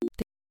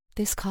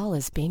This call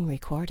is being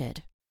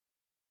recorded.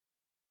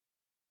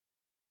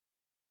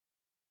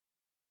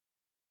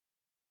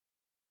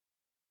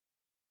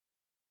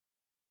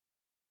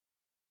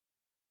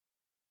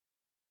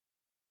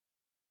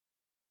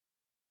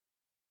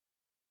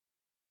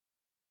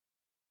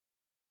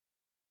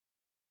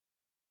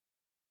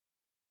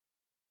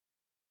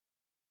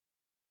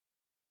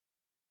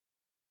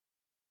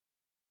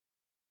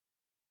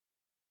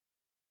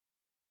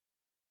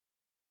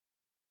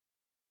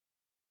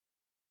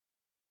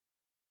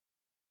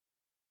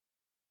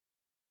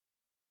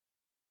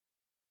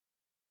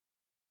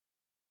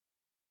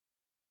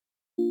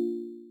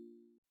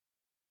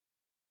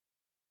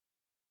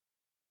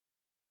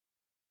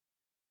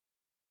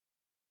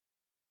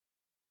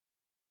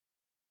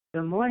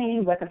 Good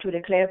morning. Welcome to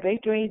Declare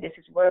Victory. This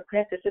is Word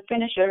Princess, the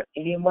finisher.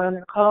 Anyone on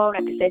the call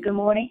like to say good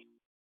morning?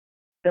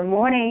 Good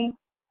morning.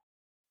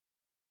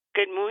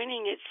 Good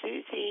morning, it's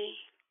Susie.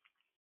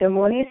 Good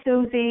morning,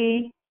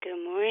 Susie.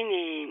 Good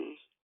morning.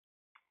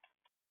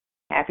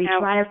 Happy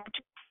Triumph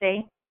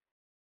Tuesday.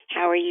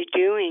 How are you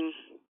doing?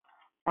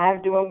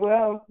 I'm doing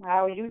well.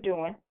 How are you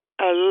doing?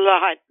 A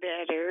lot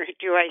better.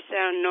 Do I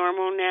sound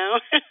normal now?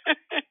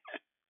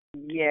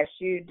 Yes,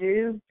 you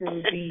do,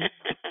 Susie.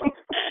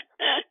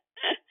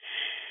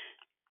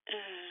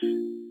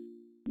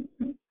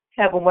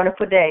 Have a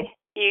wonderful day.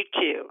 You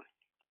too.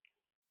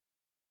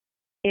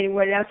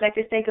 Anyone else like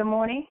to say good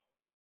morning?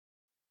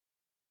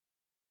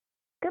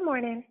 Good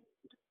morning.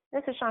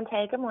 This is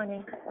Shantae. Good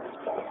morning.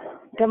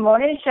 Good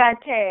morning,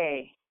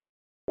 Shantae.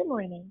 Good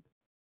morning.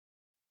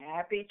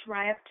 Happy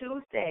Triumph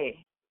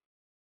Tuesday.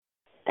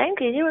 Thank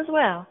you. You as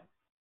well.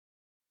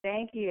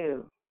 Thank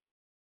you.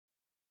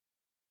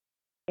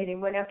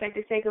 Anyone else like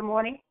to say good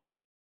morning?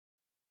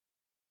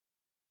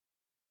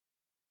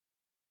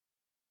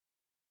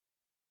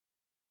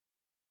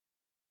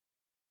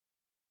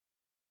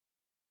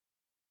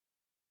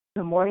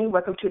 Good morning.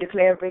 Welcome to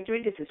Declare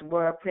Victory. This is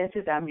Word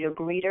Princess. I'm your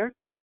greeter.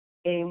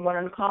 Anyone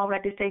on the call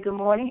like to say good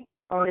morning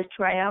on this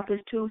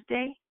Triumphant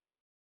Tuesday?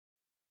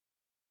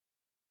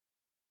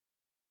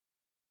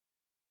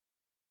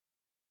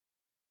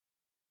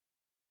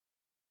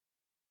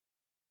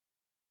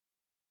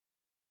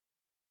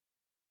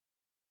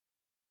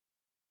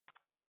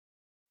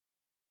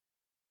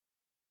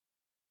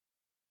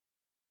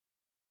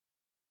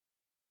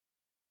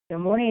 Good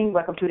morning.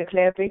 Welcome to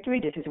Declare Victory.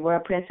 This is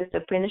World Princess,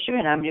 the finisher,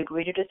 and I'm your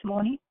greeter this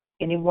morning.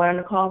 Anyone on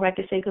the call like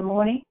to say good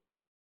morning?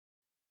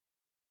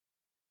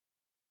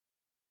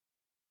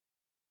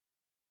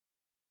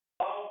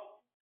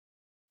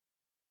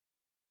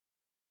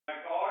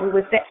 We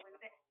would say.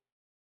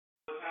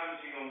 What time is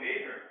she gonna be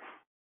here?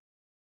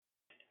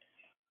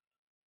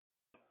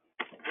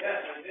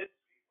 Yes, I did.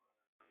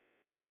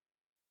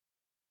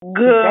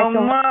 Good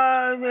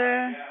morning.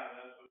 Yeah,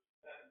 that's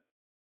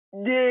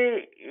what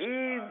The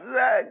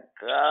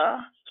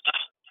Rebecca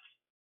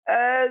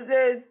as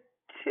a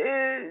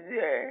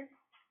Tuesday.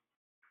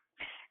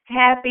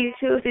 Happy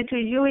Tuesday to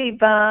you,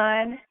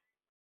 Yvonne.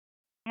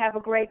 Have a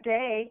great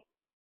day.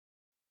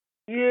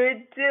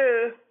 You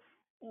too.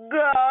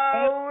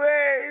 Go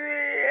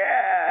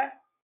radio.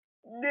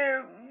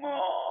 Good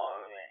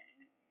morning.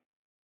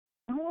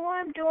 Oh,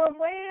 I'm doing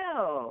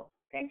well.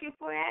 Thank you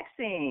for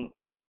asking.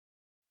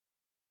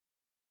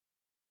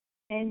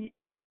 And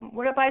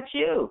what about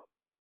you?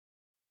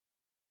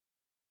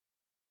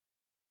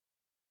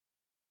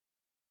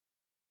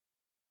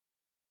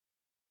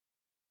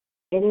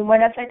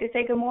 Anyone else like to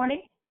say good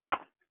morning?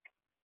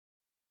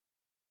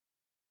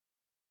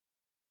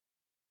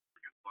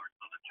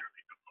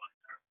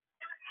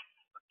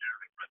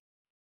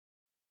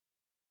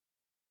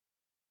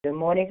 Good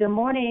morning, good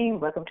morning.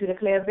 Welcome to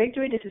Declare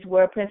Victory. This is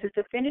World Princess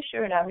the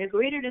Finisher, and I'm your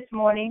greeter this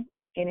morning.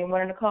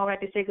 Anyone on the call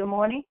like to say good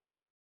morning?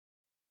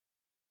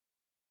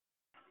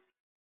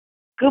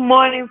 Good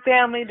morning,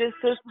 family. This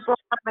is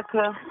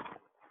Veronica.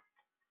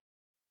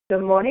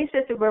 Good morning,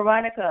 Sister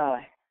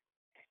Veronica.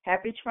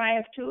 Happy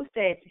Triumph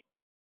Tuesday.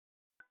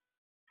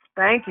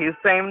 Thank you.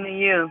 Same to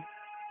you.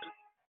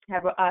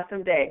 Have an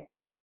awesome day.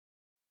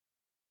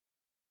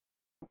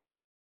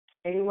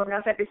 Anyone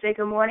else like to say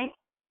good morning?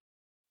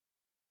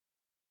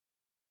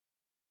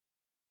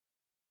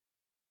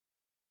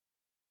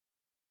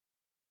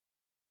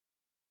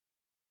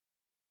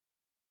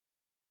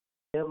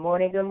 Good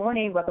morning, good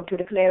morning. Welcome to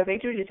Declare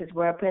Victory. This is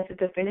World Princess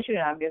the Finisher,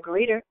 and I'm your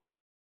greeter.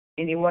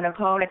 Anyone on the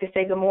call like to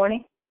say good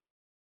morning?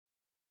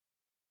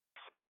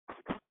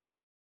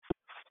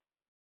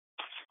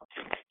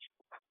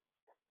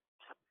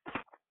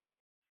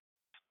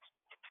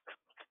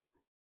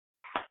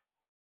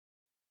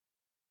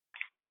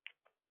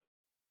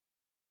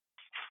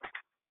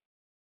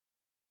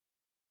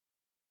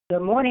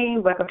 Good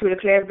morning. Welcome to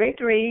Declare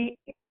Victory.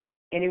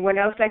 Anyone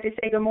else like to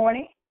say good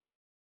morning?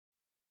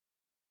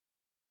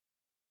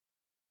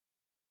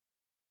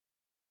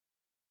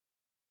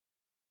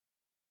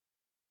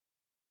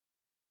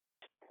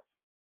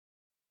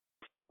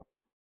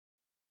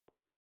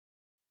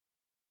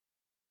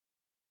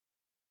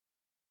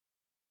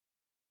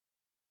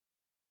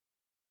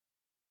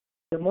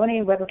 Good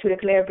morning. Welcome to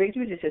Declare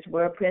Victory. This is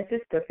World Princess,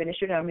 the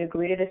finisher. I'm your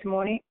greeter this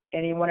morning.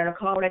 Anyone on the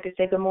call would like to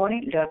say good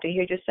morning? Love to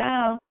hear your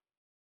sound.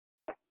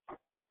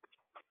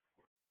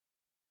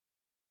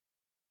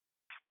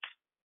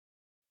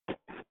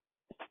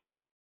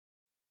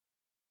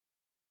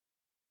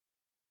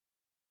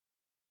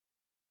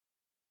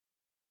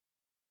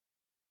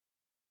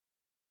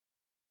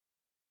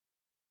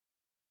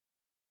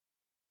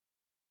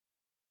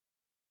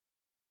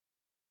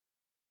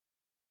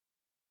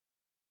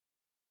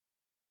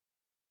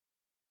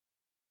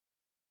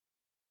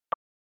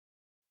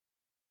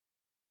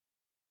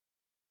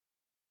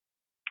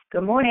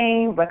 Good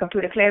morning. Welcome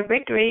to Declare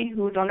Victory.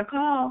 Who's on the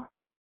call?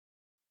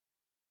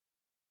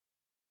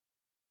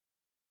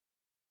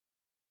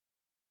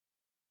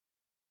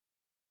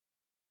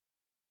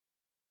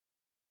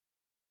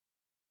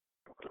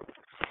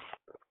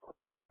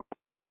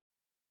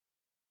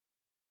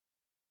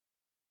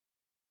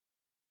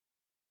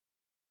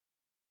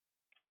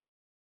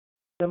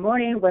 Good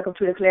morning. Welcome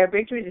to Declare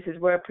Victory. This is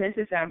World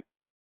Princess. I'm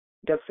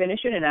the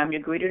finisher, and I'm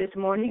your greeter this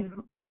morning.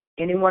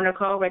 Anyone on the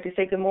call would like to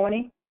say good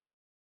morning?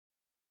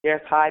 Yes,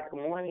 hi, good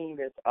morning.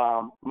 This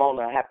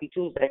Mona. Happy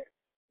Tuesday.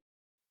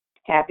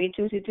 Happy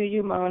Tuesday to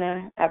you,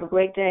 Mona. Have a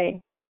great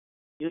day.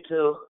 You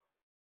too.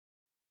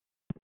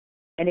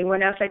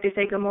 Anyone else like to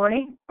say good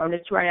morning on this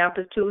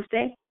Triumphant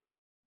Tuesday?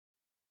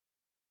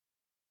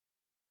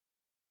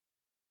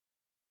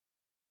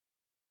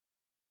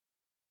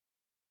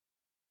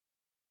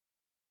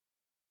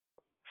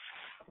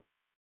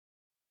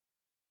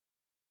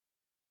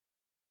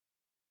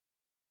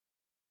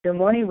 Good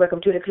morning.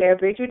 Welcome to Declare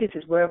Victory. This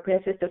is World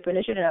Princess, the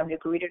finisher, and I'm your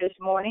greeter this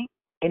morning.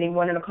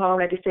 Anyone on the call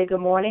like to say good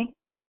morning?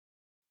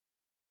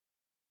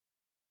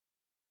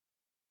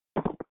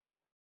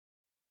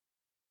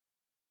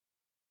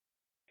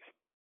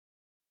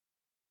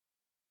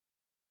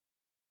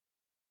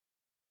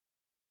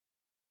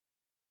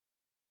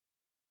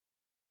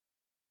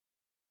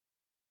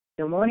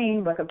 Good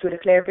morning. Welcome to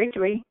Declare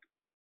Victory.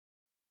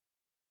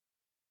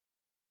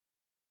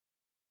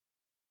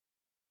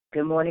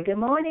 Good morning. Good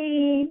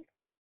morning.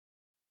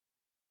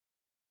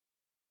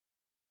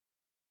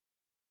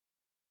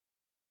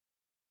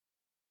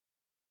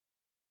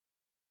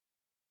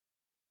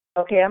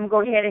 Okay, I'm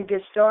going to go ahead and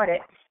get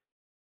started.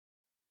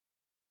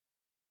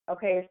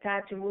 Okay, it's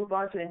time to move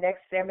on to the next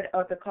segment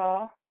of the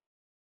call.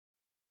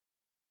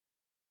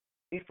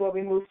 Before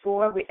we move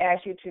forward, we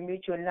ask you to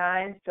mute your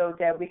line so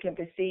that we can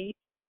proceed.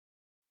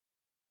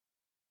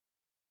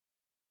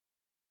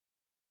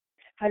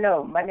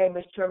 Hello, my name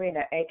is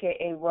Torina,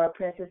 a.k.a. World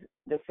Princess,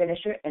 the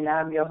finisher, and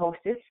I'm your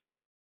hostess.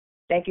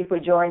 Thank you for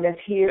joining us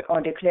here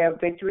on Declare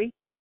Victory.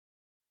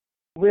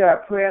 We are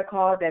a prayer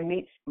call that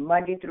meets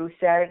Monday through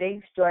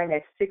Saturday, starting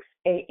at 6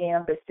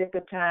 a.m.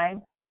 Pacific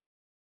time,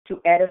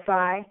 to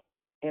edify,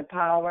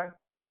 empower,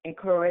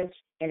 encourage,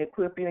 and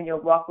equip you in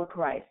your walk with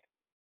Christ.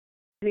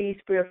 Please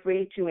feel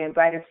free to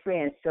invite a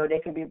friend so they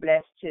can be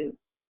blessed too.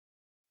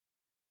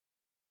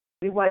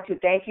 We want to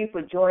thank you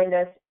for joining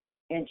us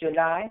in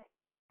July.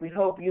 We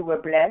hope you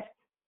were blessed.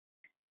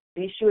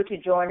 Be sure to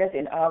join us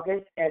in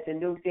August as the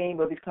new theme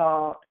will be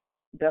called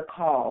The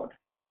Called.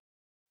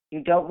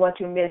 You don't want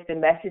to miss the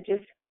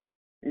messages,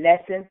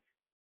 lessons,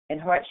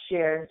 and heart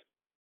shares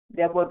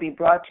that will be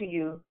brought to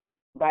you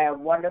by our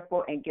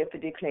wonderful and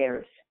gifted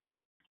declarers.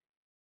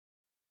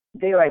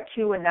 There are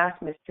 2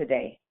 announcements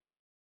today.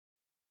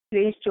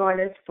 Please join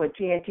us for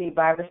TNT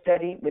Bible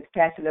Study with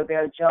Pastor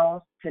Lavelle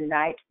Jones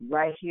tonight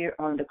right here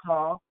on the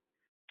call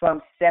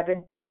from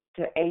 7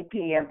 to 8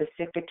 p.m.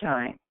 Pacific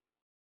time.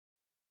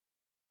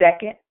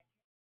 Second,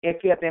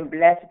 if you have been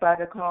blessed by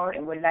the call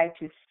and would like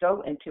to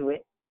sow into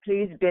it,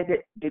 please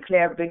visit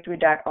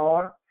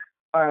declarevictory.org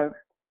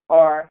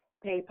or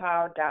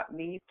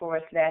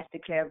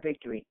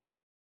paypal.me/declarevictory.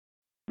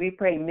 We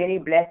pray many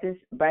blessings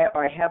by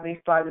our Heavenly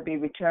Father be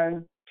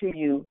returned to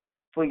you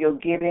for your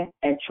giving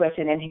and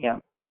trusting in Him.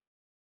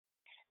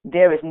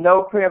 There is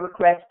no prayer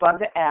request from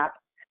the app.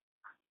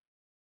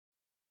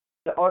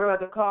 The order of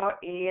the call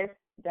is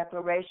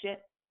Declaration,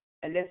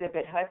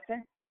 Elizabeth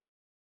Hudson.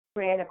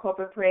 Praying and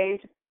corporate praise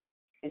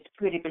is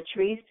Pretty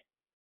Patrice.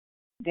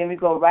 Then we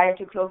go right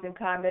into closing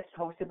comments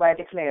hosted by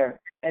Declare,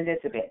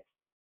 Elizabeth.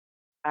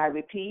 I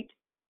repeat,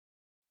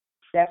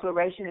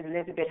 Declaration is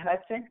Elizabeth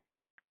Hudson.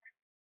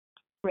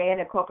 Praying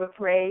and corporate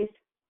praise,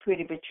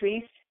 Pretty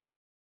Patrice.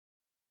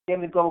 Then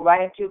we go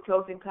right into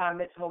closing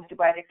comments hosted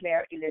by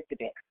Declare,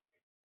 Elizabeth.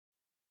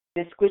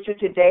 The scripture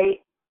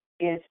today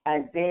is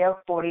Isaiah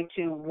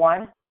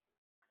 42:1.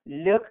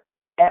 Look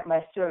at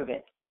my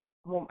servant,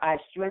 whom I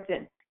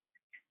strengthen.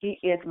 He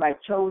is my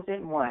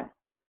chosen one,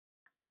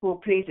 who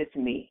pleases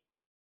me.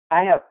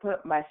 I have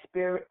put my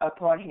spirit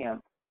upon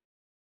him.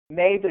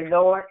 May the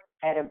Lord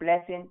add a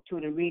blessing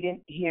to the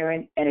reading,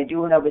 hearing, and the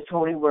doing of his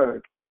holy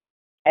word.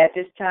 At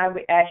this time,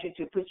 we ask you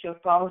to put your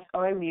phones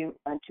on mute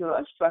until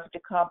instructed to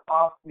come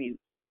off mute.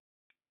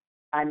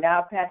 I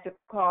now pass the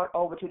call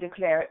over to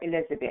Declare,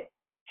 Elizabeth.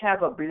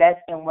 Have a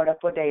blessed and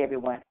wonderful day,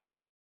 everyone.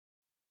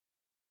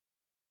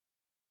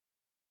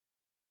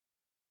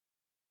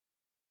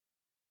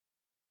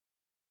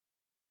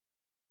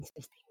 This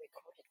is being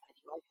recorded by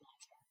the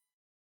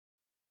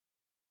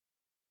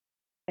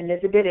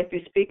organizer. Elizabeth, if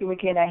you're speaking, we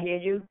cannot hear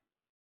you.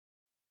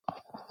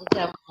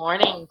 Good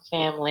morning,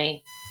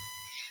 family.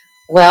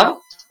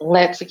 Well,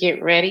 let's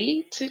get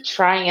ready to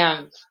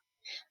triumph.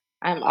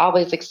 I'm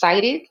always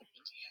excited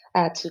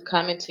to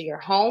come into your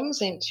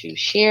homes and to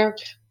share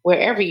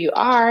wherever you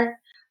are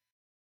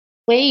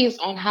ways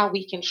on how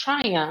we can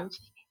triumph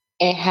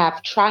and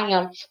have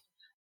triumph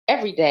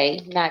every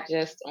day, not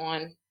just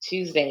on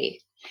Tuesday.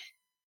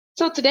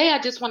 So today I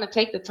just want to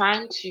take the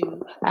time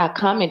to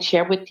come and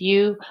share with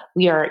you.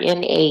 We are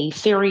in a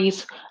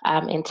series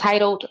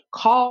entitled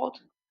Called.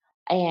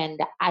 And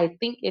I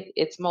think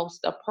it's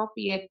most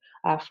appropriate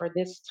for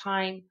this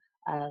time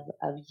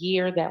of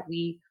year that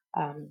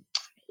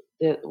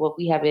what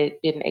we have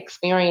been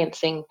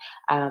experiencing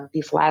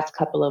these last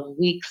couple of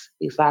weeks,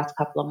 these last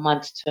couple of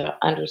months, to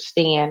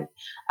understand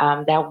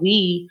that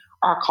we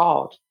are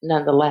called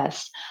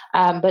nonetheless.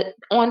 But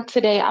on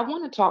today, I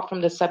want to talk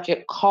from the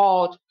subject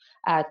called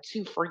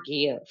to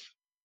forgive.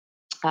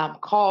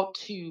 Called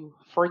to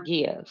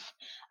forgive.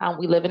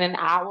 We live in an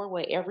hour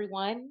where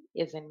everyone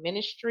is in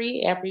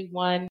ministry.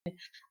 Everyone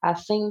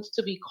seems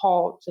to be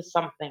called to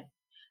something,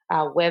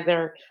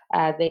 whether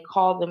they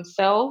call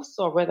themselves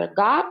or whether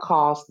God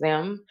calls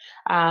them.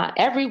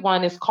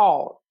 Everyone is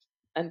called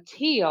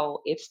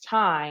until it's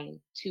time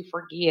to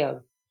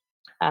forgive.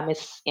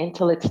 It's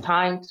until it's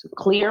time to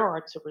clear or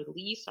to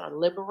release or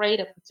liberate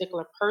a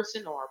particular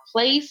person or a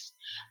place.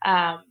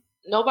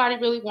 Nobody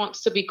really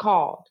wants to be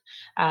called.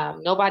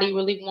 Nobody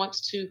really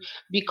wants to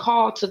be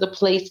called to the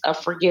place of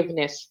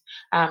forgiveness.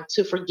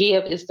 To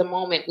forgive is the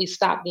moment we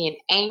stop being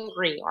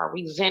angry or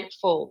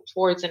resentful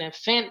towards an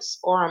offense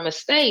or a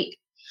mistake.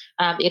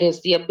 It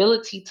is the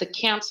ability to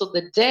cancel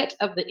the debt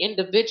of the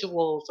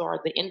individuals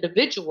or the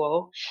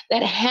individual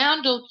that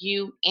handled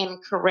you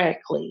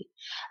incorrectly.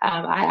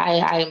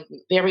 I'm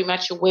very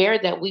much aware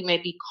that we may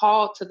be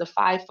called to the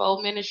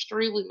fivefold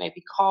ministry. We may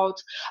be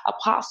called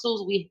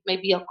apostles. We may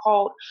be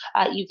called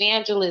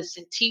evangelists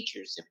and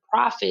teachers and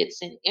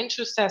prophets and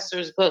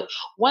intercessors. But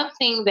one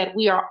thing that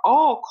we are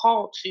all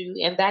called to,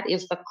 and that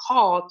is the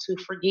call to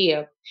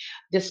forgive.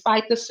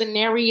 Despite the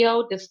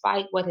scenario,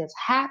 despite what has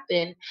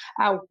happened,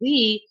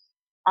 we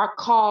are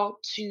called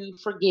to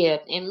forgive.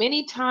 And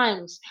many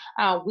times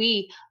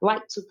we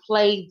like to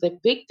play the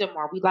victim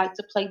or we like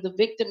to play the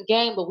victim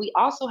game, but we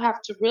also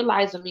have to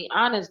realize and be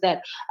honest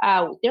that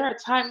there are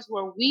times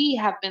where we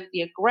have been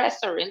the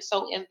aggressor. And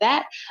so in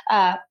that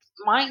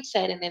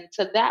mindset and then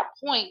to that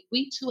point,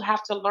 we too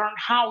have to learn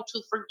how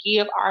to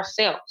forgive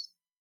ourselves.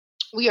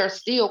 We are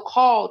still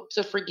called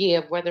to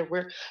forgive, whether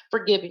we're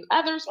forgiving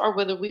others or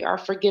whether we are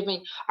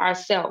forgiving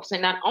ourselves.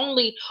 And not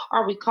only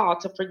are we called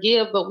to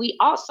forgive, but we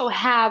also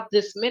have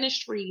this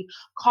ministry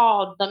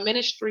called the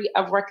ministry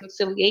of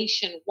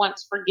reconciliation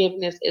once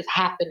forgiveness is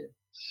happening.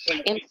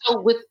 And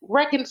so with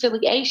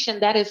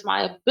reconciliation, that is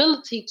my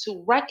ability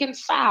to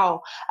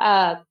reconcile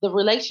the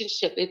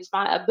relationship. It's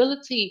my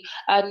ability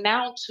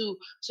now to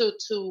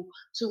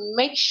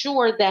make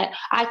sure that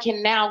I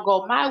can now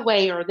go my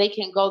way or they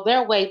can go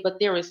their way, but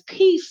there is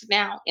peace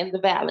now in the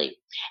valley.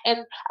 And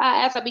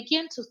as I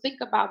began to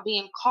think about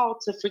being called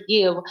to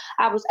forgive,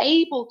 I was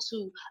able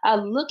to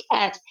look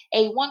at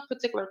one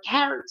particular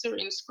character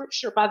in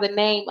scripture by the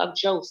name of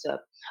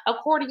Joseph.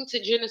 According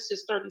to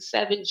Genesis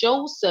 37,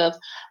 Joseph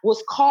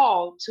was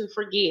called to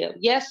forgive.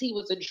 Yes, he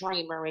was a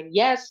dreamer, and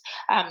yes,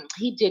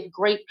 he did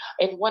great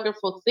and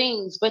wonderful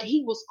things, but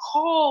he was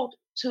called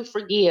to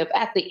forgive.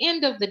 At the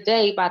end of the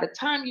day, by the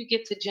time you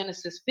get to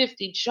Genesis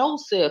 50,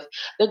 Joseph,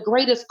 the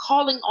greatest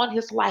calling on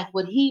his life,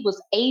 what he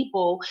was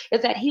able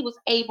is that he was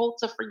able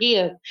to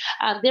forgive.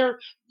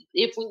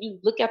 If when you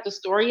look at the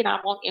story, and I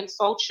won't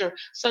insult your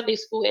Sunday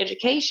school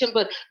education,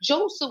 but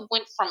Joseph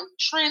went from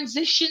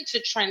transition to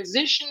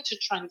transition to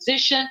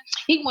transition.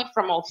 He went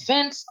from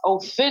offense,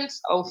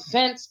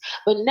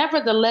 but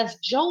nevertheless,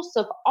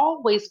 Joseph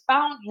always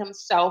found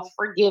himself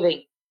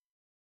forgiving.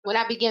 When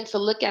I began to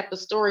look at the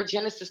story,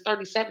 Genesis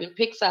 37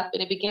 picks up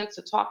and it begins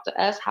to talk to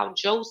us how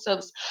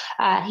Joseph's,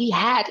 he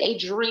had a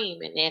dream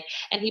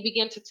and he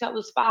began to tell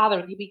his father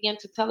and he began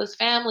to tell his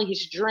family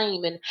his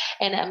dream. And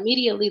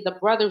immediately the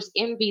brothers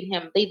envied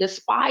him. They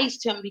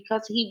despised him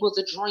because he was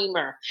a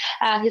dreamer.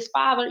 His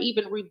father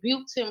even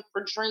rebuked him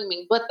for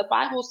dreaming. But the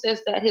Bible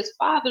says that his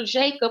father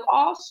Jacob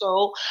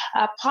also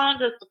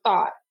pondered the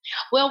thought.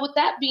 Well, with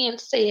that being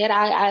said,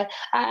 I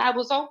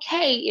was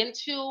okay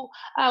until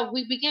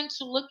we begin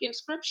to look in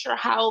scripture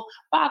how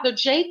Father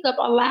Jacob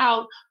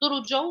allowed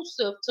little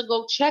Joseph to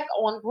go check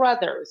on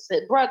brothers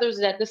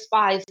that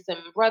despised him,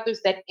 brothers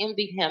that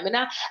envied him. And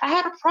I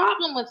had a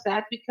problem with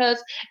that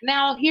because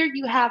now here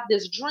you have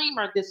this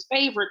dreamer, this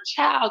favorite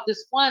child,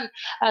 this one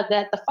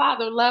that the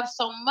father loves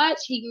so much.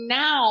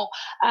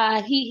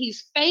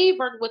 He's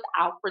favored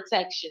without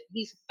protection.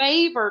 He's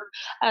favored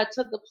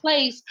to the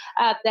place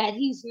that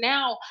he's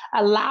now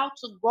allowed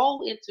to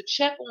go and to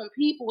check on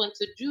people and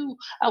to do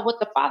what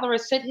the Father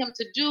has sent him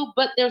to do,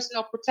 but there's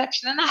no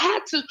protection. And I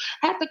had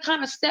to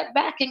kind of step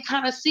back and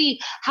kind of see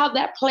how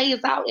that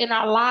plays out in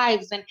our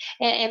lives.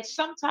 And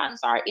sometimes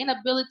our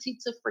inability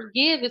to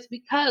forgive is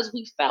because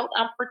we felt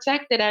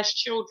unprotected as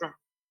children.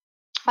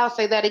 I'll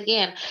say that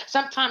again.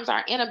 Sometimes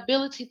our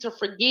inability to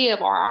forgive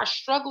or our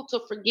struggle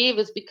to forgive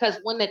is because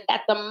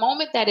at the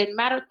moment that it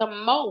mattered the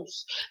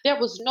most, there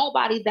was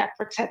nobody that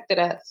protected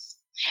us.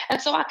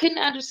 And so I couldn't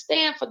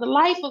understand for the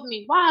life of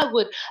me, why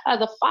would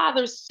the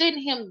Father send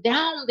him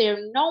down there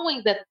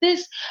knowing that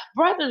these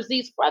brothers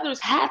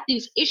had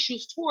these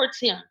issues towards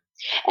him?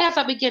 As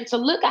I began to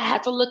look, I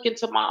had to look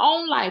into my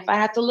own life. I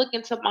had to look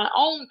into my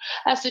own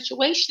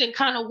situation and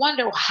kind of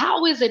wonder,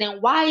 how is it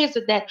and why is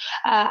it that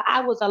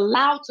I was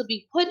allowed to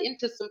be put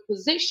into some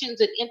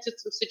positions and into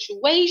some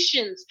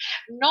situations,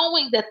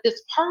 knowing that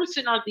this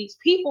person or these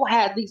people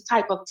had these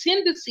type of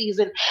tendencies,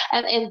 and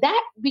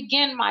that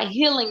began my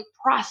healing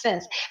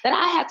process, that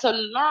I had to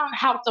learn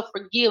how to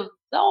forgive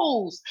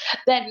those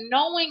that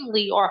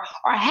knowingly or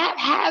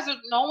haphazard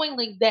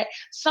knowingly that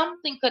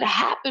something could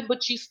happen,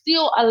 but you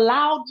still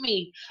allowed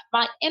me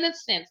my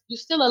innocence. You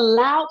still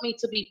allowed me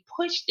to be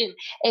pushed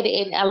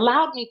and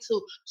allowed me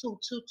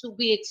to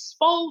be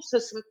exposed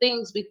to some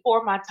things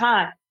before my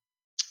time.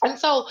 And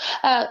so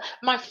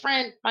my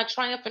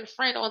triumphant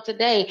friend on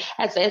today,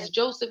 as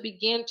Joseph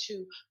began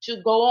to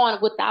go on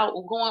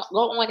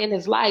go on in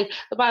his life,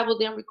 the Bible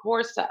then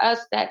records to us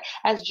that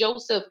as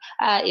Joseph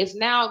is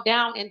now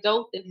down in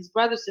Dothan, his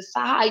brothers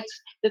decides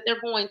that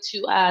they're going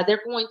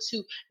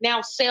to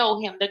now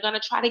sell him. They're going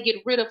to try to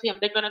get rid of him.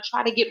 They're going to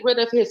try to get rid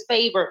of his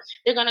favor.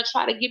 They're going to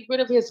try to get rid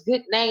of his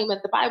good name.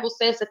 And the Bible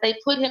says that they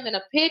put him in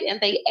a pit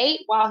and they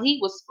ate while he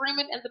was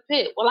screaming in the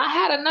pit. Well, I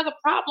had another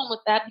problem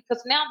with that,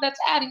 because now that's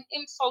adding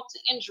insult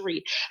to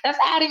injury. That's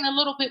adding a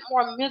little bit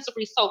more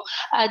misery. So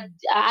I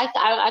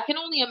can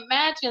only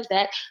imagine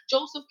that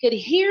Joseph could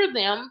hear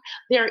them.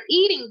 They're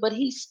eating, but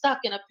he's stuck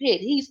in a pit.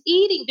 He's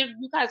eating.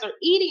 You guys are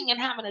eating and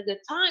having a good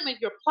time, and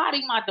you're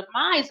plotting my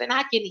demise, and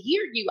I can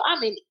hear you.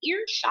 I'm in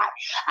earshot.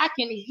 I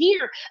can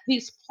hear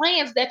these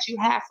plans that you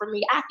have for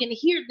me. I can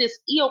hear this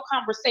ill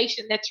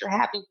conversation that you're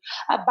having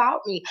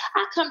about me.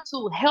 I come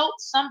to help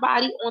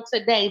somebody on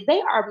today.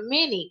 There are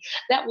many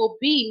that will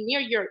be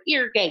near your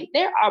ear gate.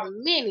 There are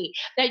many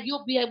that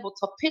you'll be able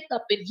to pick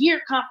up and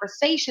hear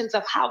conversations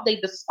of how they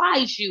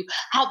despise you,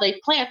 how they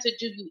plan to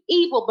do you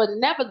evil, but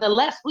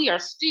nevertheless, we are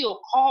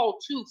still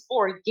called to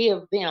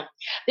forgive them.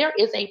 There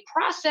is a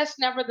process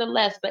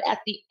nevertheless, but at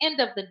the end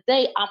of the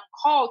day, I'm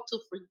called to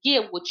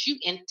forgive what you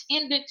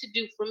intended to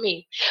do for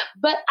me.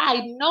 But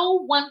I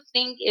know one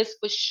thing is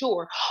for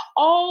sure.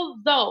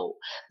 Although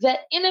the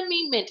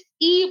enemy meant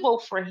evil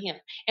for him,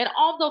 and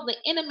although the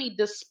enemy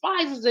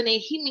despises it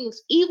and he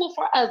means evil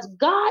for us,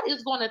 God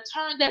is going to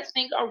turn that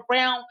thing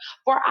around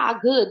for our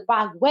good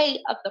by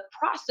way of the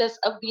process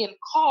of being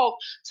called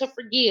to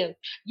forgive.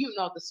 You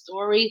know the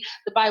story.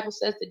 The Bible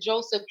says that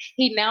Joseph,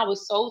 he now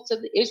is sold to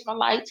the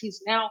Ishmaelites.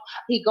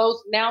 He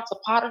goes now to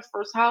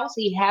Potiphar's house.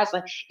 He has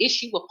an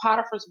issue with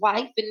Potiphar's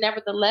wife, and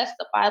nevertheless,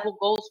 the Bible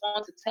goes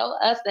on to tell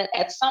us that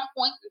at some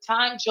point in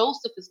time,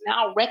 Joseph is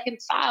now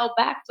reconciled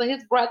back to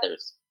his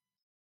brothers.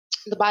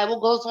 The Bible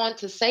goes on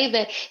to say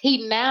that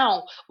he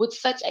now, with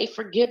such a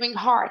forgiving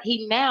heart,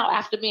 he now,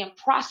 after being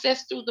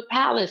processed through the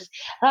palace,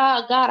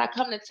 God, I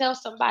come to tell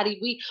somebody,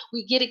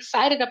 we get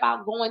excited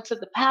about going to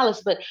the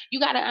palace, but you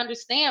got to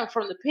understand,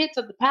 from the pit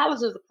to the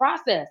palace is a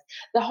process.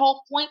 The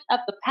whole point of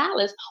the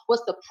palace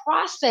was to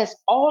process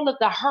all of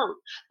the hurt.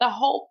 The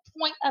whole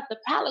point of the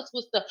palace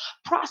was to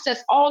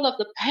process all of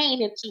the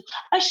pain and to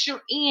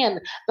usher in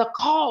the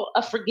call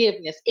of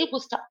forgiveness. It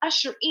was to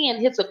usher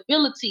in his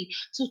ability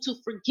to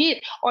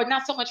forget, or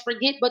not so much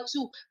forget, but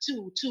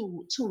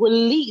to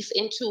release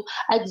and to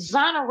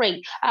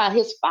exonerate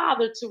his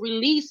father, to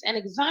release and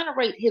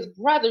exonerate his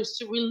brothers,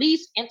 to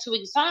release and to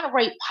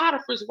exonerate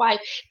Potiphar's wife,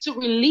 to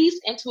release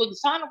and to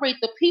exonerate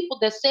the people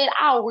that said,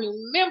 I'll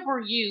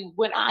remember you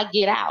when I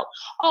get out.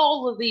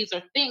 All of these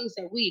are things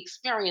that we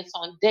experience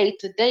on day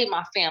to day,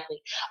 my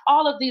family.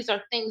 All of these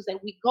are things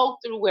that we go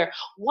through where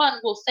one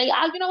will say,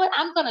 you know what,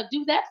 I'm going to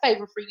do that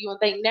favor for you, and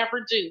they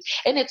never do.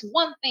 And it's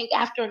one thing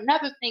after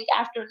another thing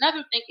after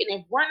another thing, and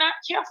if we're not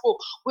careful,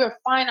 we'll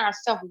find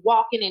ourselves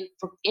walking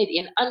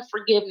in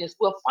unforgiveness.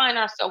 We'll find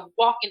ourselves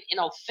walking in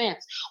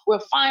offense.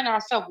 We'll find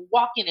ourselves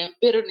walking in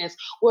bitterness.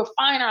 We'll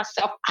find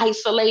ourselves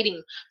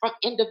isolating from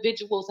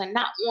individuals and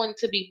not wanting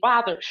to be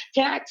bothered.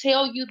 Can I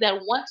tell you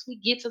that once we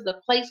get to the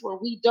place where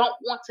we don't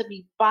want to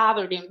be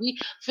bothered and we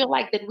feel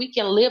like that we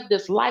can live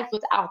this life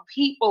without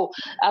people,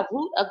 a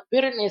root of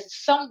bitterness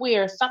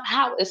somewhere,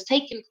 somehow is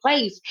taking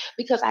place?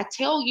 Because I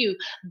tell you,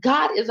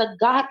 God is a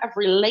God of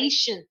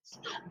relations.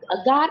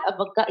 God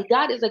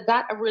is a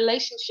God of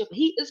relationship.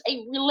 He is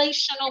a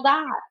relational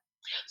God.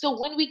 So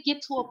when we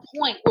get to a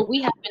point where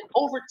we have been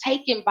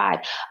overtaken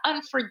by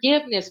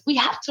unforgiveness, we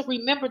have to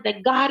remember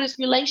that God is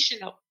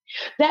relational.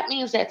 That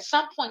means at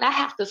some point I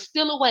have to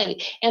steal away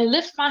and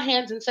lift my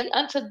hands and say,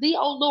 unto thee,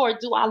 O Lord,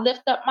 do I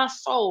lift up my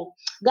soul.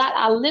 God,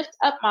 I lift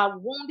up my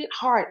wounded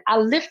heart. I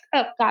lift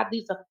up, God,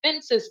 these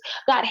offenses.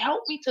 God,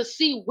 help me to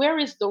see where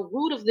is the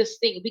root of this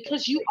thing,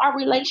 because you are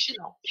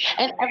relational.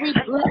 And every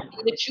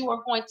blessing that you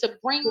are going to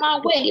bring my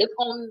way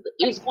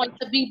is going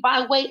to be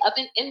by way of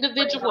an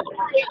individual.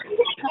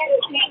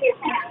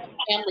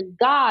 Family.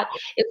 God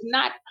is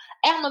not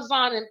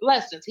Amazon and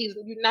blessings.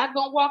 You're not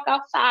going to walk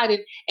outside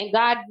and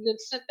God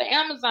sent the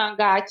Amazon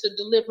guy to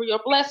deliver your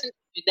blessing to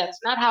you. That's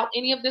not how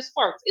any of this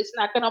works. It's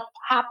not going to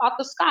pop out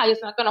the sky.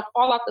 It's not going to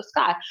fall out the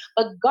sky.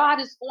 But God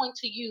is going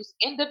to use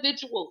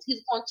individuals.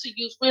 He's going to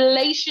use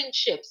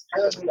relationships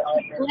to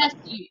bless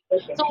you.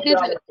 So it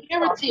is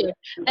imperative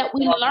that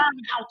we learn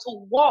how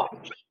to walk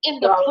in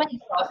the place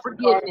of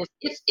forgiveness.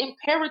 It's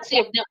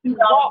imperative that we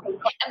walk in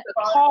the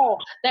call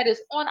that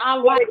is on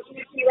our life.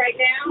 Right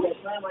now? Yes,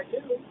 ma'am, I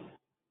do.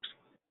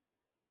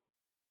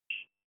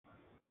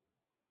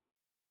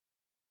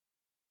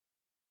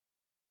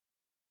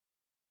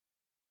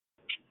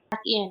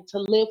 In to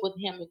live with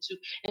him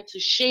and to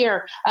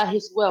share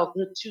his wealth,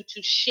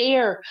 to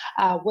share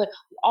what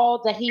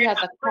all that he has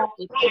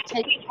accomplished, to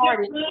take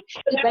part in.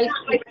 He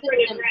basically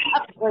took them,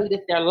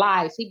 upgraded their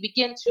lives. He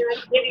began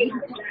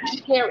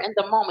to share in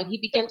the moment. He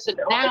began to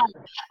now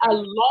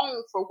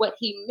long for what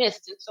he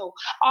missed. And so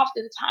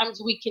oftentimes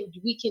we can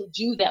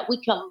do that.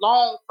 We can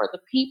long for the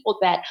people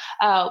that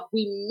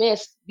we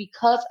missed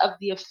because of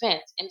the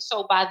offense. And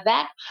so by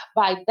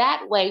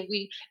that way,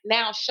 we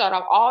now shut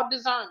off all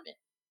discernment.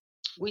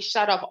 We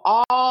shut off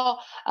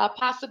all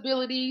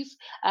possibilities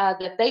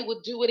that they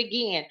would do it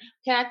again.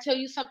 Can I tell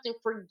you something?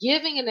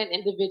 Forgiving an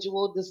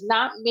individual does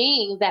not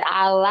mean that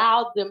I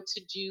allowed them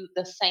to do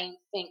the same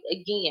thing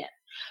again.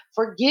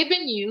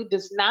 Forgiving you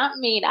does not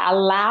mean I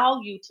allow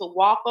you to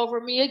walk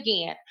over me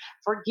again.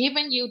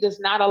 Forgiving you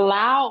does not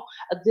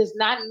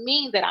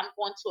mean that I'm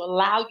going to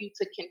allow you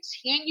to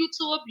continue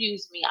to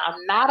abuse me.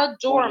 I'm not a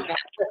doormat.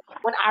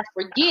 When I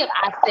forgive,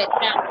 I set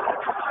boundaries.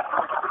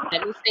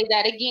 Let me say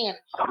that again.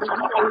 When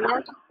you are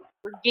learning to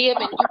forgive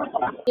and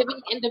you're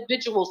forgiving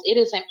individuals, it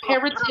is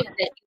imperative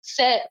that you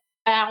set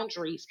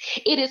boundaries.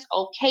 It is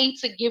okay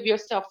to give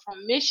yourself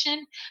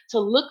permission to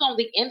look on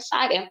the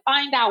inside and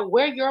find out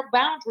where your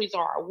boundaries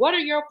are. What are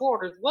your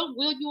borders? What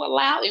will you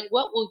allow and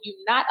what will you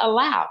not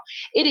allow?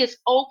 It is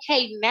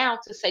okay now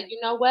to say, you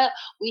know what?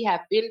 We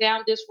have been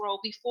down this road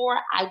before.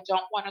 I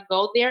don't want to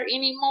go there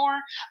anymore.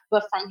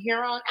 But from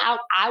here on out,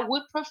 I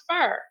would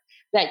prefer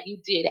that you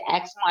did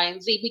X, Y,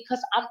 and Z,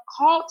 because I'm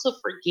called to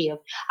forgive.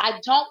 I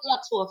don't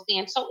want to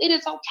offend. So it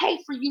is okay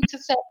for you to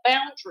set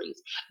boundaries.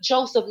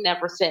 Joseph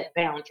never set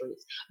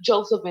boundaries.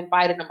 Joseph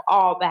invited them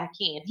all back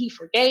in. He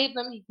forgave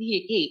them.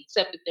 He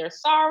accepted their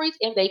sorries,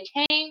 and they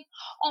came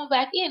on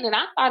back in. And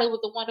I thought it was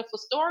a wonderful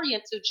story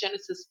until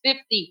Genesis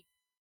 50,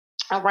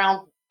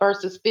 around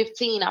verses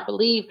 15, I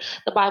believe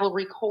the Bible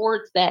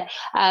records that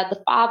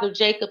the father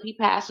Jacob, he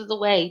passes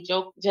away.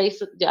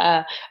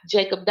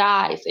 Jacob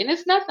dies, and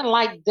it's nothing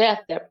like death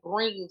that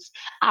brings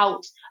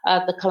out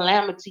the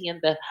calamity and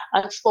the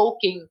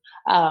unspoken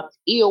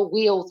ill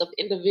wills of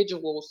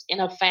individuals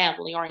in a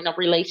family or in a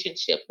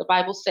relationship. The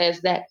Bible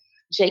says that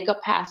Jacob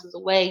passes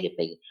away, and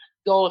they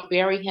go and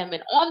bury him,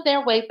 and on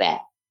their way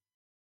back,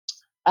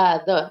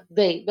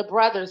 the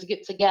brothers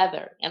get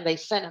together and they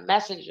send a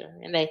messenger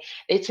and they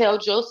tell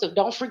Joseph,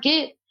 don't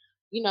forget,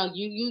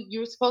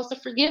 you're supposed to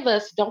forgive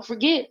us. Don't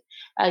forget,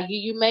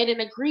 you made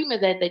an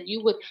agreement that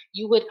you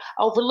would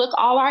overlook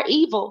all our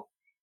evil.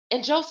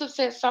 And Joseph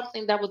said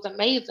something that was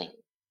amazing.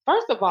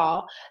 First of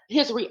all,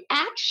 his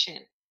reaction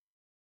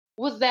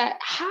was that,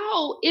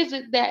 how is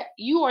it that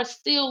you are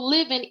still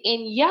living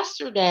in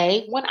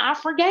yesterday when I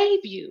forgave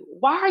you?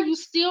 Why are you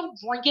still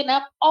bringing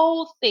up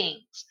old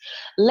things?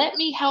 Let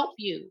me help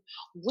you.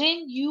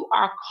 When you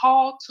are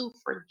called to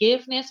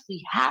forgiveness,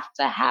 we have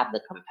to have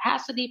the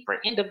capacity for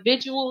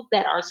individuals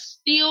that are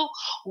still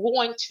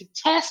going to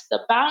test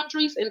the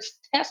boundaries and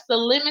test the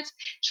limits,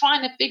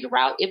 trying to figure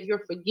out if your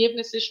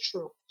forgiveness is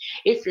true,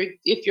 if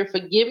your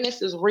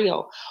forgiveness is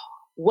real.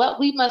 What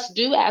we must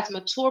do as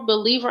mature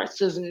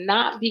believers is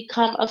not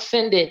become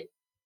offended.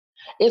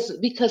 It's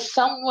because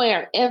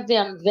somewhere in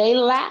them they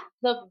lack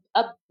the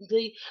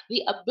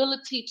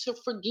ability to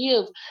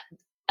forgive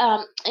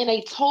in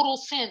a total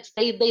sense.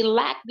 They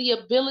lack the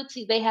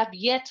ability. They have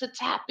yet to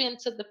tap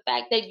into the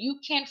fact that you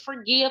can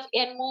forgive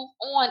and move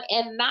on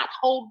and not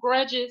hold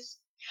grudges.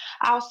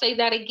 I'll say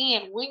that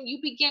again. When you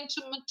begin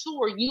to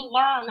mature, you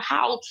learn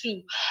how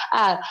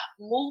to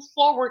move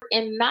forward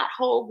and not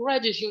hold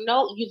grudges. You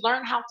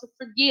learn how to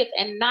forgive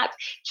and not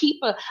keep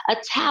a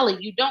tally.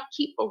 You don't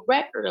keep a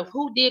record of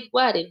who did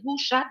what and who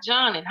shot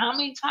John and how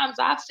many times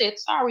I've said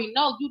sorry.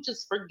 No, you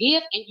just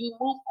forgive and you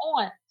move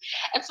on.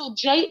 And so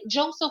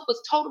Joseph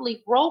was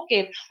totally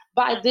broken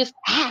by this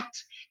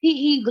act.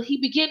 He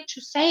began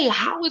to say,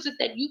 how is it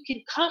that you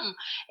can come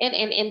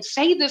and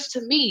say this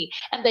to me?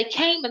 And they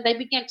came and they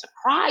began to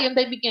cry and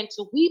they began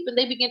to weep and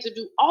they began to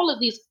do all of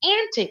these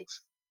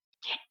antics.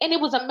 And it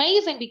was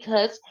amazing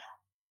because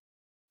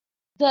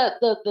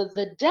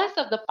the death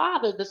of the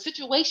father, the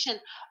situation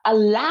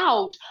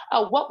allowed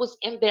what was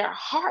in their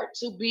heart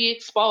to be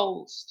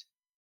exposed.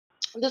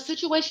 The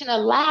situation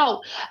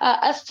allowed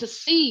us to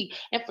see,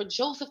 and for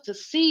Joseph to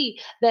see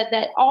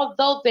that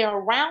although they're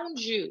around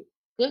you,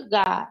 good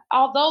God,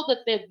 although that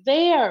they're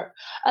there,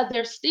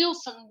 there's still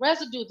some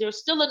residue. There's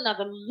still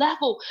another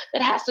level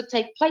that has to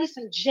take place.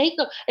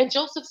 And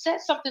Joseph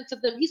said something to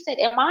them. He said,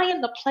 "Am I in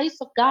the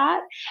place of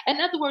God?" In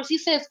other words, he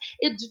says,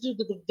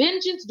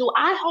 do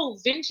I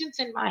hold vengeance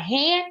in my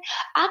hand?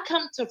 I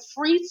come to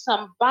free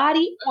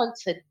somebody on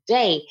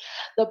today.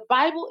 The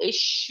Bible is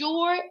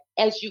sure,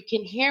 as you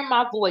can hear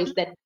my voice,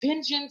 that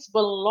vengeance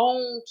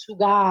belongs to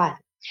God.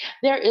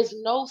 There is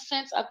no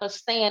sense of us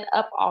staying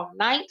up all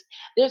night.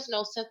 There's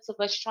no sense of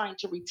us trying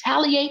to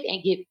retaliate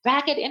and get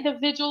back at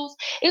individuals.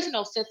 There's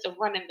no sense of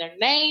running their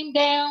name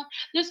down.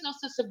 There's no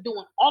sense of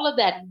doing all of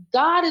that.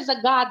 God is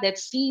a God that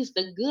sees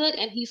the good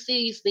and he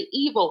sees the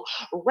evil.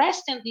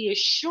 Rest in the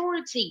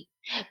assurity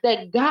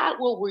that God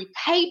will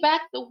repay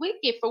back the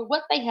wicked for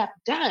what they have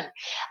done.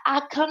 I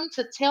come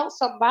to tell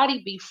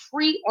somebody, be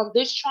free on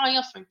this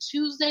triumphant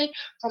Tuesday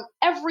from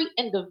every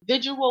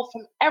individual,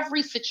 from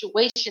every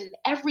situation,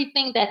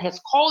 everything that has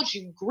caused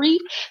you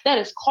grief, that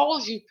has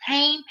caused you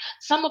pain.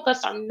 Some of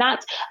us are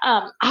not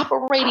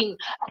operating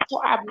to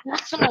our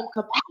maximum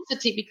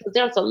capacity because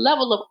there's a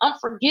level of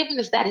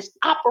unforgiveness that is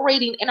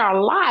operating in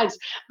our lives.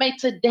 May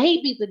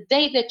today be the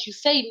day that you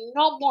say,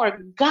 no more.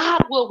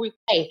 God will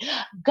repay.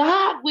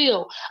 God will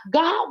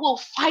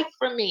fight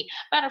for me.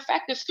 Matter of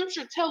fact, the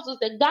scripture tells us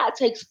that God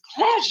takes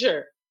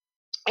pleasure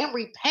in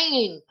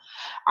repaying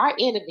our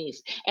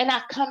enemies. And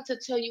I come to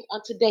tell you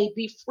on today,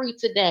 be free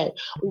today.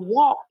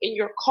 Walk in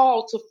your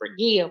call to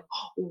forgive.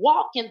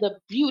 Walk in the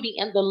beauty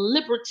and the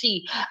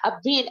liberty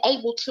of being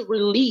able to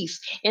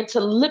release and to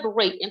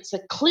liberate and to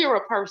clear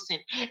a person.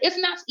 It's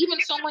not even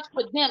so much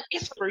for them,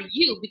 it's for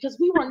you, because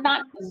we were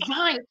not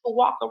designed to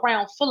walk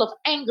around full of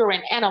anger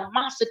and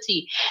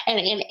animosity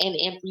and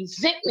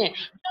resentment.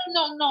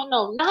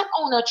 No, not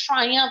on a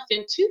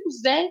triumphant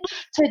Tuesday.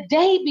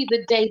 Today be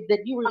the day that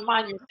you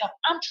remind yourself,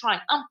 I'm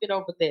triumphant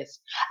over this.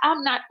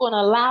 I'm not going to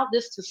allow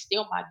this to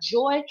steal my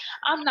joy.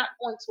 I'm not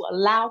going to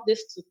allow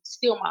this to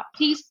steal my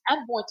peace.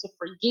 I'm going to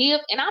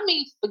forgive. And I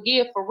mean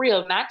forgive for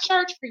real, not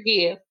church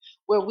forgive,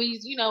 where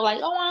we, like,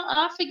 oh,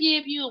 I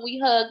forgive you. And we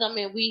hug them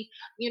and we,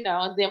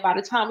 and then by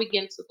the time we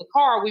get into the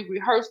car, we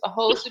rehearse the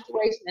whole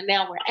situation and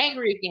now we're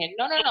angry again.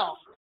 No.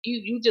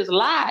 You just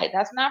lied.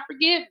 That's not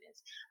forgiveness.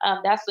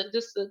 That's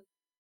just a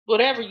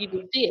whatever you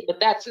did, but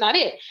that's not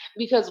it.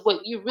 Because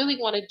what you really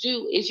want to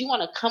do is you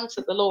want to come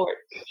to the Lord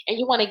and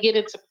you want to get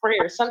into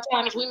prayer.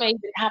 Sometimes we may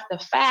even have to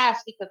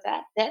fast because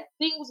that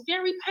thing was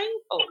very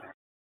painful.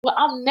 Well,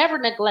 I'll never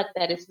neglect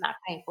that it's not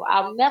painful.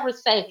 I'll never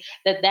say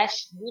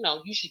that's,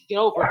 you should get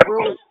over it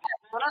real fast.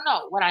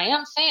 No. What I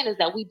am saying is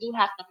that we do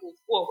have to move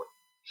forward.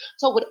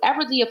 So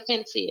whatever the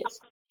offense is.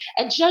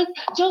 And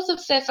Joseph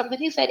said something.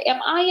 He said,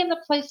 am I in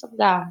the place of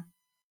God?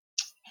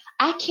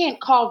 I can't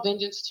call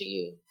vengeance to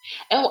you.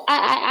 And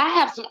I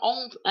have some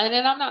own, and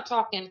then I'm not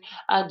talking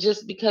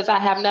just because I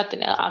have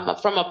nothing. I'm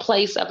from a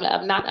place of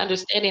not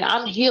understanding.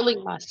 I'm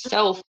healing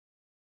myself,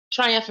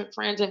 triumphant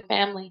friends and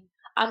family.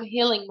 I'm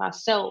healing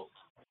myself.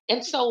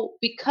 And so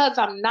because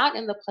I'm not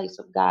in the place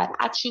of God,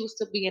 I choose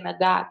to be in a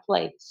God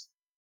place.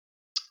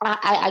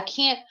 I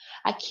can't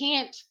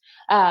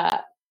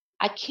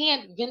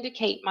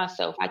vindicate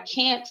myself. I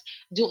can't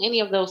do any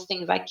of those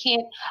things. I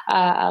can't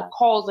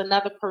cause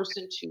another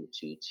person to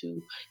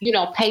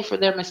pay for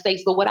their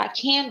mistakes. But what I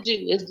can do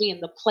is be in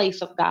the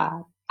place of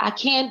God. I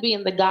can be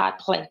in the God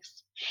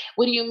place.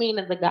 What do you mean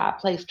in the God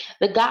place?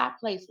 The God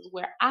place is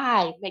where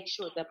I make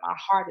sure that my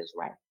heart is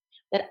right,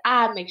 that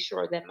I make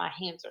sure that my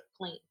hands are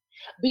clean.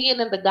 Being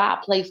in the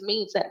God place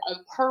means that on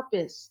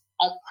purpose,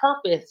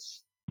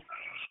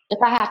 if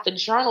I have to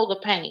journal the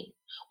pain,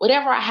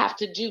 whatever I have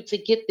to do to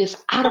get this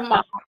out of my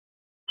heart.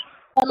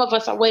 Some of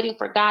us are waiting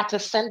for God to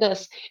send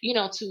us,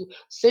 to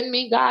send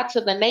me God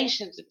to the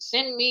nations and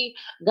send me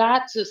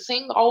God to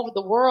sing over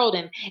the world.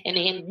 And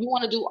you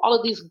want to do all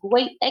of these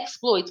great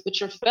exploits, but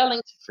you're failing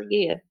to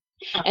forgive.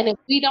 And if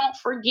we don't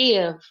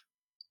forgive,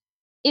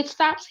 it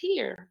stops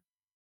here.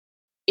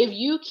 If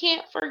you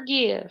can't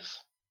forgive,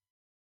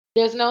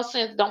 there's no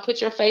sense. Don't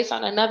put your face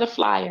on another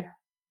flyer.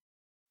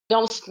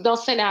 Don't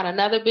send out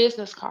another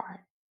business card.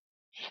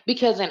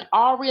 Because in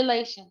all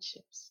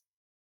relationships,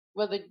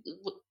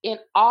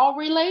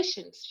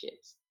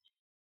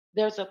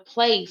 there's a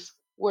place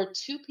where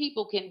two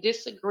people can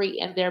disagree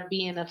and there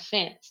be an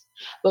offense,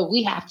 but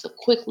we have to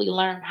quickly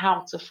learn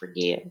how to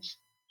forgive.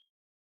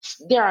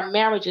 There are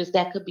marriages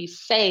that could be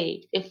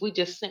saved if we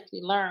just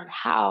simply learn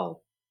how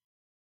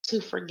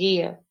to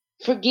forgive.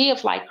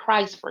 Forgive like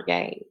Christ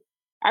forgave.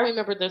 I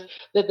remember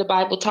that the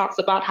Bible talks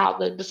about how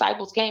the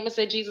disciples came and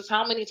said, Jesus,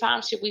 how many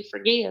times should we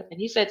forgive? And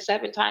he said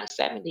 7 times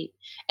 70.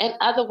 In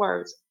other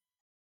words,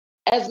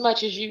 as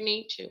much as you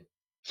need to.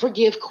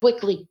 Forgive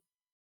quickly.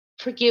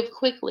 Forgive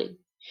quickly.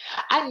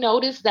 I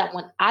noticed that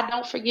when I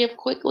don't forgive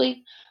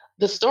quickly,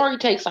 the story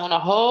takes on a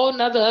whole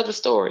nother other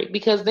story,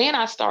 because then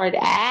I started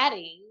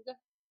adding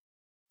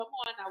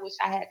come on, I wish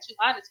I had two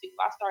honest people.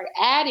 I started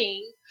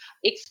adding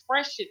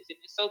expressions in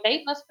it. So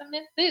they must have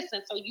meant this.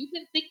 And so you've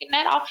been thinking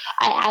that off.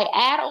 I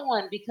add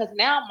on because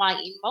now my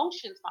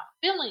emotions, my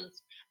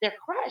feelings, they're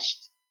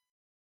crushed.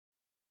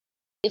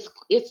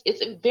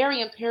 It's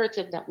very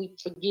imperative that we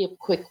forgive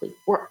quickly.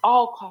 We're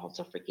all called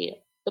to forgive.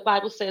 The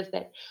Bible says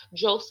that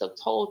Joseph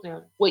told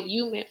them, what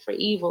you meant for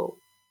evil,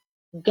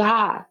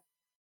 God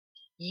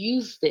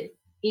used it.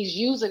 He's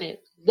using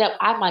it that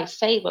I might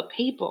save a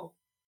people.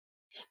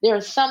 There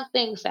are some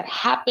things that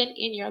happen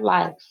in your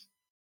life.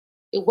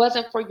 It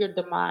wasn't for your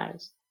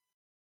demise,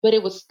 but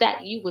it was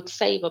that you would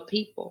save a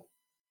people,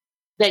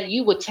 that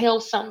you would tell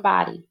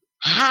somebody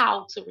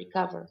how to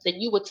recover, that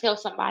you would tell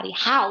somebody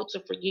how to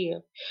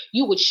forgive.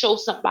 You would show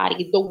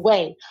somebody the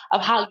way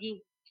of how you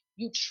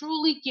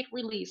truly get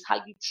released,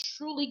 how you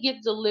truly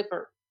get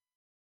delivered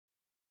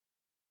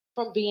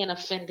from being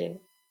offended.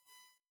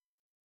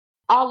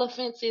 All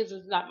offense is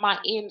not my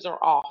ends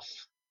are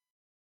off.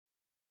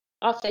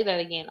 I'll say that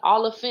again.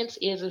 All offense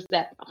is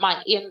that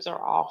my ends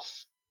are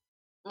off.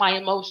 My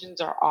emotions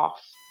are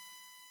off.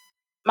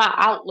 My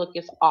outlook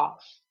is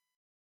off.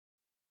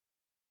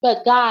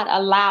 But God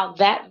allowed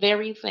that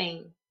very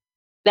thing,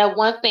 that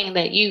one thing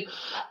that you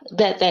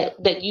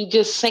that you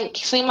just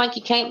seem like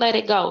you can't let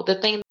it go, the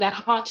thing that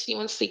haunts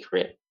you in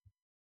secret,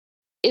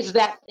 is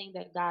that thing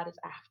that God is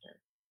after.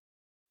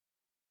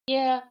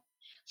 Yeah.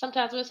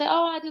 Sometimes we say,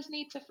 oh, I just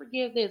need to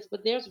forgive this,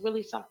 but there's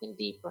really something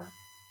deeper.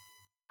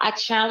 I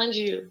challenge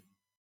you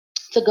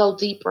to go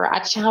deeper. I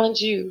challenge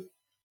you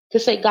to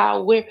say,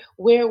 God,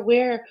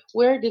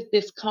 where did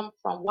this come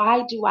from?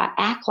 Why do I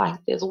act like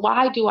this?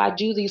 Why do I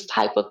do these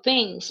type of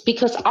things?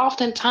 Because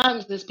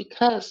oftentimes it's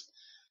because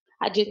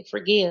I didn't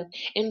forgive.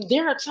 And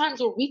there are times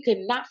where we could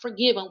not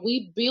forgive and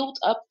we built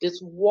up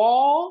this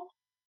wall.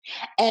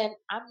 And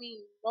I mean,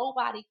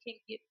 nobody can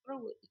get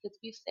through it because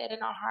we said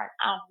in our heart,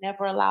 I'll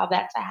never allow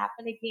that to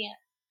happen again.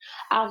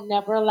 I'll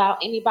never allow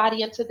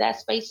anybody into that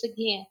space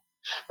again.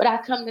 But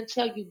I come to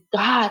tell you,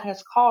 God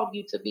has called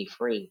you to be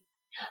free.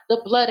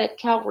 The blood at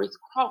Calvary's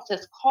cross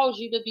has called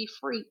you to be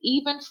free,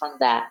 even from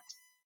that.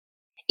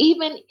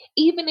 Even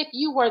if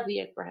you were the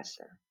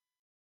aggressor,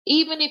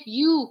 even if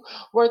you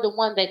were the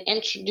one that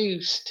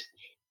introduced,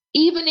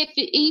 even if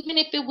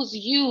it was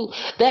you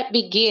that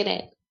began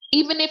it,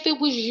 even if it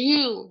was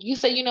you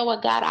say, you know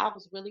what, God, I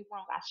was really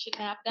wrong. I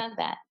shouldn't have done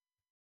that.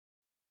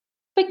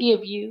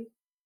 Forgive you.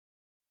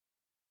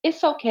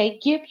 It's okay.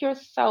 Give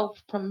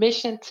yourself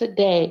permission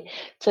today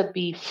to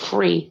be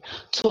free,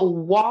 to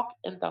walk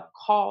in the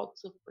call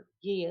to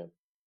forgive.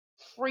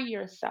 Free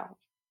yourself.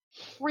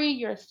 Free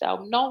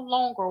yourself. No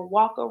longer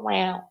walk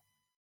around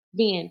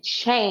being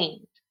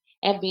chained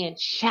and being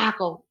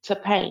shackled to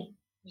pain.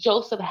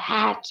 Joseph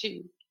had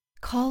to.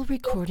 Call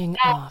recording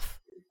off.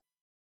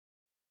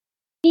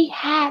 He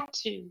had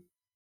to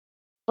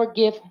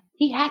forgive.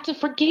 He had to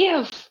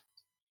forgive.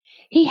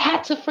 He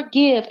had to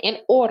forgive in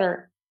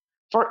order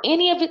for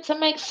any of it to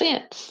make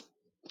sense.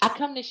 I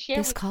come to share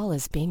This call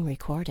is being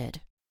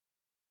recorded.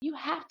 You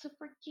have to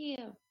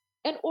forgive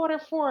in order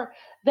for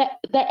the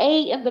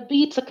A and the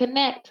B to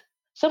connect.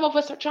 Some of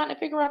us are trying to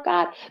figure out,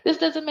 God, this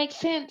doesn't make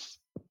sense.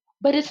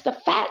 But it's the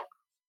fact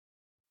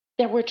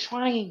that we're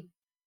trying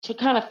to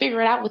kind of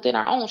figure it out within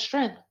our own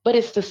strength. But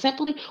it's the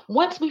simply,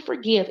 once we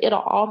forgive, it'll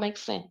all make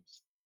sense.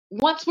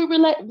 Once we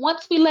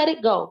let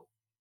it go,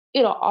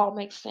 it'll all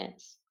make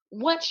sense.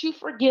 Once you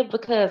forgive the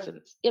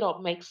cousins, it'll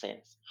make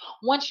sense.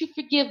 Once you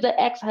forgive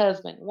the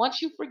ex-husband,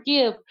 once you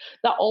forgive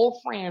the old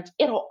friends,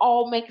 it'll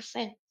all make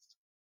sense.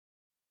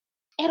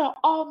 It'll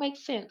all make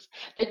sense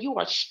that you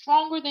are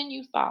stronger than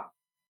you thought,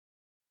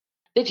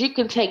 that you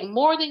can take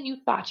more than you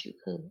thought you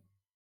could,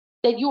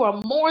 that you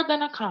are more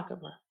than a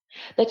conqueror,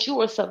 that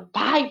you are a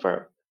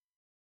survivor.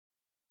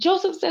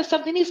 Joseph said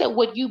something. He said,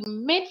 what you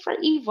meant for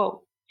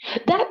evil,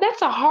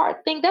 that's a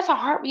hard thing. That's a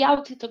hard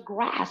reality to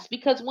grasp,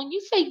 because when you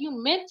say you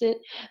meant it,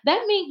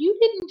 that means you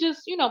didn't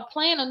just,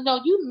 plan or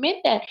no, you meant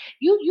that.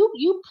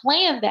 You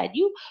planned that.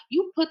 You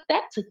put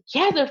that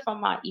together for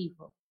my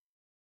evil.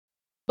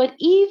 But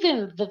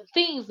even the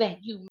things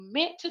that you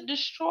meant to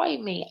destroy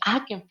me, I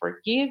can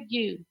forgive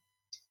you.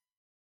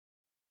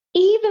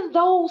 Even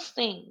those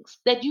things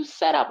that you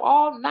set up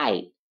all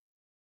night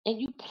and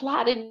you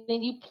plotted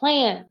and you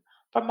planned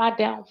for my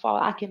downfall,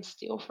 I can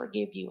still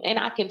forgive you. And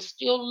I can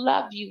still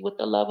love you with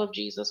the love of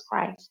Jesus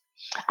Christ.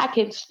 I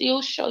can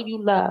still show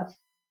you love.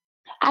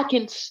 I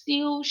can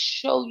still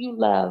show you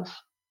love.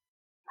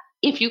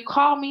 If you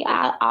call me,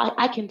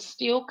 I can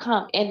still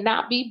come and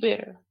not be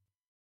bitter,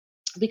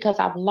 because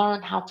I've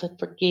learned how to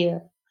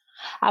forgive.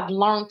 I've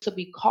learned to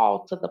be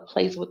called to the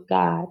place with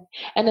God.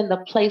 And in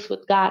the place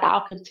with God,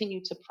 I'll continue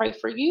to pray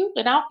for you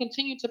and I'll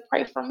continue to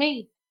pray for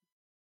me.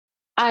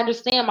 I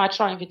understand, my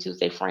Trying for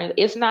Tuesday friends.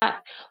 It's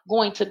not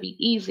going to be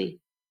easy,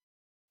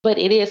 but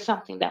it is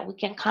something that we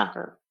can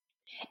conquer.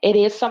 It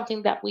is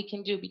something that we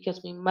can do,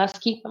 because we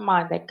must keep in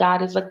mind that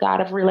God is a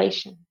God of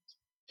relations.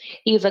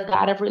 He is a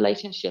God of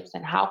relationships.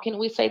 And how can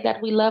we say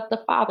that we love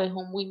the Father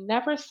whom we've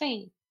never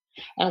seen,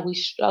 and we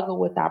struggle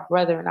with our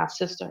brother and our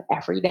sister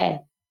every day?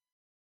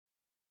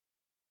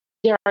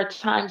 There are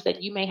times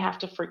that you may have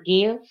to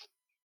forgive.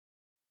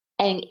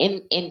 And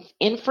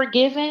in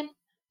forgiving,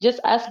 just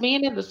us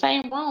being in the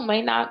same room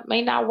may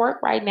not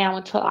work right now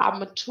until I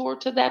mature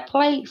to that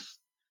place.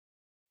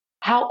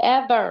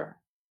 However,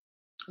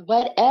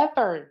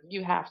 whatever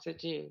you have to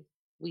do,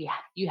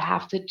 you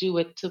have to do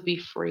it to be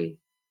free.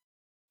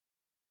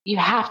 You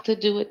have to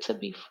do it to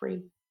be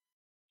free.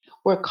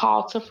 We're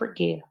called to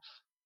forgive.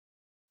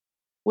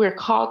 We're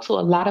called to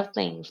a lot of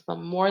things, but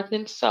more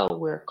than so,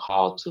 we're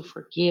called to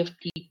forgive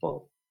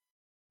people.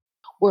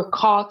 We're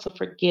called to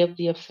forgive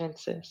the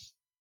offenses.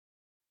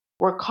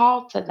 We're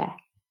called to that.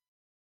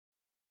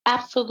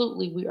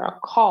 Absolutely, we are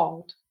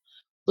called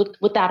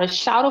without a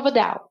shadow of a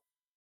doubt.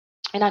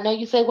 And I know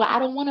you say, well, I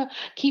don't want to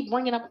keep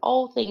bringing up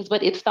old things,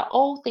 but it's the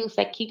old things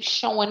that keep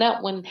showing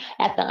up when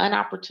at the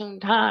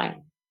unopportune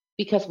time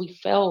because we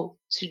fail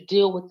to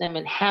deal with them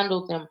and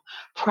handle them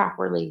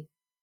properly.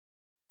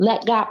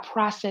 Let God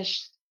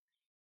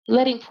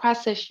let Him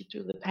process you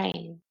through the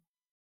pain.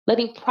 Let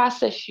Him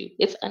process you.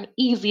 It's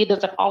uneasy. It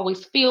doesn't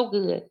always feel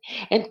good.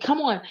 And come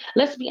on,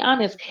 let's be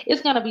honest.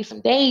 It's going to be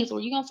some days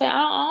where you're going to say,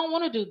 I don't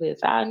want to do this.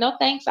 No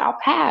thanks, I'll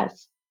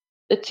pass.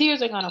 The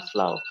tears are going to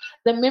flow.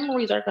 The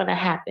memories are going to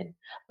happen.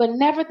 But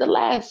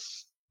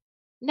nevertheless,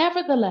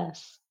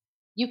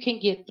 you can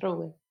get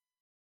through it.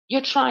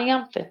 You're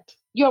triumphant.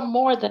 You're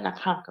more than a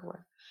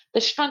conqueror.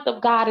 The strength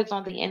of God is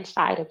on the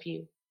inside of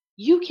you.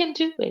 You can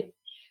do it.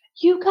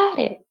 You got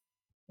it.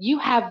 You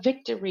have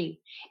victory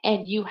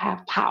and you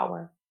have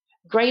power.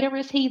 Greater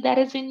is He that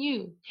is in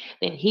you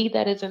than he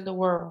that is in the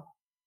world.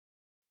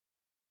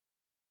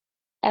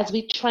 As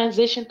we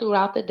transition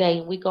throughout the day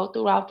and we go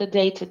throughout the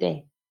day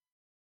today,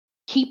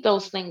 keep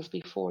those things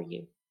before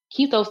you.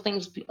 Keep those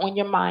things on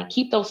your mind.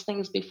 Keep those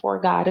things before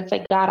God and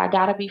say, God, I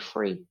got to be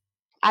free.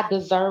 I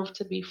deserve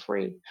to be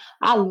free.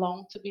 I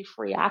long to be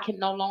free. I can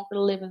no longer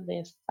live in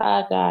this.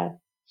 God,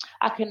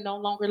 I can no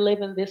longer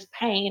live in this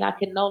pain. I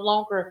can no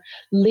longer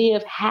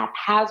live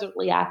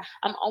haphazardly.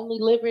 I'm only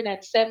living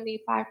at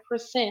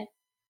 75%.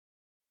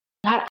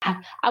 God,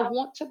 I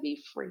want to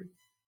be free.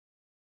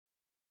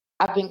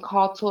 I've been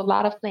called to a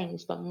lot of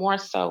things, but more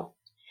so,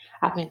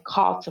 I've been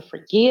called to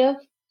forgive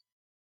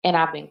and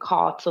I've been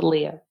called to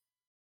live.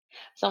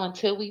 So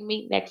until we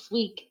meet next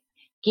week,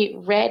 get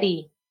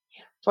ready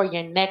for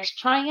your next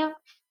triumph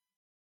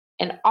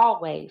and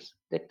always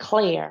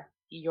declare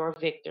your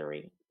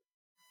victory.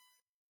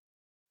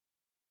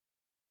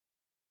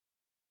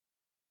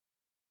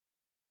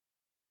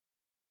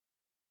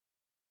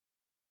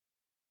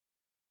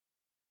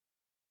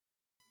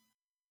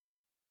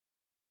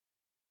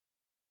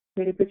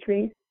 Pretty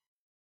Patrice?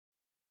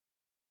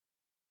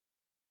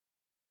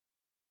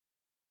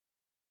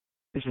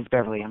 This is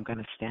Beverly. I'm going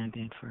to stand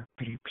in for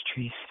Pretty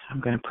Patrice. I'm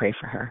going to pray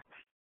for her.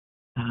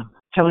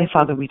 Heavenly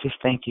Father, we just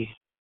thank you.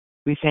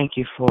 We thank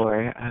you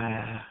for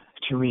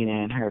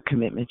Tarina and her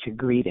commitment to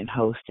greet and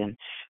host. And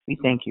we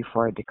thank you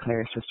for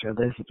Declare Sister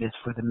Elizabeth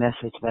for the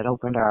message that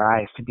opened our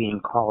eyes to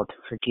being called to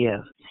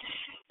forgive.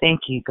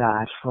 Thank you,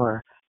 God,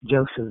 for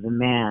Joseph, the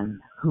man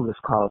who was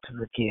called to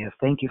forgive.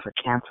 Thank you for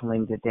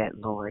canceling the debt,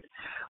 Lord.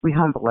 We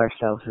humble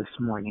ourselves this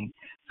morning.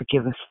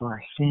 Forgive us for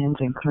our sins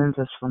and cleanse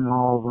us from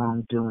all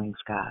wrongdoings,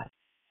 God.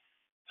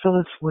 Fill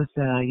us with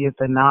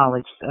the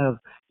knowledge of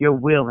your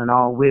will and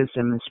all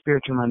wisdom and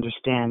spiritual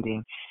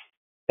understanding,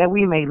 that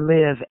we may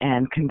live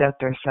and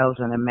conduct ourselves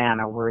in a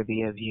manner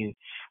worthy of you.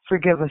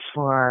 Forgive us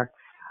for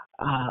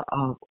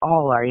of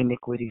all our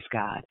iniquities,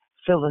 God.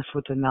 Fill us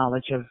with the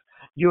knowledge of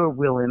your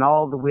will and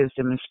all the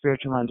wisdom and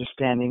spiritual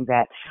understanding,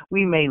 that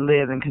we may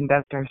live and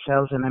conduct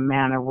ourselves in a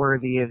manner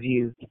worthy of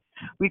you.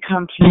 We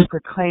come to you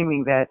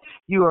proclaiming that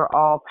you are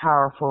all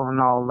powerful and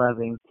all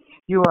loving.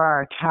 You are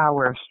our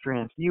tower of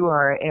strength. You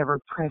are our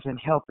ever-present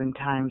help in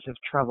times of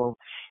trouble.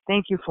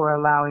 Thank you for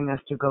allowing us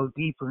to go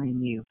deeper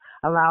in you,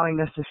 allowing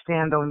us to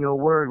stand on your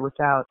word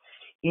without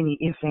any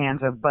ifs,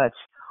 ands, or buts,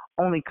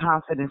 only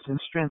confidence and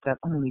strength that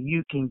only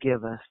you can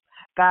give us.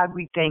 God,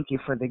 we thank you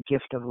for the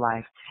gift of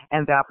life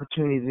and the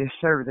opportunity to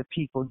serve the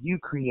people you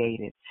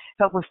created.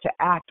 Help us to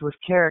act with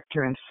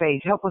character and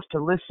faith. Help us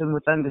to listen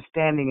with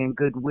understanding and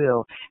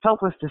goodwill.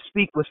 Help us to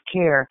speak with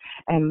care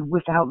and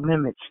without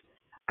limits.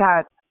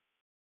 God,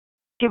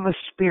 give us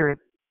spirit.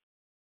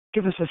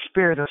 Give us a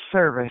spirit of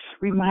service.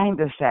 Remind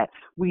us that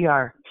we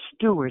are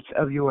stewards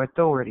of your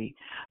authority.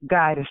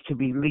 Guide us to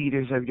be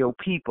leaders of your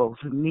people's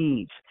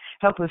needs.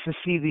 Help us to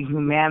see the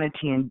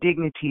humanity and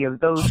dignity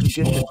of those who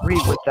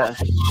disagree with us,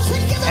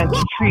 and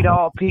to treat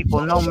all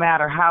people, no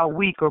matter how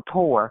weak or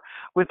poor,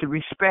 with the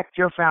respect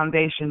your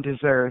foundation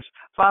deserves.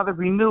 Father,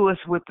 renew us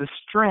with the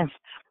strength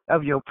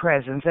of your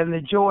presence and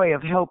the joy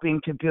of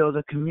helping to build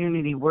a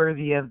community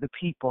worthy of the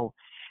people.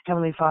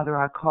 Heavenly Father,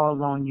 I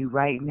call on you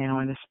right now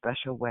in a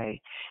special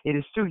way. It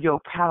is through your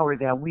power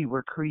that we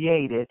were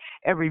created.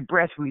 Every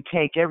breath we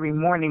take, every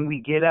morning we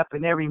get up,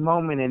 and every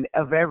moment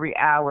of every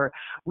hour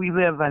we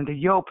live under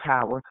your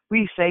power.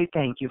 We say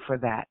thank you for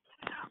that.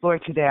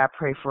 Lord, today I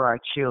pray for our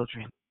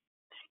children.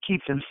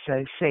 Keep them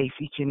safe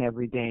each and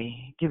every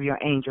day. Give your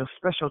angels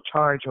special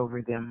charge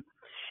over them.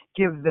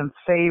 Give them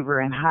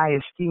favor and high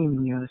esteem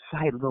in your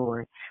sight,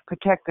 Lord.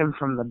 Protect them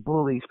from the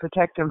bullies.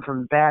 Protect them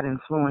from bad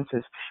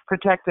influences.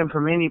 Protect them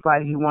from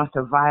anybody who wants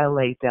to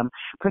violate them.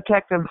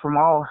 Protect them from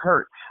all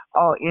hurt,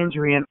 all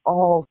injury, and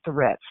all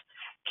threats.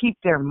 Keep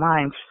their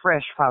minds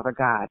fresh, Father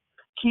God.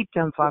 Keep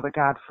them, Father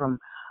God, from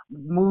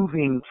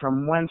moving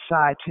from one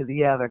side to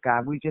the other,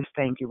 God. We just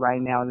thank you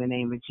right now in the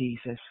name of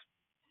Jesus.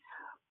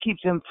 Keep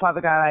them,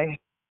 Father God. I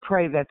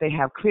pray that they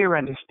have clear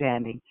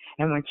understanding.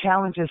 And when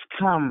challenges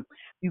come,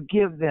 you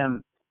give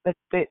them, that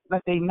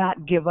they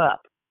not give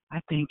up. I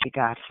thank you,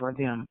 God, for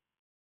them.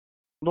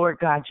 Lord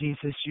God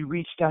Jesus, you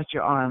reached out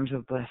your arms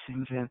of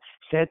blessings and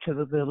said to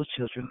the little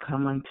children,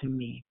 come unto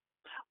me.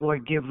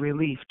 Lord, give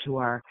relief to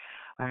our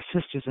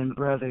sisters and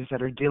brothers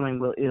that are dealing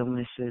with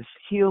illnesses.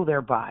 Heal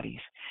their bodies.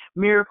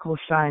 Miracle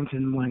signs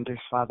and wonders,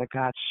 Father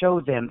God.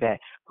 Show them that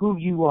who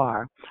you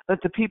are.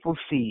 Let the people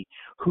see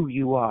who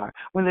you are.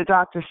 When the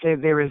doctors say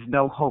there is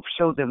no hope,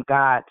 show them,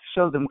 God,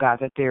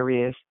 that there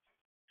is.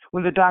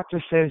 When the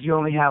doctor says you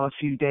only have a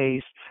few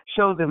days,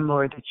 show them,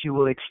 Lord, that you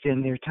will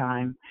extend their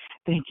time.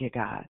 Thank you,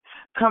 God.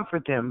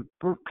 Comfort them.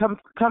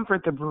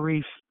 Comfort the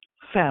bereaved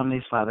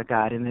families, Father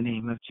God, in the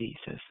name of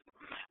Jesus.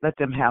 Let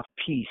them have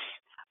peace,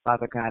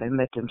 Father God, and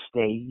let them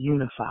stay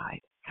unified.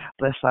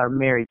 Bless our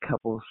married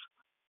couples,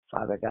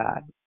 Father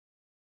God.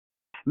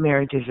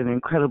 Marriage is an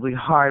incredibly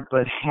hard,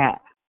 but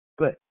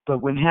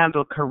when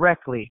handled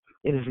correctly,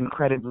 it is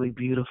incredibly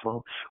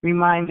beautiful.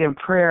 Remind them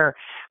prayer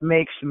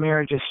makes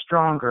marriages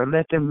stronger.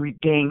 Let them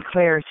regain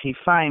clarity,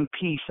 find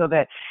peace, so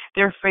that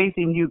their faith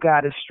in you,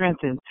 God, is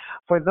strengthened.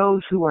 For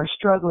those who are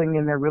struggling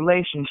in their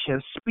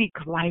relationships, speak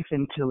life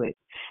into it.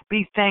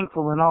 Be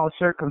thankful in all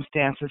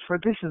circumstances, for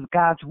this is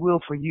God's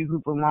will for you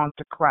who belong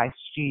to Christ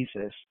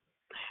Jesus.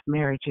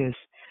 Marriages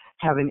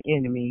have an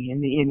enemy,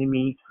 and the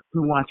enemy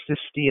who wants to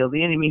steal,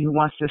 the enemy who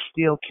wants to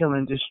steal, kill,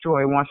 and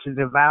destroy, wants to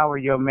devour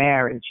your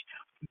marriage.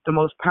 The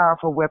most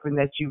powerful weapon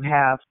that you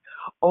have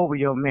over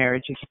your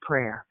marriage is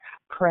prayer.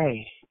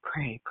 Pray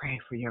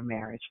for your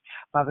marriage.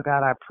 Father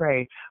God, I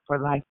pray for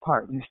life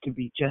partners to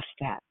be just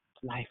that,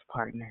 life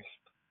partners.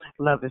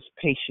 Love is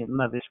patient,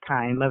 love is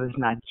kind, love is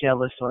not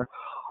jealous or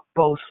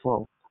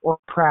boastful or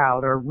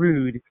proud or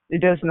rude.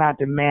 It does not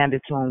demand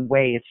its own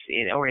way.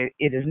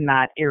 It is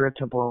not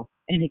irritable,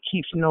 and it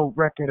keeps no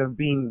record of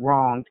being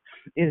wronged.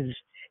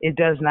 It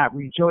does not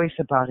rejoice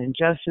about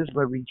injustice,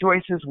 but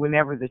rejoices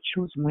whenever the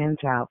truth wins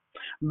out.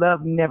 Love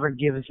never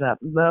gives up.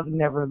 Love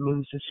never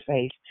loses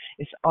faith.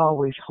 It's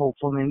always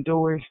hopeful and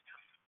endures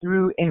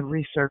through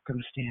every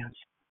circumstance.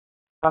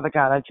 Father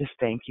God, I just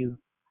thank you.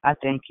 I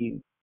thank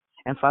you.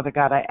 And Father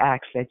God, I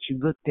ask that you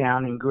look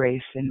down in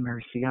grace and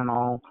mercy on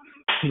all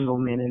single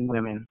men and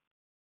women.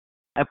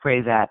 I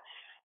pray that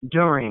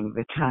during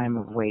the time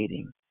of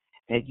waiting,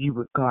 that you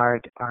would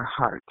guard our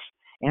hearts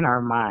and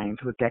our minds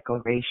with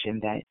declaration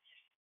that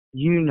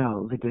you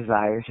know the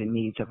desires and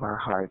needs of our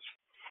hearts,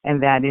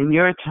 and that in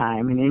your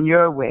time and in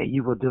your way,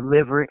 you will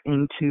deliver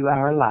into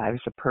our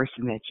lives the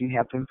person that you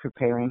have been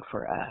preparing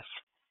for us.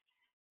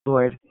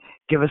 Lord,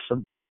 give us a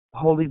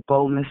holy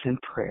boldness in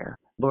prayer.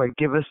 Lord,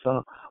 give us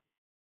a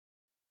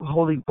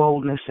holy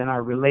boldness in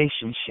our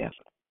relationship.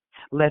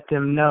 Let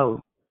them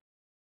know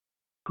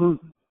who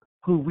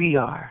we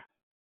are.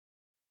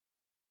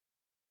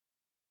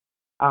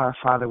 Our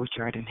Father which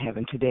art in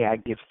heaven, today I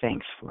give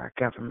thanks for our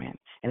government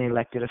and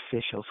elected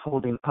officials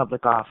holding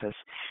public office,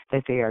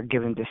 that they are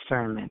given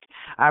discernment.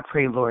 I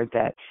pray, Lord,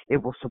 that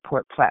it will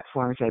support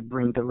platforms that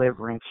bring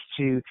deliverance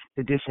to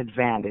the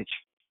disadvantaged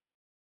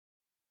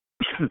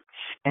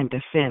and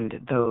defend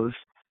those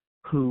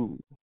who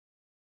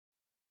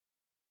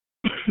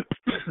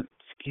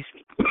excuse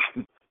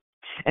me,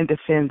 and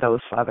defend those,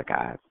 Father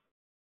God,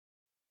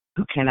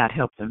 who cannot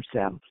help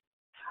themselves.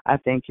 I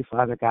thank you,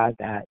 Father God,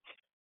 that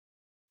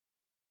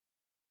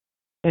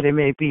it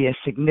may be a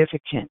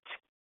significant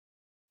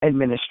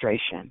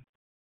administration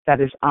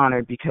that is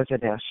honored because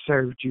it has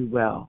served you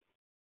well.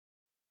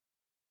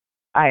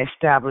 I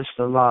establish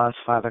the laws,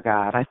 Father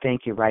God. I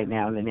thank you right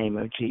now in the name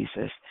of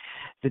Jesus.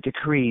 The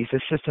decrees, the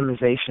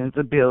systemizations,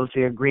 the bills,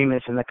 the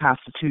agreements, and the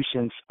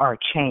constitutions are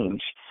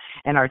changed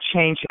and are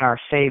changed in our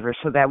favor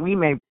so that we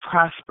may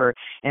prosper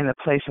in the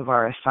place of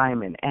our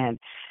assignment and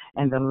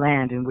the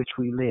land in which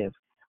we live.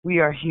 We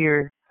are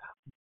here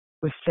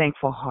with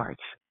thankful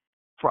hearts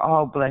for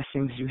all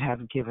blessings you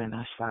have given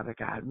us, Father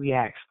God. We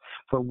ask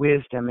for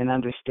wisdom and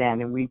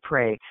understanding. We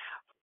pray,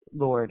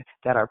 Lord,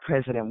 that our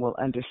president will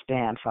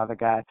understand, Father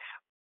God,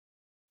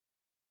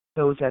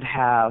 those that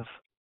have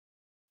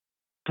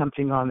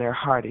something on their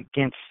heart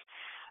against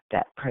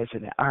that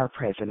president, our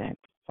president.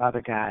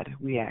 Father God,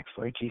 we ask,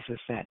 Lord Jesus,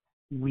 that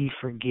we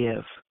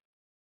forgive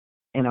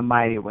in a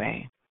mighty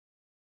way.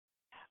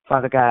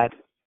 Father God,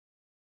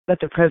 let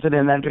the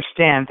president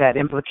understand that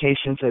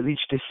implications of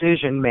each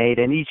decision made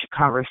and each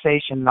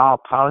conversation and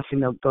all policy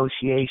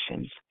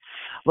negotiations.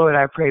 Lord,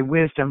 I pray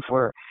wisdom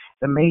for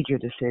the major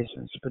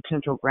decisions,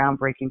 potential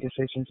groundbreaking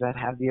decisions that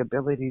have the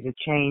ability to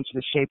change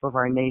the shape of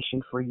our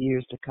nation for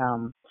years to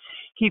come.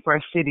 Keep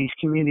our cities,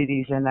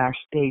 communities, and our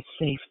states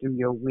safe through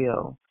your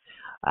will.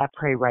 I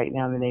pray right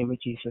now in the name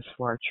of Jesus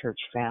for our church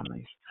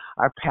families,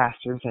 our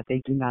pastors, that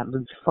they do not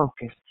lose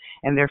focus,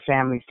 and their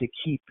families to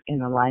keep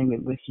in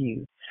alignment with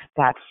you.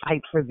 God,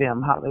 fight for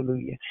them.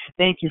 Hallelujah.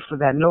 Thank you for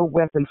that. No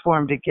weapon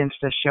formed against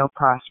us shall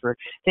prosper.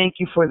 Thank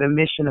you for the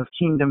mission of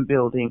kingdom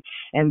building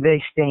and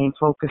they staying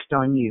focused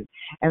on you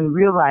and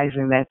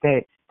realizing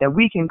that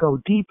we can go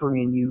deeper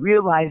in you,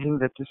 realizing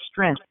that the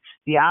strength,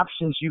 the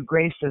options you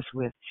graced us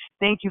with.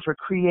 Thank you for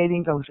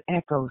creating those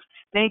echoes.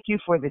 Thank you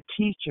for the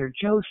teacher,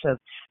 Joseph,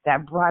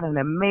 that brought an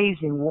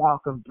amazing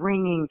walk of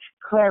bringing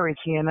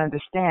clarity and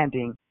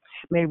understanding.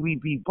 May we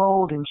be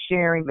bold in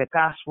sharing the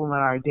gospel in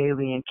our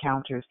daily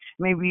encounters.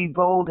 May we be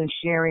bold in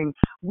sharing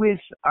with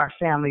our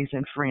families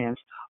and friends.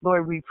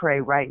 Lord, we pray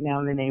right now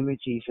in the name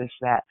of Jesus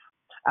that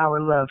our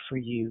love for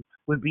you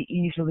would be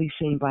easily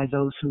seen by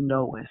those who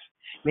know us.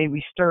 May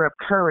we stir up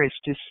courage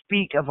to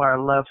speak of our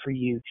love for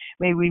you.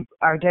 May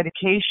our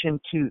dedication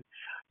to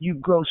you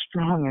grow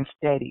strong and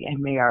steady, and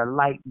may our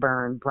light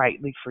burn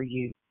brightly for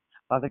you.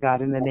 Father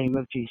God, in the name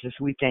of Jesus,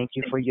 we thank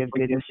you for your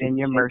goodness and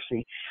your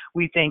mercy.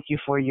 We thank you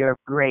for your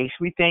grace.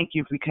 We thank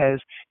you because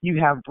you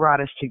have brought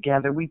us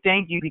together. We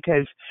thank you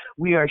because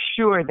we are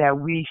sure that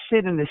we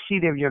sit in the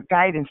seat of your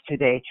guidance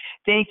today.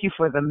 Thank you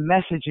for the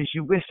messages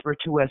you whisper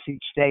to us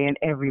each day and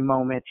every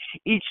moment,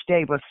 each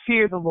day. But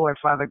fear the Lord,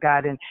 Father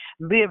God, and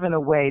live in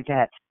a way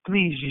that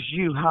pleases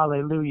you.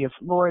 Hallelujah.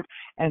 Lord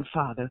and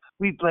Father,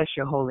 we bless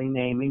your holy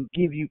name and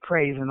give you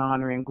praise and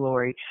honor and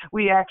glory.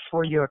 We ask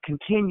for your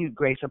continued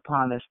grace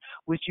upon us,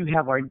 which you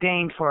have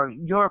ordained for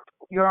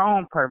your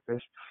own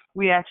purpose.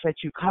 We ask that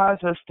you cause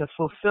us to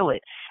fulfill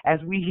it as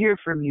we hear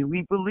from you.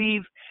 We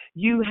believe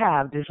you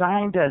have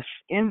designed us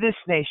in this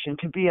nation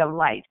to be a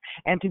light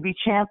and to be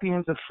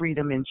champions of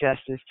freedom and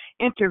justice.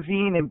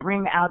 Intervene and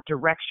bring out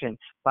direction.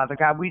 Father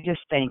God, we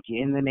just thank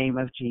you in the name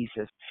of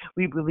Jesus.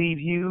 We believe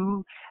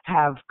you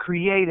have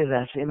created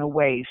us in a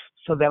way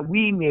so that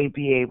we may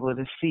be able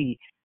to see,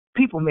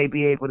 people may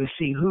be able to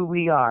see who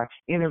we are.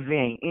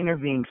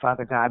 Intervene,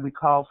 Father God. We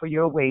call for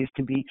your ways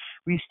to be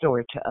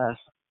restored to us,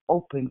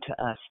 open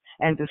to us,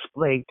 and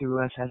displayed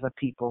through us as a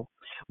people.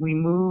 As we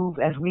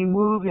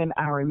move in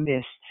our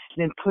midst,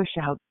 then push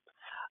out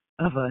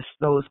of us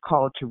those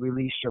called to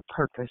release your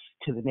purpose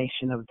to the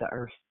nation of the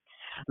earth.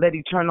 Let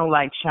eternal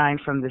light shine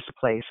from this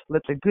place.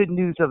 Let the good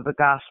news of the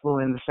gospel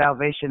and the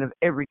salvation of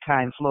every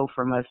kind flow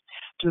from us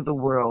to the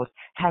world.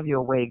 Have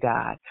your way,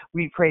 God.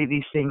 We pray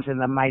these things in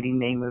the mighty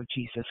name of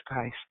Jesus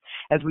Christ.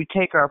 As we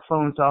take our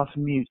phones off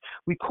mute,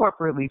 we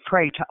corporately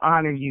pray to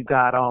honor you,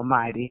 God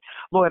Almighty.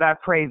 Lord, I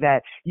pray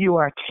that you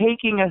are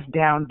taking us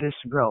down this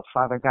road,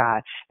 Father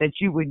God, that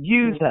you would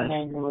use us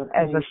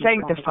as a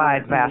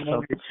sanctified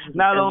vessel,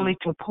 not only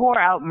to pour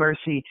out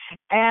mercy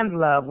and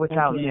love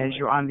without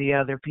measure on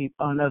other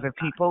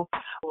people,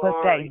 but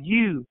that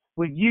you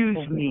would use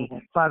me,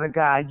 Father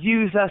God.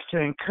 Use us to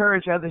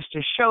encourage others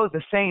to show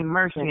the same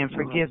mercy and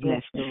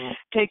forgiveness.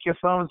 Take your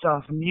phones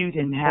off mute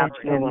and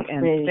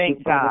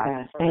thank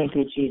God. Thank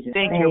you, Jesus.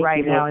 Thank you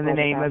right now in the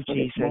name of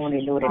Jesus.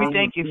 We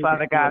thank you,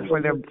 Father God,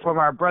 for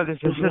our brothers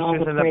and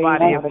sisters in the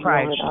body of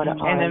Christ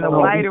and in the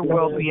wider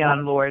world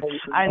beyond, Lord.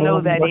 I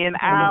know that in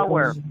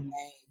our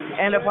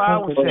and of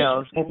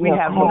ourselves, we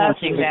have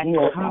nothing that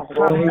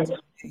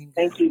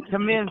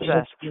commends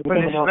us for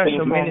this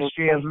special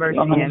ministry of mercy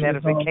and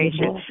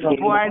edification.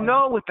 For I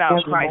know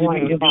without Christ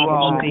we can do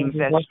all things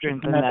that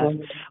strengthen us.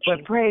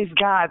 But praise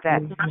God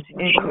that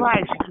in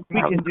Christ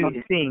we can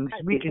do things.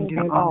 We can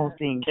do all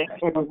things.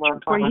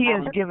 For he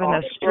has given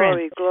us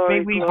strength.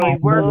 May we be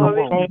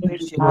workable as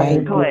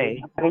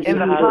clay in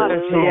the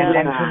potter's hand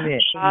and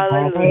commit.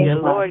 Hallelujah,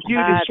 Lord You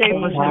to God.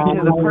 shape us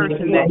into the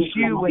person that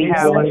you would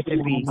have us to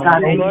be. And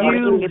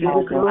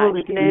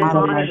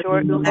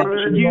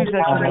use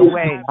us in a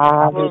way. And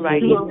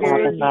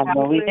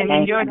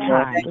in your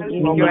time,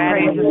 your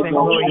praises and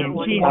glory in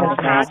Jesus'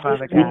 name,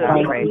 Father God,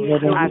 I pray.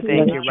 I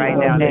thank you right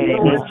now in the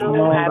name of Jesus,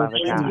 Father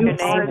God.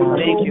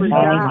 Thank you for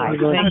your life.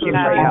 Thank you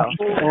for health.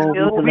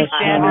 We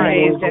stand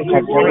amazed at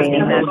your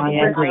greatness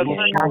and grace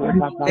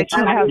that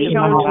you have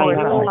shown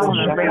towards a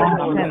fallen race of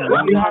sinners.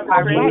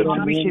 By rights,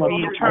 we should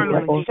be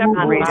eternally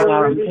separated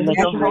from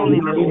your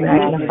holiness and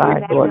goodness.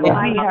 And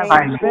we have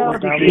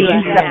rebelled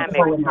against you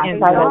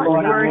in thought,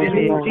 word, and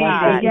in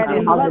deed, and yet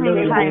in loving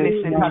kindness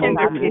and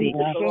tender pity,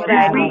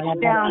 you reach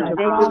down to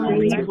fallen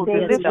people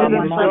to lift them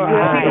up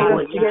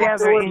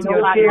together in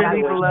your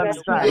dearly beloved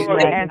Son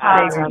and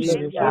Savior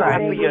Jesus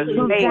Christ,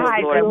 who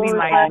died that we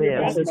might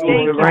live.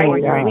 Thank you for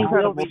your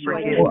incredible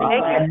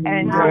forgiveness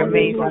and your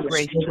amazing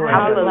grace towards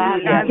us.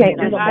 Hallelujah.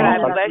 God, I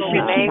bless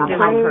your name.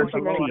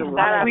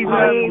 We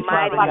love you,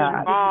 Father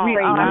God. We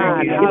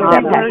honor you. We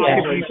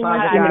worship you,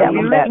 Father God.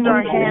 We lift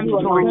our hands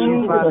towards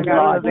you, Father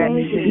God, so that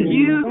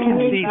you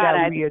can see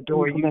that we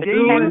adore you. That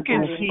you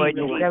can see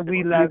that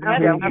we love you,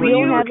 that We we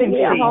don't have can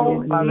any at see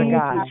home. you, Father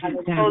God.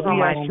 Oh We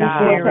my are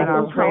God. sincere in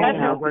our praise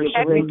and our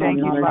worship. We thank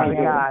you, Father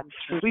God.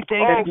 We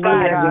thank you,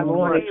 Father God,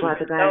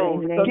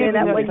 for giving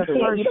us the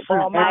first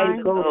fruit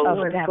mind of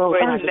that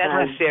first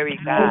necessary,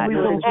 God. we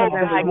thank you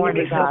this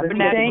morning, God. We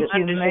thank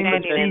you in the name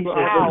of Jesus.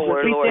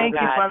 We thank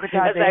you, Father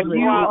God, that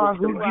you are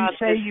who you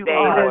say you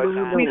are.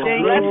 We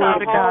thank you,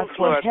 Father God,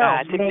 for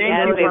health. We thank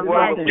you for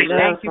life. We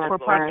thank you for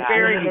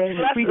prosperity.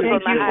 We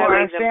thank you for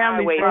our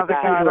families, Father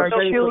God, our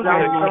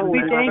children.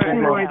 We thank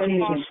you, Lord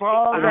Jesus, for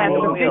all that,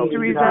 the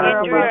victories that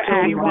are about to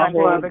be won,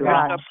 Father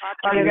God.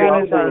 Father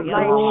God, as our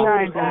light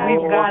shines and we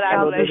walk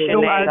out the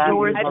door, our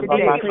doors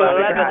today,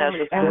 Father God,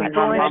 and we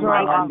go into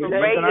our offices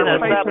and our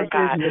place of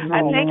business.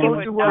 I thank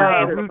you for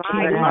our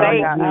routine, Father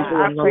God.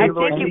 I pray,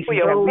 Lord Jesus,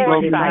 that we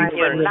keep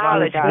your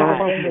knowledge,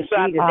 God.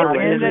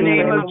 In the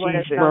name of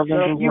Jesus,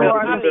 you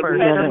are the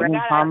first.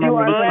 You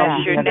are the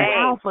last. You're the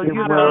Alpha.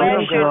 You're the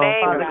Omega,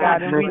 Father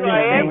God. And we just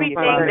thank you,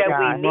 Father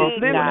God.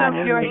 Lift up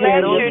your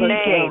head, O ye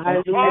gates,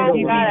 and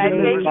be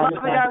delivered.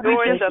 Father God, we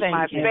just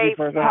thank you.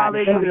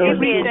 Hallelujah.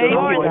 We thank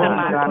you, Lord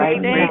God. We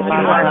thank you,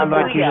 Lord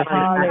Jesus.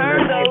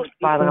 Hallelujah.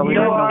 Father, we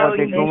don't know what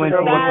they're going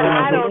through.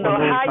 I don't know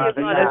how you're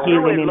going to do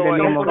it,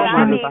 Lord.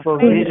 I need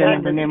provision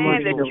in the name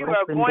of that you Jesus.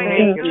 are going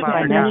to do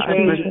Financial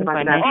blessing,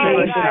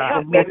 financial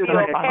help me be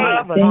okay.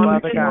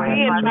 Father God.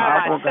 Being by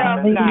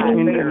myself, God.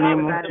 In the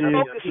name of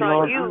Jesus, Focus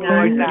on you,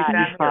 Lord God.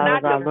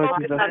 Not to Lord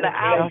focus Jesus, on the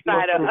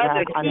outside of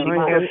other people.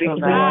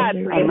 God,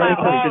 God, my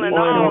all in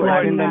all,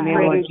 Lord in the God.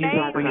 name of Jesus,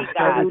 Thank for you, your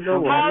God.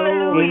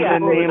 Hallelujah.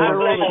 In the name I of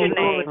bless your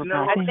name.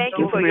 I thank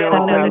you for yet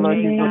another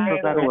day, God.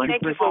 I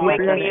thank you for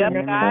waking me up,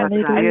 God.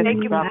 I thank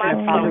you for my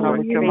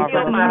soul. Heal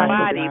my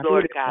body,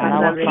 Lord God.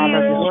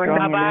 Heal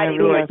my body,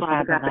 Lord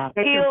God.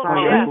 Heal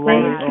Jeff,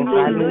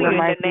 hallelujah,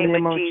 in the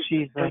name of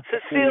Jesus.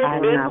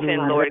 Cecile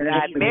Goodson, Lord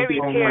God. Mary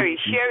Terry,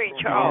 Sherry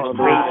Charles,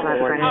 God.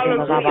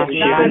 Hallelujah.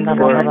 God,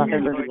 Lord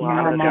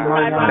God.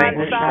 Life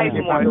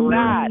Sizemore,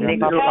 God.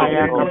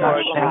 Help,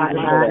 Lord God.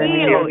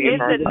 Heal in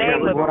the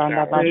name of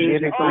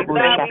Jesus. Oh,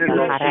 God, we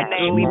bless your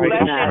name. We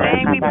bless your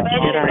name. We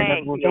bless your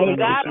name.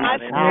 God, my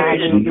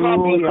spirit is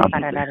troubled.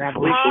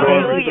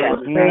 Hallelujah.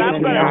 So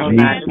I'm going to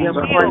stand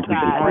still,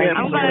 God.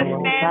 I'm going to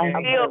stand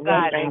still,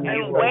 God, and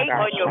wait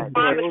on your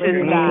promises,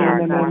 God.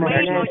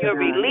 Wait on your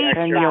release,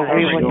 God.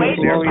 Wait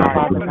on your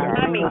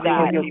coming,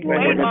 God.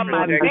 Wait on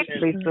my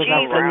victory,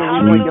 Jesus.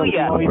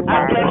 Hallelujah. I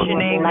bless your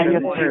name.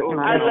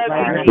 I love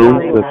you,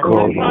 Jesus.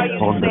 That's why you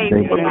saved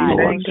me, God.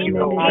 King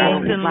of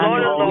kings and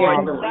Lord of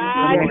lords.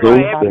 God, you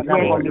are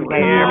everything.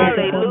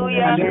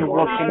 Hallelujah.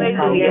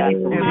 Hallelujah.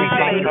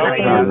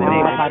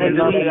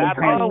 Hallelujah.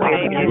 I've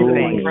always been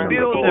saved.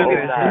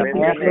 Builders,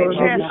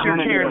 cast your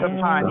cares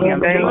upon him.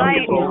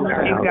 Delight in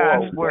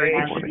God's word.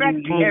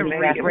 Expect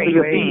every great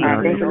thing.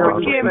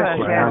 Forgive us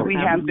as we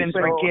have been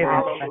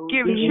forgiven.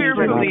 Give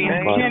cheerfully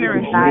and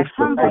generously.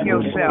 Humble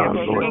yourself.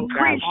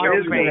 Increase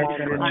your faith.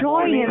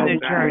 Joy in the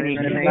journey.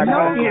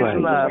 Know his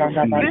love.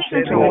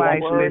 Listen to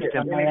wise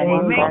wisdom.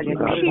 Make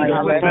peace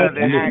with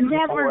others.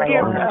 Never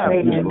give up.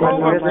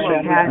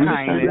 Overflow with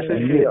kindness.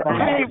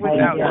 Pray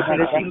without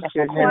ceasing.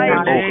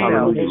 Quiet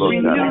yourself.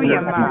 Renew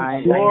your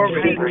mind.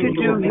 Seek to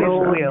do his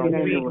will.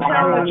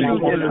 Tell the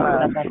truth in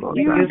love.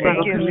 Use the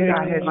gifts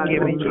God has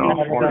given you.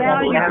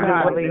 Value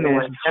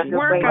godliness.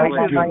 Work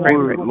unto the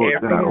word.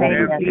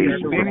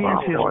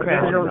 Experience his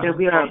presence.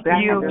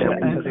 Yield to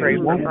others.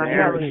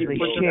 Zealously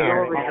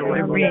share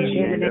the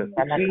reason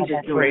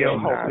for your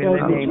hope. In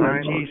the name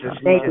of Jesus,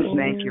 we just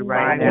thank you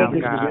right now,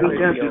 God.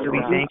 We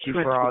thank you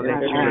for all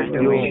that you are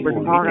doing.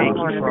 We thank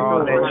you for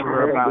all that you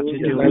are about to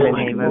do in the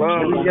name of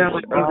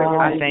Jesus.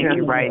 I thank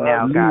you right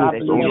now, God,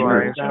 that you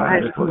are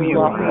who you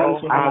are.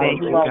 I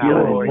thank you, God.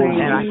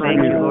 And I thank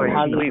you, Lord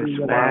Jesus,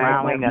 for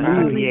allowing us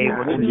to be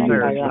able to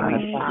serve you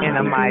in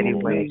a mighty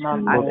way.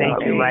 I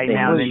thank you right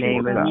now in the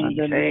name of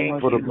Jesus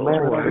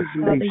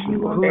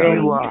for who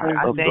you are.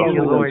 I thank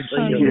you, Lord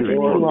Jesus,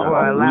 for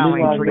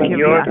allowing,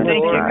 forgiving. I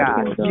thank you,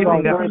 God,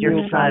 giving up your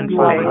son,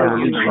 Father God.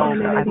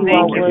 I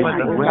thank you for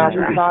the blood.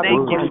 I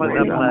thank you for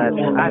the blood.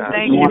 I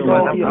thank you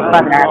for the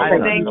blood. I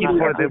thank you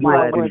for the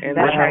blood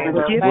that has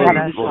given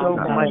us so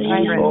much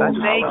strength. I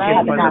thank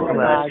you for the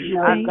blood.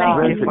 I thank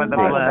you for the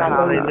blood.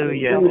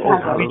 Hallelujah.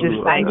 We just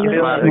thank you,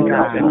 Father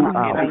God.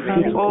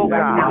 Oh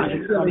God,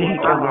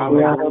 thank you,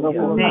 Lord.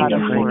 Thank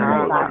you for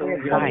life.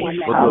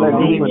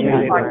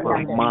 Hallelujah.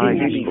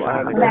 Thank you,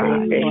 Father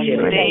God.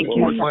 Thank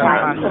you for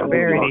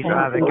prosperity,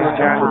 Father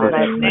God.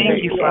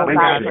 Thank you, Father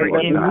God, for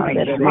increase.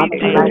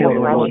 Thank you,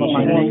 Lord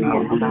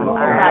Jesus.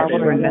 I ask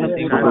for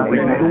nothing, Father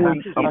God.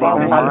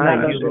 I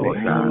love you, Lord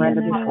God.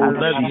 I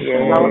love you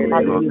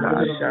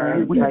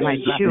with my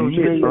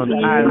children.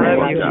 I love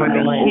you for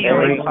the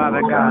healing,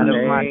 Father God, of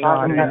my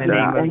daughter in the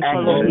name of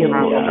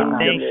Jesus.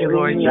 Thank you,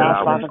 Lord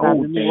Jesus.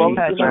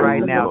 Touch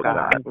right now,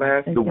 God.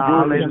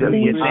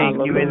 Hallelujah.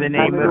 Thank you in the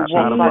name of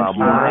Jesus.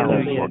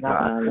 Hallelujah.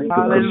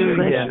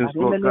 Hallelujah.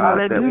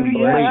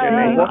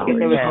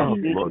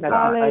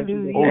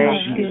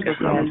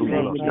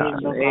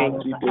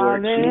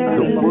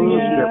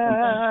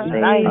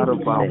 Out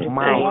of our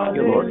mouth,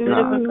 Lord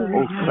God.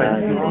 Oh,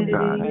 thank you, Lord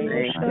God.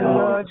 Thank you,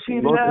 Lord,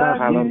 Lord. Lord God,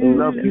 we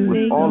love you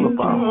with all of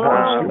our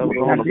hearts, with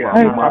all of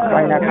our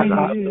minds, with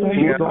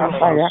all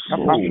of our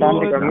soul,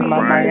 Lord God,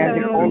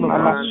 with all of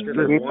our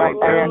strength, Lord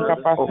God.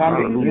 Oh,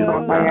 hallelujah,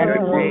 Lord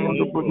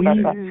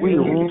God. We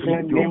will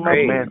keep your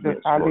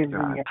commandments, Lord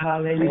God.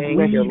 Hallelujah.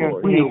 Thank you,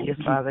 Lord. Thank We will you,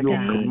 keep Father your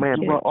God.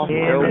 commandments, In Lord the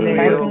God.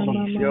 name of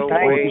Jesus, Your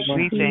Thank way. you.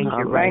 we thank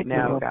you right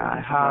now,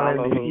 God.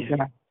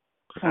 Hallelujah.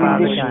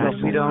 Father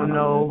God, we don't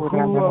know who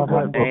or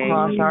what will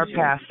cross our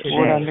path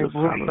today,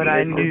 but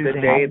I This is knew the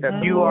day that that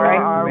the you Lord are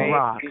has our made.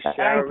 rock We shall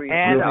and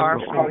rejoice our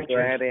and be fortress.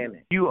 glad in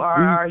it. You are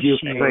We our give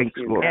shield thanks,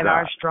 Lord and God.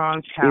 our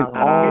strong In tower.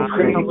 all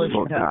Help things, us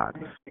Lord to God.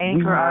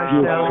 anchor We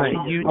ourselves give to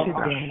thanks, you Lord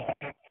God. today.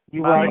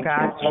 Father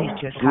God,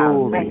 teach us how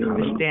Glory, to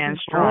hallelujah. stand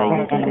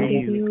strong in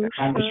you,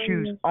 to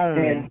choose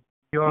only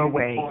your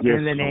way. Yes,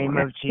 In the name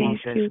Lord. of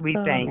Jesus, we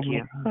thank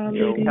you.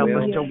 Your Help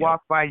us will. to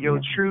walk by your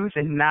truth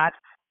and not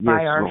by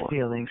Yes, our Lord.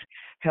 feelings.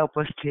 Help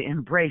us to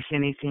embrace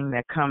anything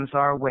that comes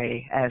our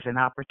way as an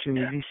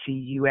opportunity to see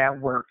you at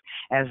work,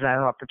 as an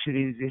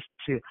opportunity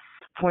to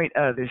point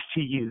others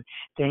to you.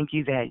 Thank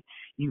you that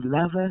you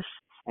love us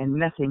and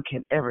nothing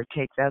can ever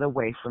take that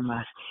away from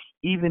us.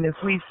 Even if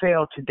we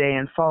fail today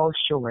and fall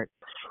short,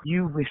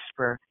 you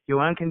whisper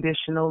your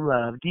unconditional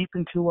love deep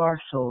into our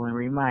soul and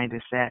remind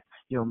us that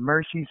your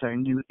mercies are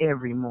new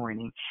every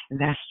morning. And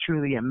that's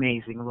truly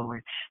amazing,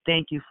 Lord.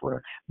 Thank you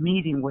for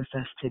meeting with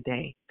us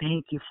today.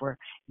 Thank you for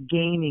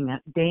gaining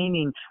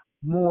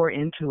more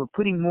into it,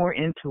 putting more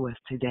into us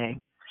today.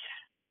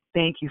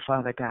 Thank you,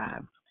 Father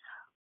God.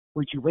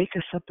 Would you wake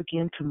us up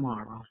again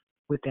tomorrow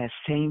with that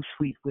same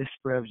sweet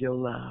whisper of your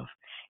love?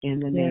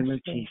 In the name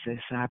of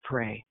Jesus, I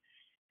pray.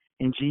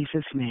 In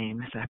Jesus'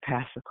 name, as I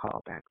pass the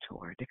call back to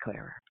our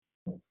declarer.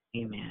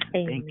 Amen.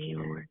 Thank you,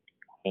 Lord.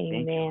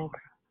 Thank you, Lord.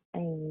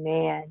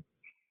 Amen.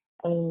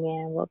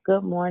 Amen. Well,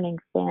 good morning,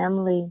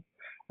 family.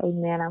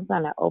 Amen. I'm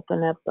going to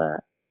open up the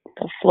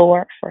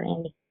floor for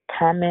any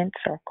comments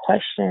or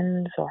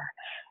questions or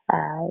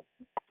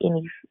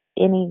any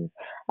anyone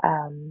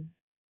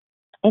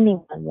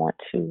want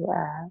to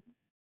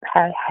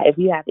if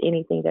you have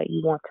anything that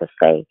you want to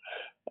say,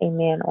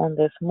 amen, on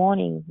this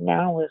morning,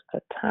 now is the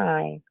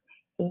time.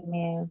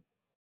 Amen.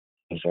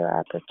 Is your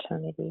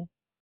opportunity.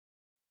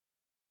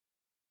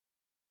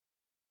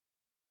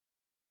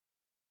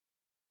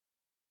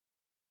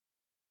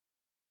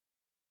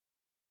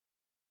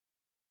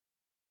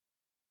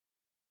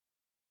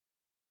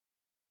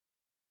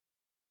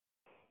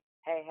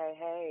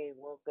 Hey.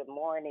 Well, good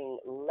morning,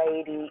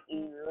 Lady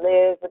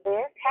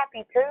Elizabeth.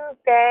 Happy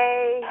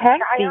Tuesday.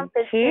 Happy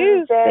Triumphant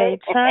Tuesday.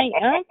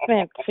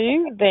 Triumphant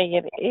Tuesday.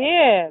 It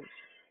is.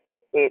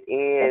 It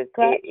is. It's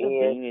glad It to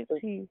is. be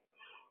with you.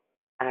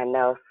 I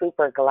know.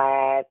 Super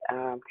glad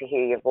to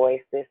hear your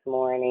voice this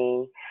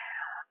morning.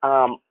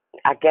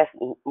 I guess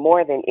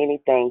more than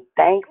anything,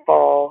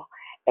 thankful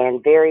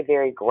and very,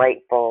 very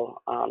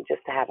grateful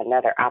just to have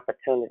another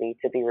opportunity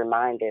to be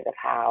reminded of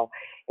how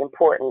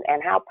important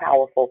and how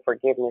powerful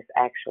forgiveness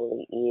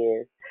actually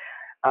is.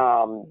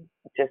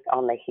 Just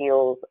on the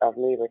heels of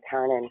me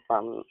returning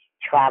from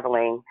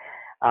traveling,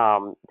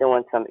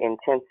 doing some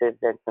intensives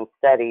and some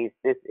studies,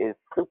 this is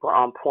super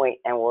on point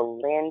and will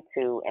lend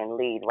to and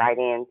lead right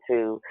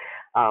into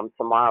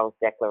tomorrow's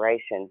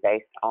declaration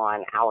based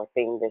on our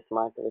theme this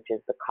month, which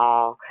is the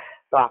call.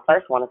 So I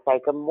first want to say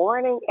good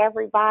morning,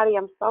 everybody.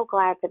 I'm so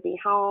glad to be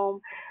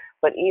home,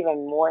 but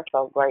even more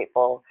so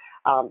grateful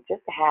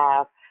just to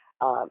have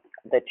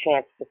the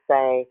chance to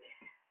say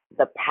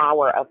the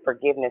power of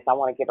forgiveness. I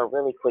want to give a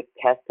really quick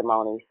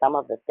testimony. Some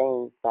of the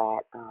things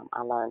that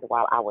I learned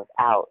while I was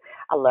out,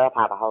 I love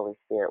how the Holy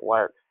Spirit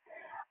works,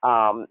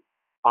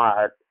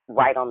 are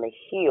right on the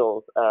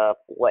heels of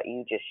what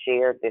you just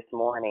shared this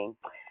morning.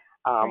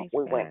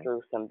 We went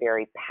through some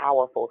very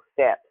powerful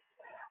steps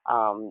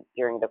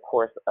during the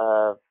course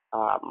of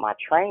my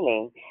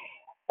training,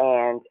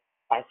 and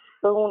as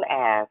soon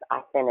as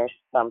I finished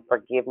some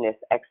forgiveness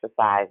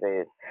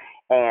exercises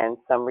and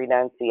some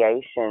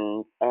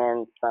renunciations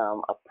and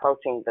some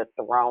approaching the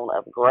throne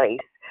of grace,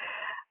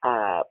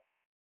 I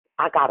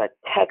got a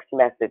text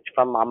message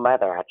from my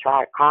mother. I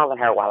tried calling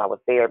her while I was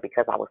there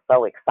because I was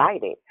so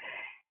excited.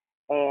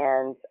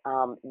 And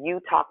you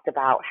talked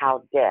about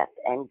how death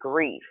and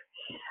grief,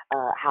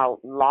 how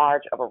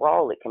large of a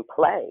role it can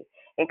play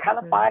in kind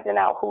of finding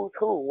out who's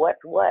who,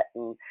 what's what,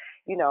 and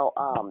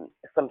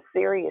some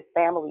serious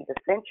family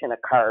dissension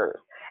occurs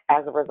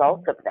as a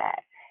result of that.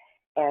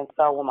 And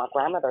so when my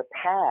grandmother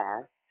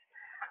passed,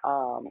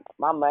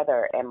 my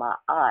mother and my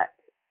aunt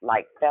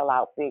fell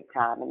out big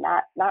time, and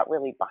not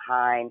really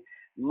behind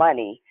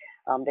money.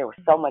 There was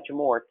so much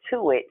more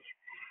to it.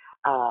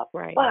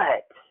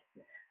 But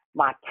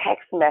my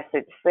text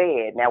message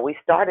said, now we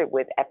started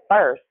with, at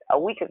first, a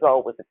week ago,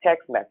 it was a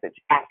text message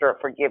after a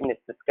forgiveness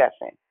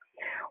discussion.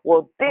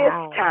 Well, this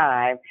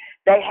time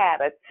they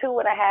had a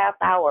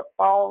 2.5-hour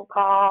phone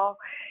call,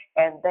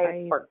 and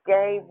they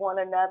forgave one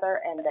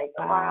another, and they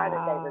cried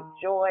and they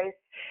rejoiced,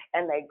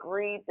 and they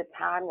grieved the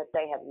time that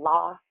they had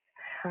lost.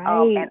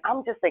 Right. And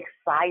I'm just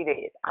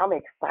excited. I'm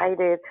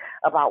excited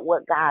about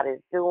what God is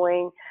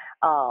doing.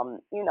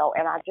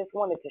 And I just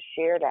wanted to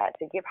share that,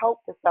 to give hope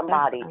to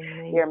somebody.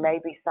 There may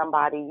be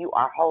somebody you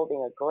are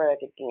holding a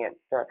grudge against,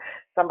 or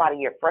somebody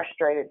you're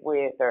frustrated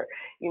with, or,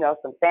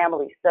 some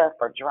family stuff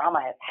or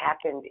drama has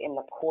happened in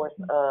the course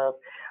of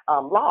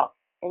loss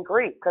and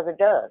grief, because it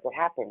does. It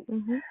happens.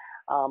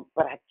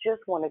 But I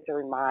just wanted to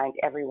remind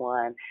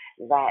everyone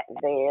that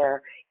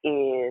there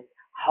is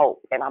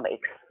hope, and I'm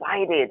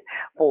excited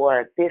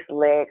for this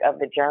leg of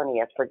the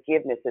journey, as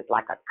forgiveness is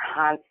like a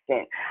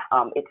constant.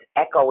 It's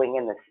echoing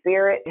in the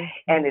spirit,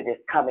 and it is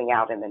coming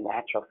out in the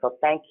natural. So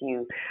thank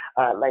you,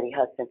 Lady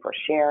Hudson, for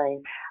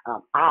sharing.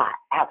 I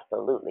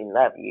absolutely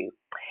love you,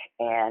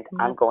 and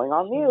I'm going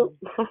on mute.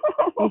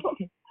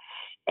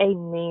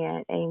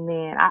 Amen.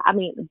 Amen. I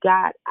mean,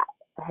 God,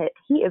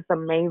 He is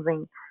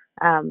amazing.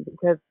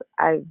 Because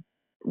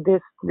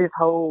this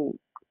whole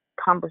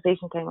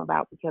conversation came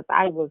about because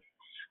I was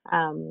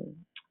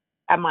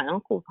at my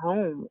uncle's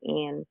home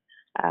and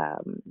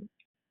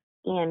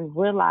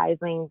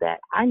realizing that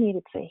I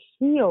needed to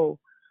heal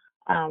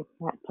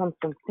from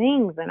some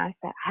things, and I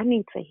said I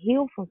need to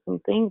heal from some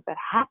things that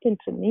happened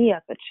to me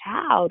as a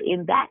child,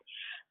 and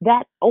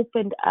that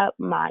opened up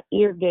my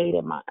ear gate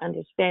and my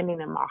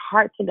understanding and my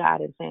heart to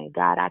God, and saying,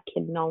 God, I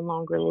can no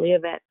longer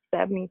live at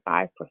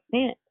 75%.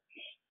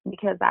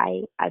 Because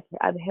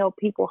I've held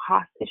people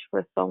hostage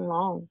for so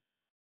long.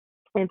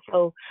 And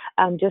so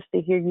just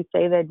to hear you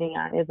say that,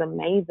 Dion, is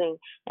amazing.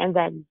 And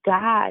that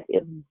God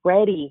is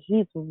ready.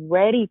 He's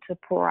ready to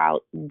pour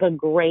out the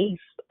grace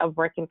of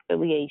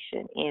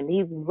reconciliation. And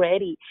He's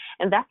ready.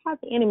 And that's why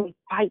the enemy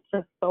fights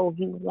us so.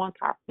 He wants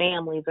our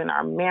families and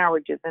our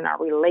marriages and our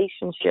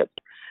relationships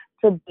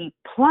to be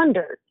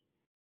plundered.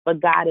 But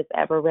God is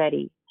ever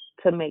ready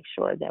to make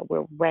sure that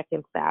we're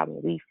reconciled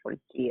and we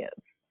forgive.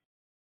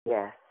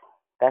 Yes,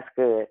 that's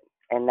good.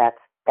 And that's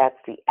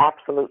the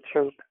absolute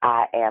truth.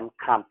 I am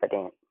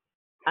confident.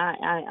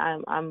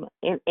 I'm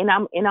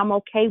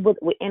okay with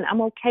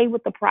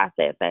the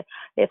process. That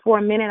for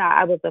a minute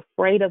I was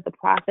afraid of the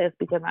process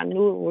because I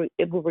knew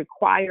it would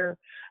require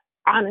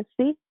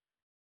honesty.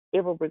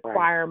 It would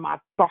require my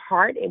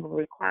heart. It would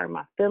require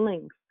my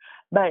feelings.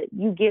 But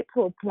you get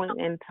to a point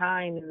in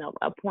time,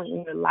 a point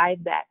in your life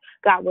that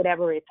God,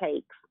 whatever it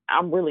takes,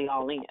 I'm really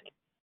all in.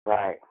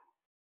 Right.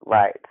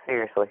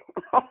 Seriously.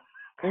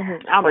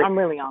 I'm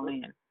really all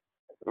in.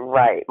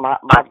 Right. My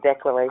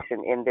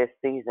declaration in this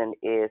season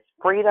is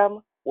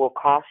freedom will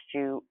cost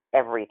you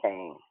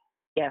everything.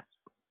 Yes.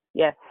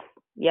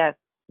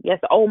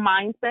 Old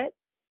mindset,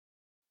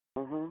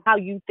 how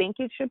you think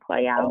it should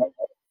play out.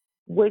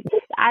 Which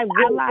I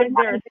realize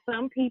there are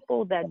some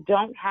people that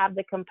don't have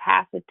the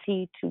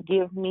capacity to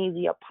give me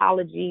the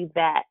apology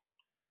that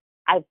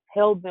I've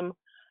held them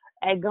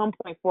at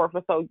gunpoint for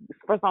so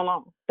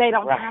long. They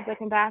don't have the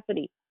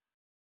capacity.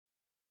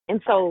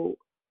 And so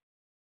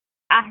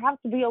I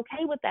have to be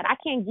okay with that. I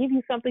can't give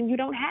you something you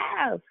don't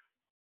have.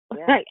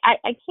 Yeah. I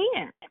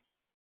can't.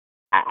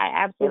 I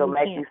absolutely It'll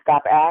make you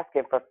stop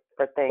asking for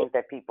things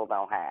that people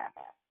don't have.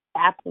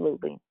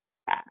 Absolutely.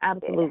 Yeah.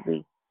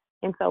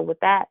 And so with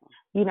that,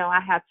 I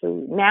have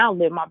to now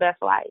live my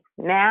best life.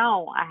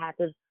 Now I have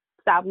to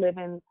stop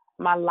living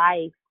my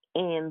life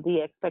in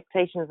the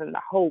expectations and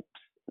the hopes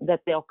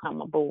that they'll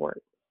come aboard.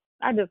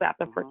 I just have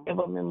to forgive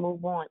them and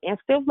move on and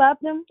still love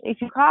them.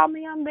 If you call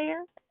me, I'm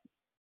there.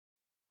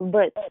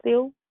 But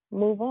still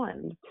move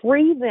on.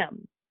 Free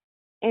them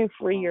and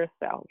free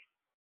yourself.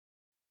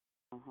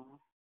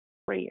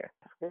 Free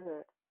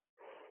yourself.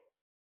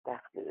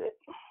 That's good.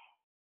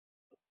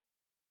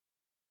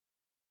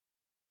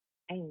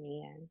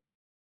 Amen.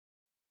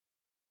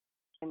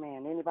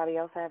 Anybody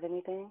else have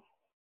anything?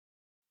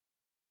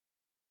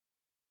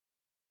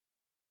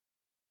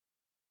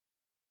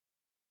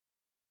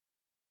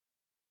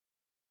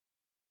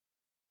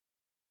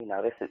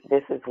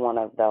 This is one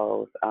of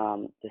those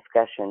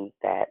discussions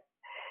that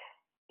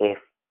if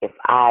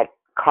I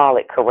call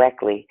it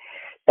correctly,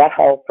 that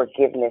whole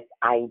forgiveness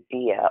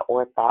idea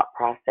or thought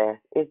process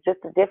is just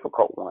a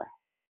difficult one.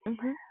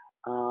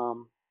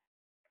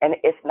 And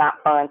it's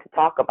not fun to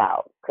talk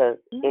about because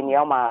in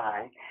your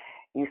mind,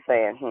 you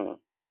saying,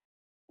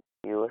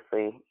 you will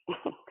see,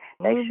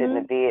 they shouldn't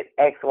have did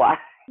X, Y,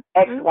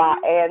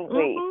 and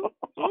Z.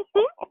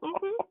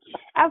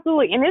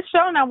 Absolutely. And it's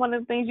sure not one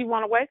of the things you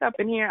want to wake up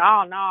and hear,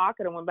 oh, no, I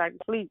could have went back to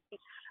sleep.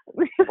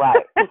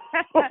 Right.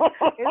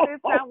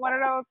 It's not one of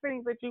those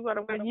things that you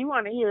want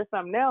to hear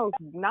something else.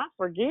 Not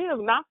forgive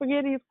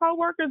these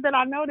coworkers that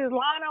I know that's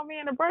lying on me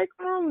in the break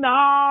room.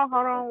 No,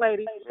 hold on,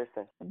 lady.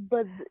 Listen.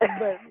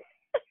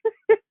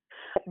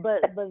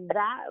 But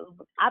that,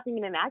 I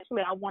mean, and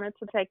actually I wanted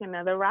to take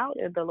another route,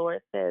 and the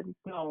Lord said,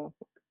 no,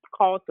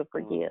 call to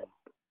forgive.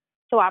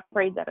 So I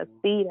pray that a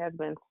seed has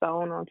been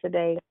sown on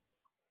today,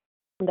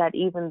 that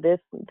even this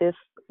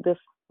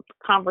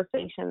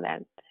conversation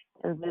that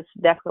and this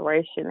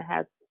declaration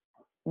has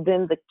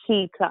been the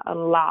key to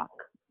unlock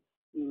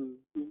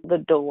the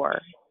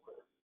door.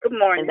 Good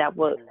morning. And that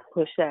will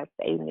push us,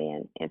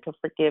 amen, into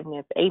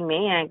forgiveness.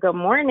 Amen. Good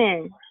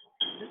morning.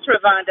 This is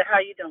Ravonda.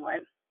 How you doing?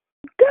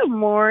 Good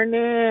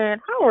morning.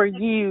 How are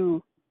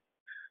you?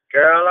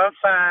 Girl, I'm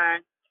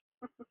fine.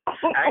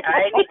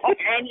 I ain't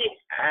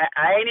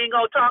even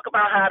gonna talk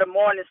about how the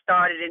morning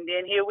started, and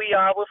then here we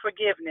are with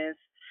forgiveness.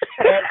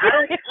 And I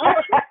don't.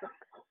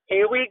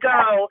 Here we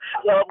go.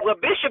 Well,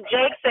 Bishop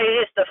Jake said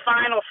it's the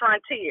final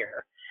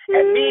frontier,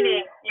 and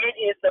meaning it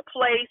is the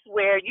place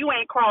where you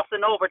ain't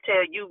crossing over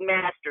till you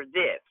master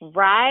this.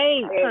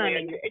 Right,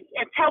 and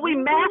until we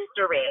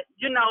master it,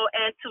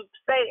 and to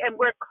say, and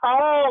we're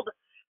called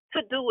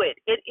to do it.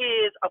 It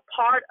is a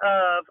part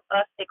of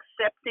us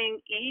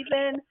accepting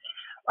even.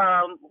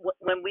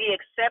 When we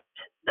accept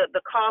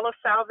the call of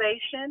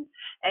salvation,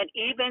 and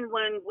even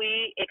when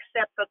we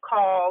accept the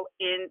call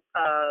in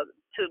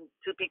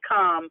to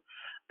become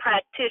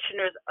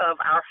practitioners of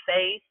our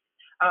faith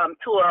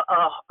to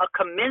a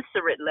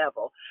commensurate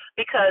level,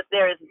 because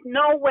there is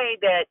no way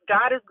that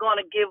God is going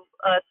to give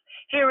us,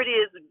 here it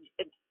is,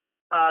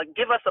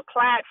 give us a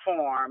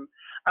platform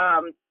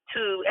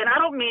to, and I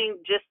don't mean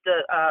just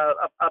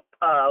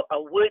a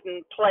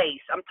wooden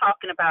place. I'm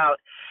talking about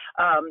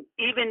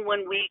even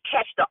when we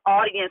catch the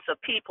audience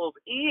of people's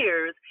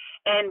ears,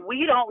 and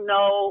we don't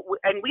know,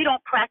 and we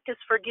don't practice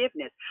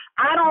forgiveness.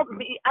 I don't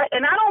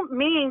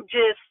mean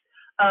just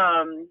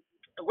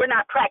we're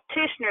not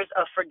practitioners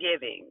of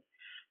forgiving,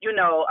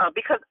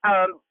 because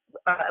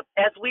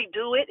as we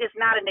do it, it's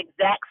not an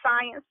exact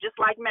science. Just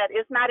like math,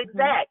 it's not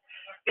exact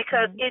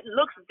because it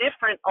looks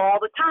different all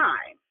the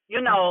time.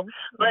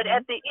 But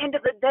at the end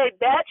of the day,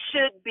 that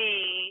should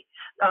be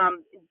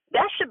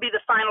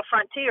the final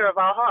frontier of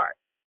our heart.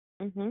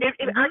 I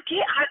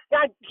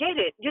get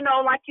it.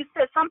 Like you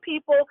said, some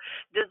people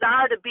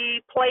desire to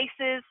be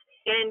places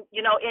in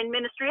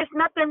ministry. It's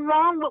nothing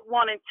wrong with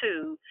wanting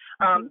to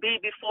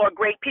be before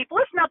great people.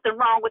 It's nothing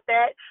wrong with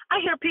that. I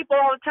hear people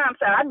all the time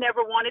say, I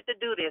never wanted to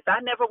do this. I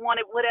never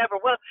wanted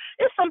whatever. Well,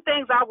 it's some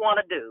things I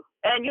want to do.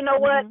 And you know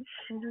what?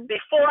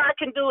 Before I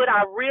can do it,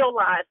 I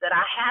realize that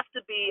I have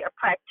to be a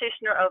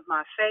practitioner of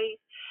my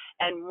faith.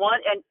 And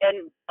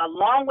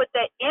along with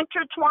that,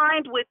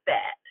 intertwined with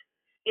that,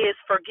 is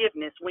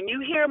forgiveness. When you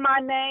hear my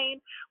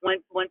name,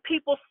 when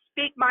people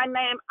speak my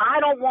name, I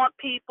don't want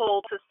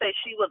people to say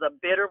she was a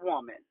bitter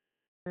woman.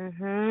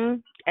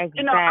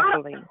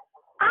 Exactly.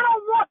 I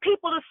don't want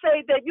people to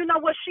say that,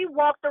 she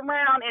walked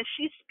around and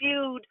she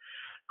spewed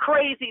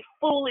crazy,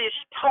 foolish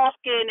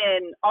talking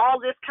and all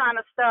this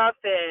kind of stuff,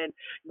 and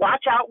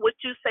watch out what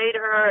you say to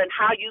her and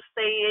how you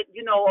say it,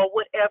 or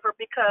whatever,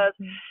 because,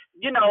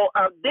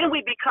 then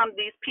we become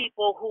these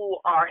people who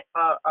are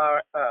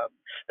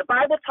the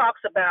Bible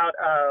talks about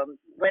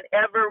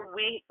whenever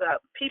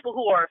people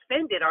who are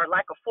offended are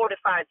like a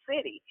fortified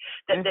city,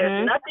 that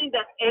there's nothing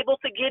that's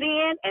able to get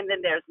in, and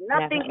then there's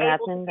nothing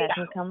able to get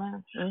out. Come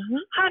out.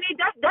 Honey,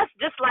 that's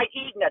just like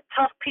eating a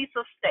tough piece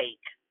of steak.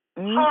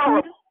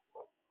 Horrible.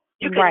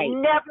 You can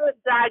never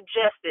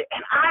digest it.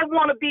 And I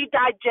want to be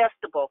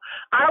digestible.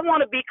 I want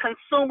to be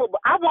consumable.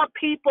 I want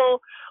people,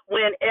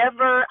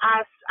 whenever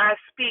I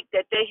speak,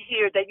 that they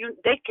hear, that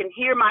they can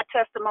hear my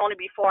testimony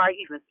before I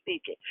even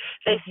speak it.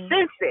 They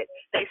sense it.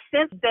 They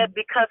sense that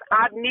because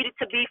I've needed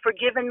to be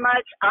forgiven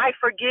much, I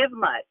forgive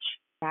much.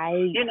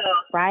 Right.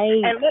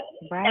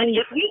 And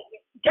if we,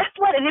 guess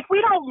what? And if we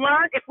don't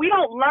learn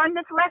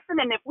this lesson,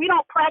 and if we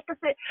don't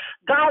practice it,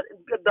 God,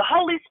 the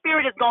Holy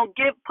Spirit is going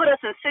to put us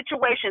in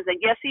situations,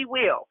 and yes, He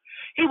will.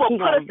 He will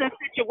put us in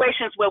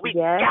situations where we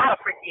gotta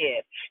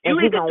forgive. You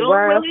either do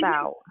it really.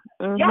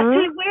 Yes,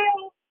 He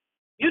will.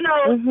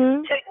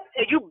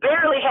 Till you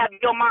barely have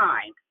your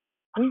mind.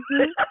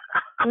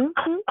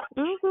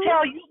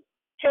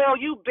 Till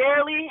you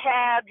barely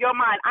have your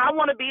mind. I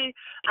want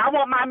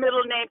my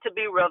middle name to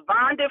be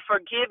Ravonda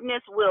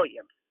Forgiveness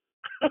Williams.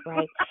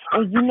 Right.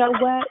 And you know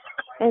what?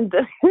 And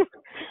the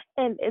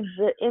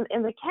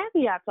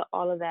caveat to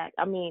all of that,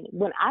 I mean,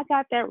 when I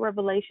got that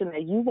revelation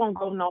that you won't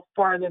go no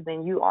further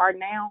than you are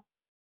now,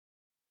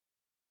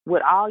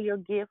 with all your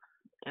gifts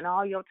and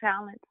all your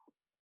talents,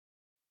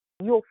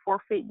 you'll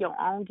forfeit your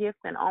own gift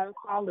and own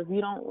call if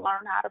you don't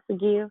learn how to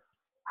forgive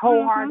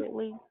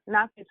wholeheartedly,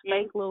 not this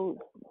little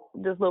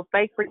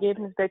fake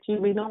forgiveness that you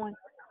be doing.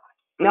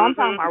 No, I'm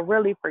talking about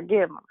really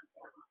forgive them.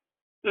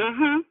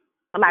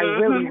 Like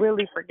really,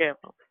 really forgive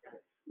them.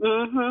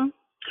 You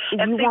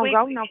won't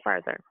go no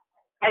further.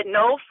 And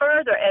no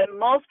further. And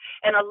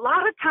a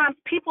lot of times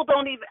people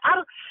don't even.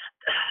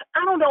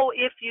 I don't know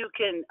if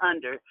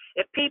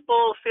if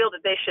people feel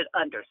that they should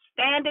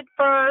understand it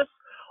first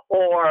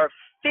or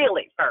feel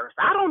it first.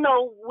 I don't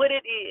know what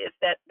it is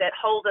that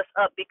holds us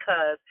up,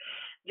 because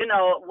when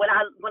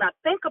I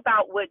think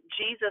about what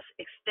Jesus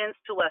extends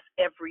to us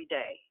every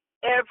day,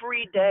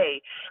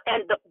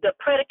 and the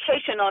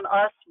predication on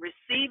us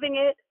receiving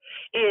it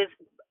is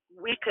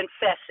we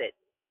confess it.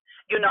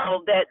 You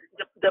know, that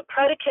the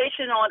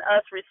predication on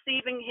us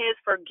receiving his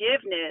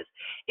forgiveness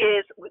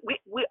is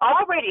we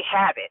already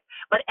have it,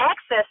 but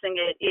accessing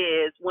it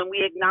is when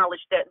we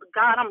acknowledge that,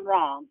 God, I'm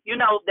wrong. You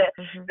know, that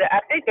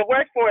I think the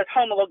word for it is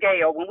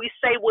homologeo, when we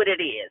say what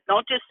it is.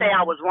 Don't just say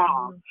I was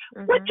wrong.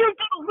 What you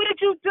do? What did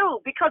you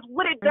do? Because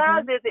what it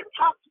does is it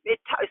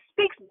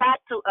speaks back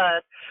to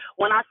us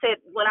when I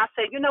say,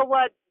 you know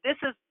what, this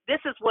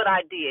is what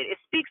I did. It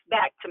speaks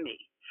back to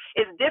me.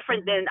 It's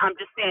different than I'm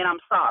just saying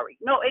I'm sorry.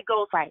 No, it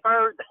goes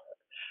further,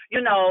 you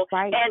know.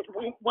 And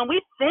when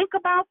we think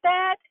about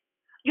that,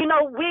 you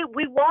know,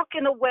 we walk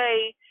in a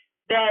way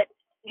that,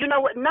 you know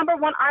what, number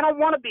one, I don't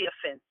want to be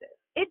offensive.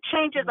 It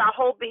changes our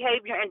whole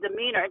behavior and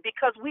demeanor. And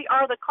because we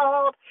are the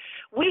called,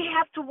 we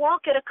have to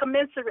walk at a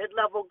commensurate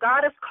level.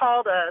 God has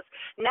called us.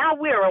 Now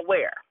we're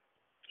aware.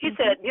 He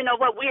said, you know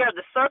what, we are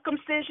the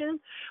circumcision.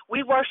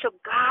 We worship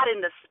God in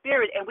the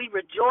spirit, and we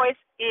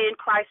rejoice in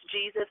Christ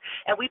Jesus,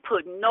 and we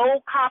put no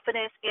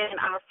confidence in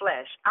our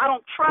flesh. I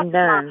don't trust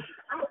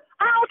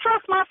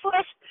my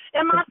flesh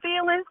and my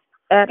feelings.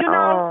 At you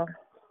know?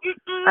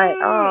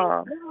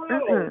 all.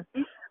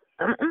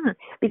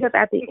 Because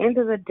at the end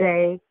of the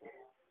day,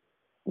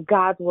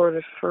 God's word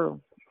is true.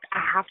 I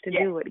have to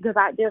do it because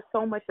there's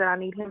so much that I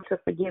need him to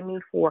forgive me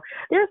for.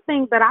 There's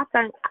things that I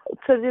think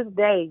to this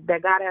day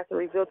that God has to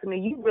reveal to me.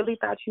 You really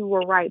thought you were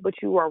right,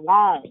 but you were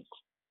wrong.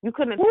 You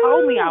couldn't have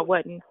told me I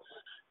wasn't.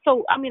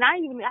 So, I mean, I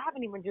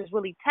haven't even just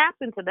really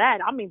tapped into that.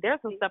 I mean,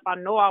 there's some stuff I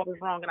know I was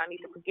wrong and I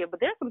need to forgive,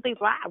 but there's some things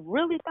where I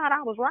really thought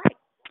I was right.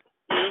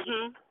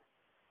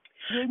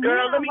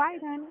 Girl, let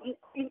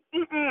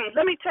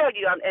me tell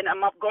you, and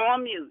I'm going to go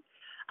on mute.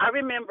 I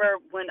remember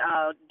when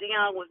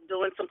Dion was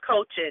doing some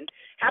coaching.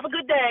 Have a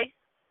good day.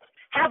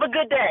 Have a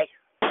good day.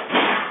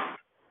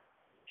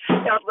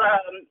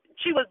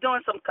 She was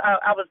doing some.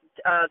 I was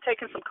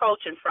taking some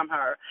coaching from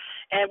her,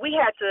 and we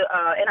had to.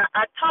 And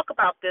I talk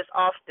about this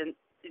often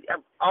as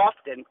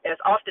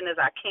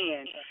I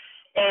can.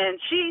 And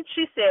she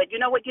said, you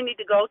know what, you need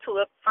to go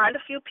to find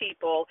a few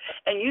people,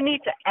 and you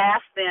need to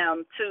ask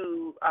them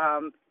to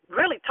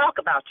really talk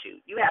about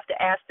you. You have to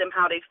ask them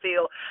how they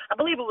feel. I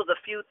believe it was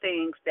a few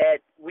things that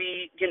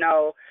we, you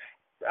know,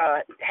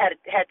 had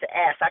to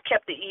ask. I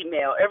kept the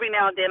email. Every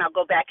now and then I'll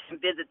go back and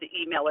visit the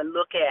email and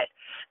look at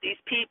these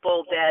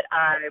people that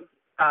I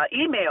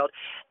emailed.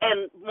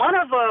 And one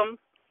of them,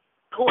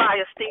 who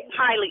I esteem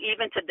highly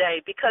even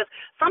today, because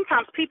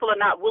sometimes people are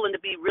not willing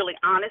to be really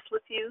honest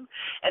with you,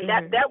 and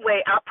that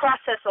way our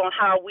process on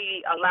how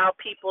we allow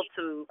people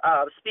to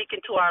speak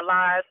into our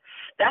lives,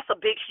 that's a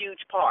big,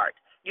 huge part.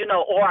 You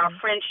know, or our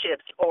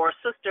friendships or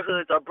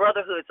sisterhoods or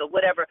brotherhoods or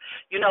whatever,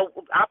 you know,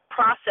 our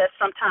process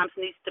sometimes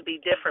needs to be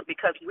different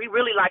because we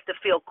really like to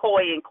feel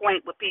coy and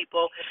quaint with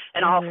people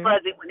and all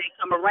fuzzy when they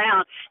come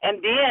around,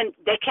 and then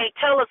they can't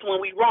tell us when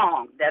we're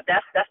wrong. That's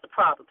the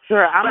problem.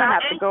 Sure, I'm going to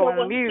have to go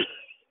on mute.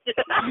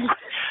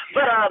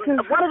 But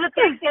one of the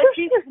things that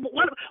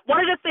one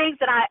of the things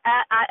that I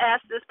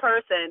asked this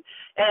person,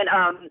 and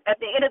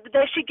at the end of the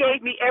day, she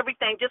gave me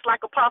everything, just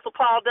like Apostle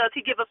Paul does.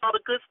 He gives us all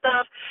the good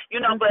stuff, you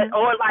know. But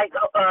or like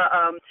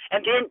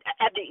and then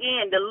at the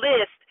end the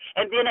list,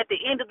 and then at the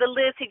end of the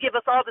list he gives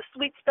us all the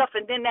sweet stuff,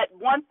 and then that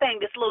one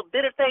thing, this little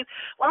bitter thing.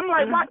 Well, I'm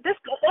like, what?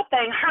 That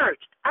thing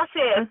hurts. I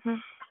said.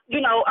 You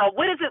know,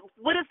 what is it?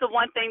 What is the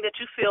one thing that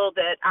you feel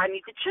that I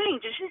need to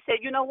change? And she said,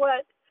 you know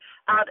what?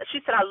 She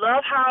said, I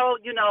love how,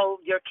 you know,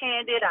 you're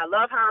candid. I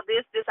love how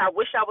this. I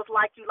wish I was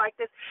like you like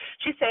this.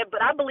 She said,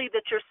 but I believe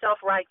that you're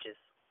self-righteous.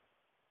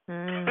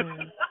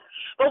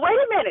 But wait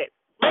a minute.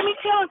 Let me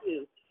tell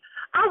you.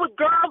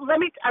 After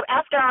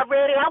I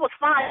read it, I was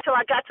fine until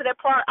I got to that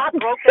part. I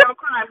broke down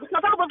crying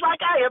because I was like,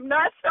 I am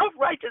not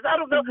self-righteous. I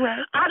don't know.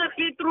 I just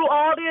been through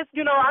all this,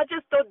 you know. I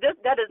just thought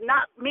that is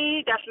not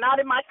me. That's not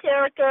in my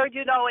character,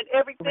 you know, and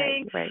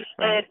everything.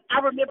 And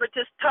I remember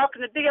just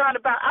talking to Dion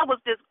about,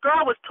 this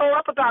girl was tore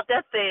up about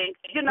that thing,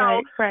 you know.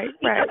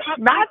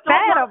 Not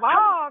that of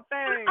all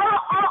things.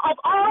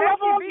 Of all of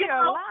them, you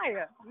know. I'd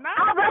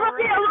rather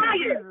be a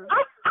liar.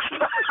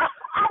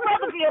 I'd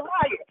rather be a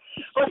liar.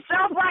 But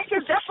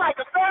self-righteous, that's like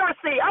a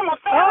Pharisee. I'm a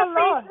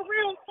Pharisee for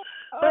real.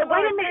 But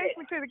wait a minute.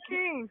 To the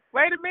king.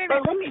 Wait a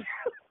minute.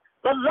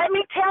 But let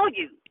me tell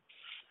you,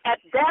 at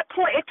that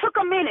point, it took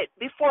a minute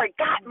before it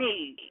got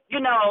me, you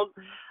know.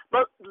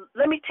 But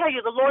let me tell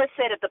you, the Lord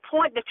said at the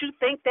point that you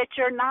think that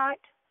you're not,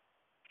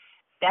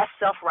 that's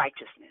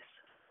self-righteousness.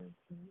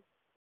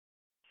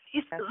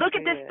 Look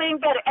at this thing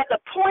better. At the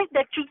point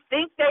that you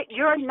think that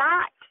you're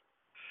not,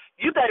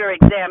 you better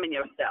examine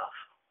yourself.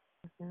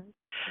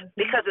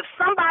 Because if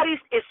somebody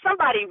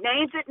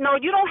names it, no,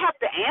 you don't have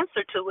to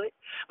answer to it,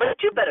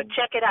 but you better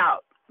check it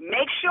out.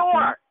 Make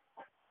sure,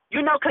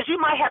 you know, because you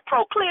might have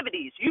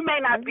proclivities. You may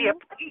not be you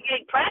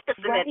ain't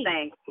practicing that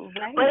thing,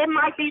 but it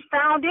might be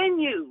found in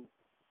you.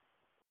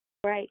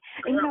 Right.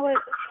 And you know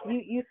what?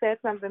 You said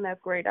something that's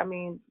great. I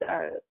mean,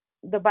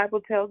 the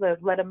Bible tells us,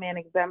 let a man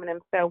examine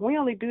himself. We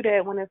only do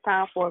that when it's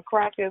time for a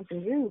crack and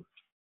some juice.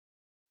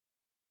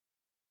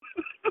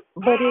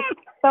 But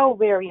so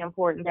very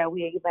important that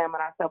we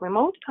examine ourselves. And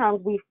most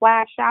times we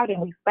flash out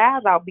and we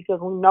spaz out because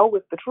we know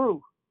it's the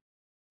truth,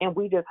 and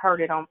we just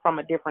heard it from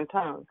a different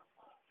tongue.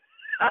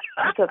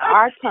 Because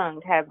our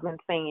tongue has been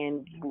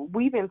saying,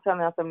 we've been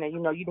telling us something that, you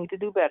need to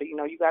do better. You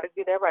got to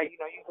do that right. You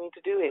need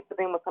to do it. But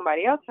then when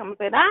somebody else comes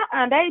and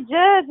says, they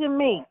judging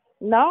me.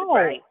 No.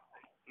 Right.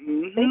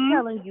 They're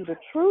telling you the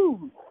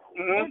truth.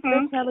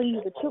 They're telling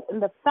you the truth.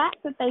 And the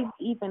fact that they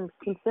even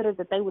consider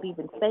that they would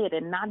even say it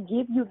and not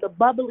give you the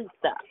bubbly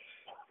stuff.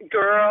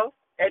 Girl,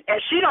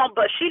 and she don't,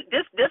 but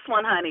this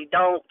one, honey,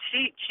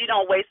 she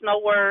don't waste no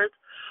words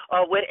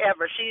or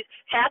whatever. She's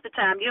half the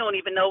time you don't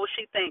even know what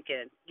she's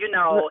thinking, and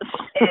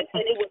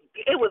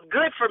it was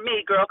good for me,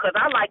 girl, because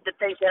I like to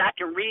think that I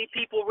can read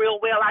people real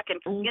well. I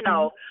can,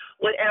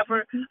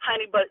 whatever,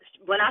 honey. But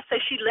when I say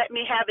she let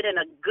me have it in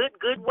a good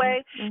way,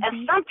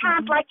 and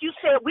sometimes, like you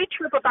said, we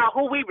trip about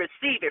who we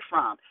receive it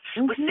from.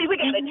 But see, we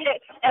gotta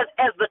check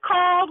as the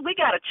called. We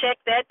gotta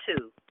check that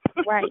too.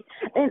 Right,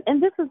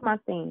 and this is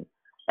my thing.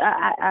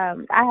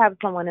 I have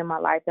someone in my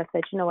life that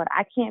said, you know what,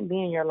 I can't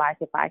be in your life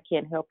if I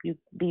can't help you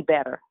be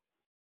better.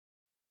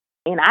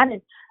 And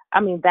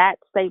that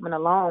statement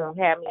alone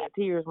had me in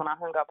tears when I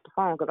hung up the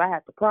phone because I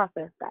had to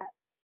process that.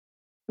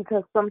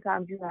 Because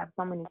sometimes you have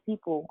so many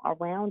people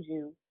around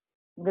you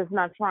that's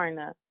not trying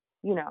to,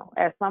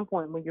 at some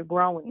point when you're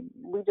growing,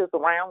 we just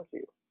around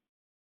you.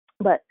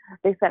 But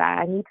they said,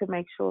 I need to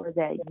make sure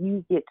that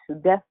you get to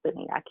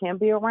destiny. I can't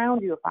be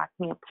around you if I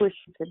can't push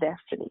you to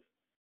destiny.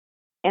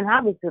 And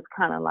I was just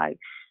kind of like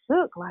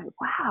shook, like,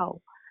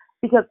 wow,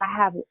 because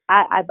I've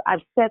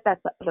said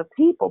that to other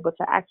people, but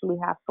to actually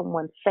have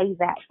someone say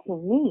that to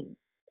me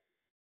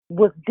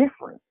was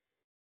different.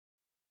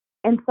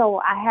 And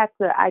so I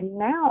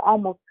now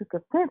almost took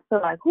offense to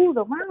like, who's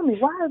around me?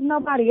 Why is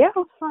nobody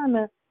else trying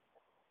to?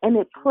 And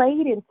it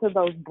played into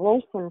those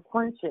broken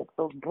friendships,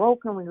 those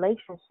broken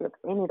relationships,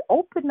 and it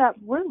opened up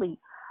really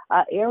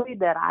an area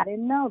that I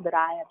didn't know that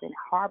I had been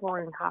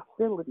harboring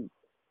hostility.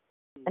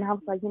 And I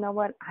was like, you know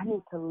what? I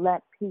need to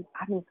let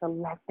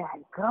that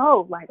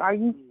go. Like, are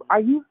you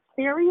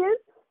serious?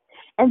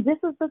 And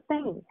this is the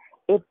thing.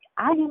 If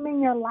I am in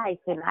your life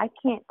and I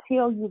can't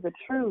tell you the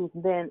truth,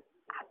 then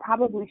I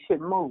probably should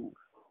move.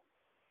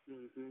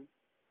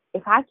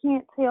 If I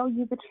can't tell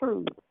you the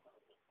truth,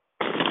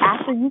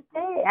 after you've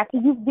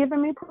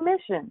given me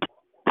permission,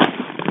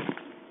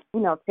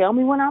 tell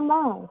me when I'm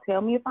wrong.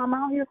 Tell me if I'm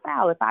out here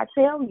foul. If I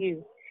tell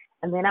you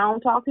and then I don't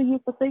talk to you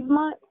for 6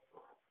 months,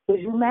 is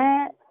you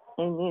mad?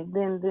 And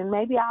then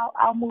maybe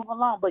I'll move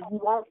along, but you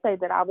won't say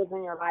that I was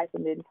in your life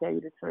and didn't tell you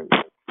the truth.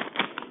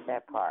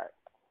 That part.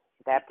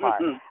 I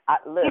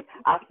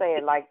say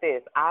it like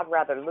this: I'd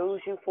rather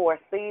lose you for a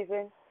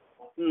season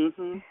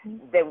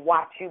than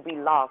watch you be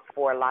lost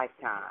for a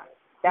lifetime.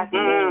 That's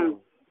mean.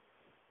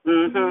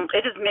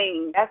 It is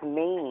mean. That's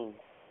mean.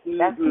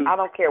 I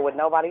don't care what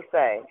nobody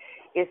say.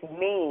 It's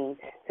mean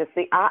to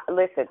see. I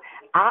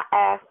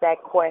asked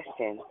that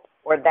question.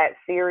 Or that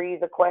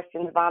series of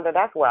questions, Vonda,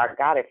 that's where I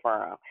got it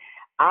from.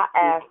 I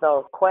asked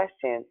those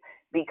questions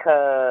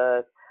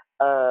because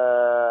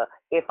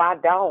if I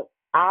don't,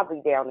 I'll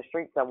be down the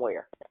street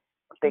somewhere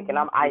thinking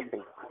I'm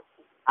icy.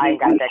 I ain't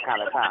got that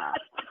kind of time.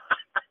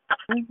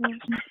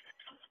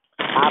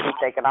 I'll be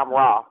thinking I'm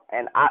raw,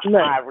 and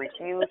I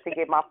refuse to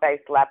get my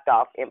face slapped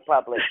off in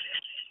public.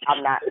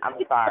 I'm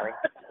sorry.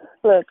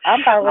 Look,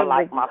 I'm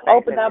about to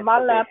open up my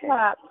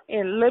laptop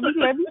and let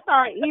me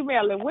start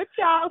emailing. What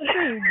y'all see?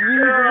 Wait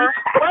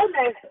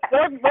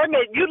a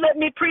minute. You let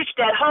me preach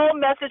that whole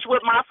message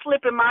with my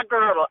slip in my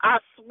girdle. I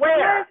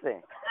swear.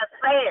 Listen.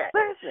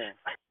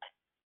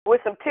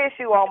 With some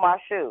tissue on my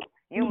shoe.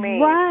 You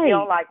mean right. You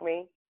don't like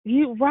me?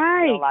 You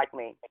right. You don't like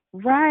me.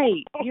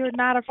 Right. You're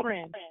not a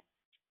friend.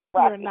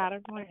 Right. You're not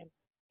a friend.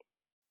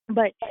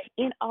 But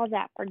in all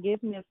that,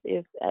 forgiveness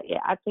is.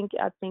 I think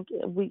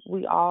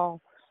we all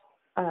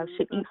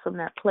should eat from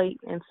that plate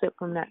and sip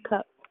from that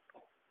cup.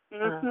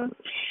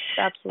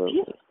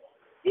 Absolutely.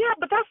 Yeah,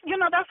 but that's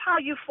how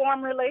you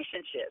form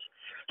relationships.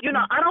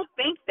 I don't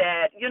think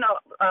that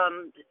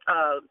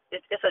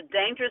it's a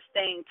dangerous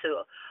thing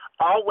to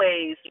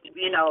always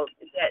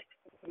that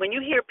when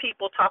you hear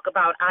people talk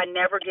about I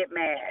never get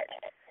mad.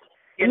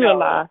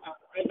 I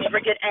never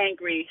get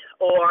angry,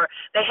 or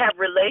they have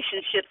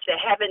relationships that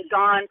haven't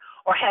gone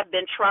or have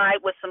been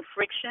tried with some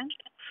friction.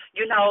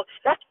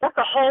 That's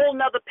a whole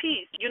nother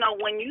piece.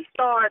 When you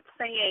start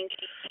saying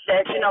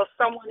that,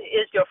 someone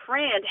is your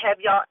friend, how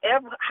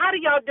do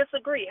y'all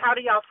disagree? How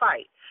do y'all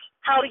fight?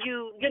 How do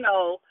you,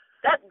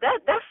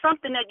 that's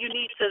something that you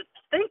need to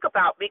think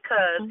about,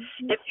 because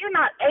if you're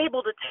not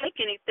able to take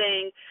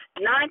anything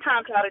 9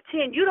 times out of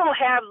 10, you don't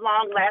have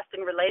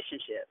long-lasting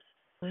relationships.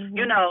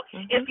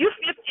 If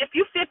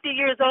you're 50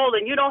 years old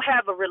and you don't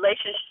have a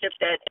relationship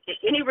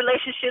any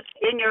relationships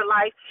in your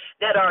life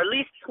that are at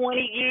least 20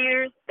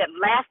 years, that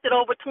lasted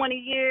over 20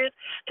 years,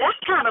 that's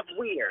kind of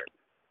weird,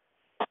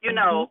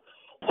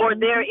 or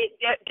there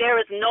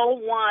is no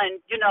one,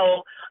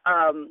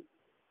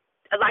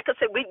 like I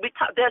said, we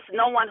talk, there's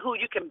no one who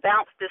you can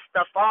bounce this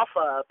stuff off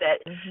of,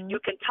 that you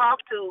can talk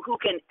to, who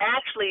can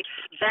actually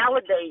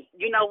validate,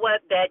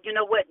 that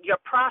your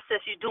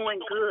process, you're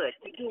doing good,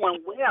 you're doing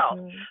well,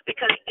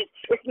 because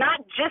it's not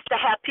just to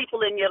have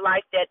people in your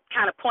life that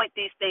kind of point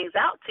these things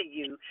out to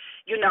you,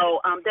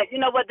 that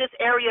this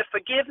area of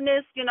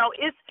forgiveness,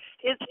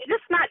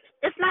 it's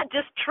not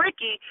just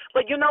tricky,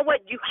 but you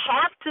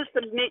have to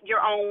submit your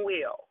own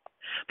will.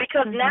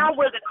 Because now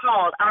we're the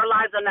called. Our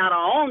lives are not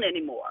our own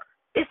anymore.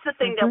 It's the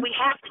thing that we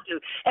have to do,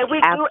 and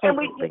we do,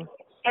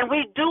 and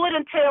we do it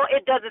until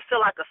it doesn't feel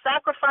like a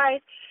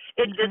sacrifice.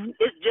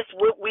 It's just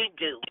what we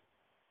do.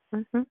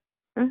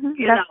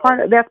 That's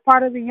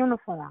part of the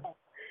uniform.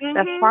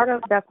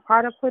 That's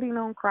part of putting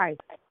on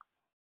Christ.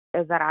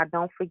 Is that I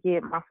don't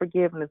forget my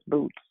forgiveness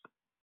boots,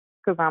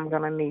 because I'm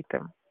gonna need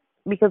them.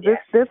 Because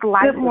this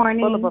life is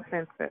full of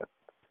offenses.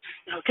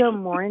 Good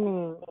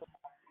morning.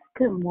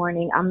 Good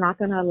morning. I'm not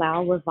going to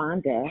allow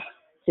Ravonda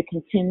to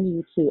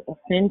continue to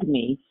offend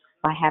me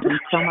by having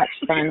so much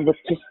fun with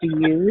just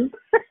you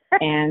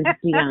and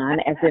Dion,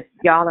 as if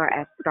y'all are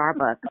at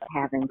Starbucks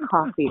having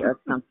coffee or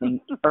something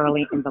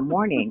early in the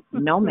morning.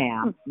 No,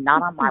 ma'am,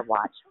 not on my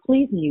watch.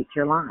 Please mute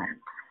your line.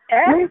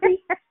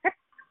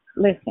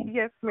 Listen.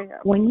 Yes, ma'am.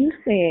 When you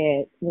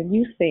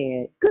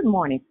said good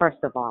morning,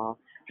 first of all,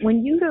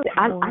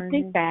 I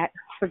think that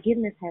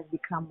forgiveness has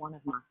become one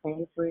of my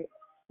favorite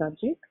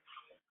subjects.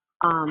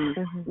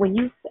 When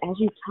as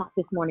you talked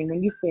this morning,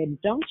 when you said,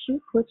 "Don't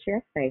you put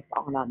your face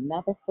on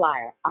another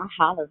flyer," I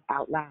hollered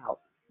out loud,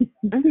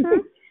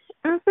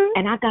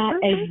 and I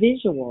got a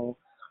visual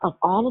of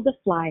all of the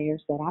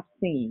flyers that I've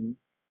seen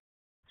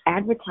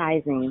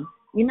advertising.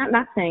 You're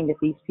not saying that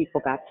these people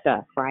got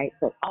stuff, right?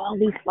 But all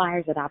these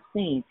flyers that I've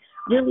seen,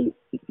 really,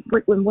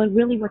 what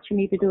you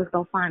need to do is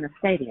go find a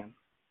stadium.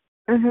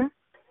 And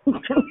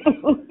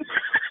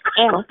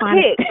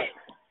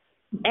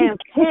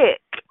pick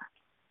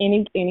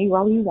any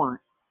row you want,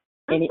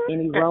 any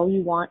row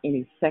you want,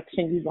 any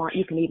section you want.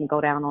 You can even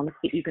go down on the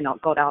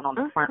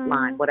front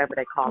line, whatever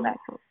they call that.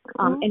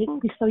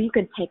 And so you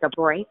can take a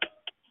break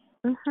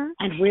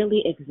and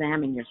really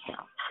examine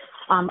yourself.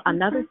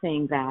 Another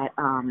thing that,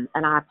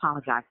 and I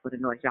apologize for the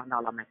noise. Y'all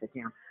know I'm at the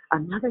gym.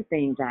 Another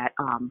thing that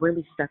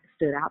really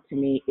stood out to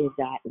me is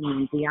that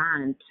when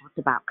Dion talked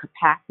about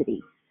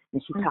capacity,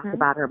 and she talked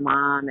about her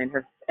mom and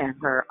her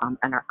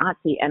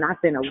auntie, and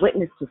I've been a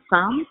witness to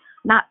some,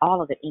 not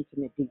all of the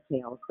intimate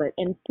details, but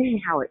in seeing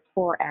how it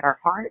tore at her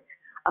heart.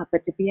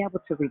 But to be able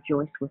to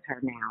rejoice with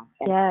her now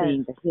and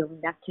seeing the healing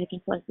that's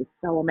taking place is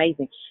so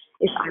amazing.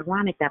 It's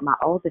ironic that my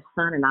oldest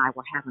son and I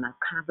were having a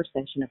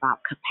conversation about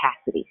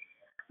capacity,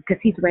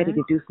 because he's ready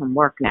to do some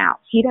work now.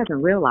 He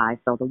doesn't realize,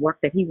 though, the work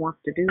that he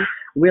wants to do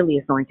really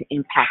is going to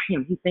impact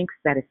him. He thinks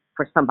that it's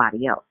for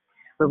somebody else.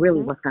 But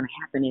really what's going to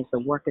happen is the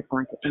work is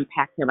going to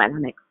impact him, and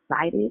I'm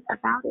excited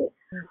about it.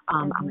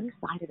 I'm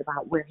excited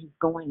about where he's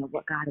going and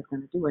what God is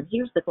going to do. And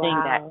here's the thing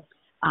that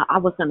I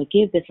was going to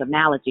give this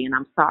analogy, and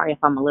I'm sorry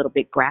if I'm a little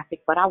bit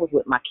graphic, but I was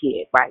with my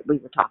kid, right? We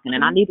were talking,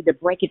 and I needed to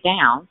break it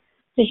down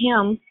to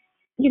him,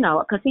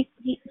 because he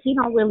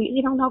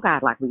don't know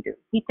God like we do.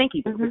 He think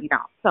he does, but he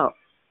don't. So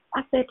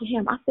I said to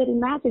him,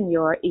 imagine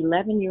your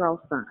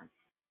 11-year-old son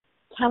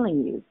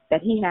telling you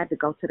that he had to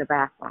go to the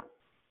bathroom.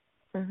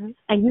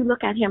 And you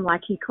look at him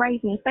like he's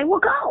crazy and say, well,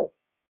 go.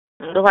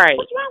 Right.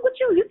 What's wrong with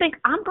you? You think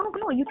I'm going to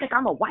go? You think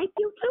I'm going to wipe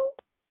you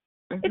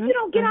too? If you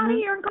don't get out of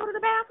here and go to the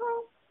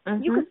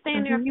bathroom, you can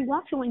stand there if you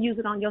want to and use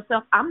it on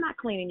yourself. I'm not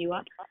cleaning you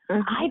up.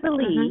 I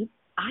believe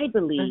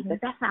that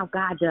that's how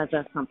God does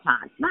us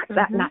sometimes. Not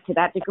to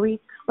that degree,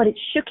 but it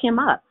shook him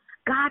up.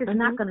 God is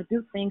not going to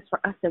do things for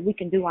us that we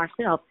can do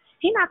ourselves.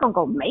 He's not going to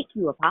go make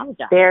you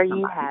apologize. There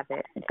you have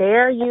it.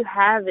 There you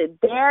have it.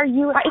 There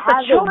you have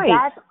it.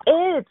 That's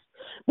it.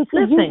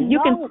 Because listen, you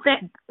can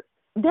set.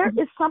 There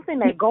is something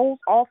that goes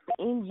off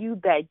in you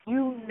that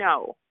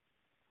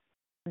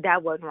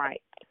that wasn't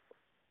right.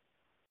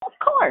 Of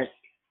course.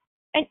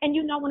 And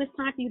you know when it's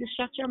time for you to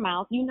shut your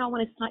mouth. You know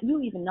when it's time. You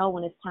even know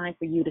when it's time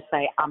for you to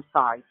say, "I'm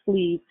sorry,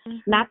 please."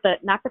 Not the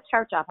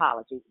church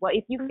apology. Well,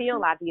 if you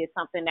feel I did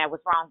something that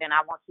was wrong, then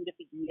I want you to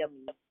forgive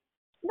me.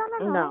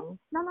 No.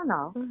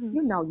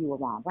 You know you were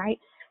wrong, right?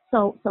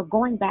 So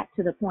going back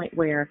to the point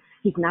where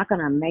he's not going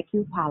to make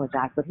you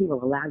apologize, but he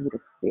will allow you to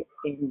sit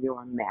in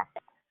your mess.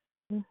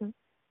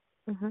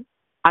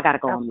 I got to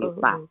go on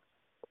mute. Bye.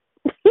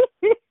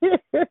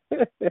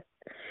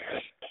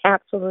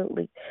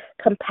 Absolutely.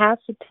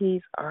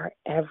 Capacities are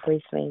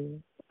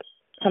everything.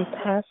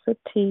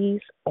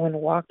 Capacities on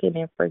walking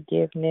in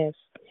forgiveness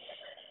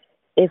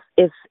is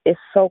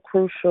so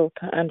crucial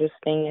to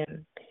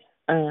understand,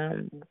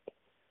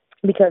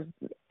 because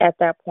at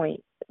that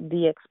point,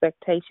 the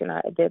expectation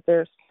that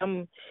there's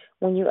some,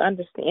 when you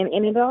understand,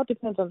 and it all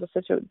depends on the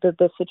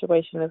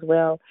situation as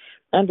well.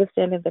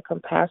 Understanding the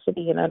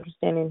capacity and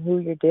understanding who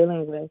you're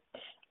dealing with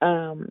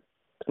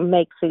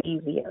makes it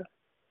easier.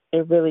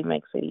 It really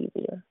makes it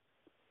easier.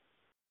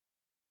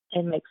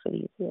 It makes it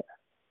easier.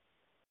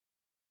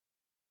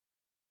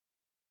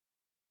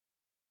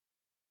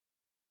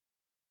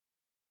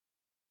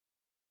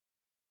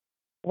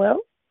 Well,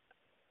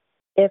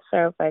 it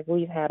sounds like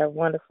we've had a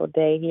wonderful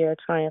day here at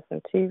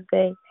Triumphant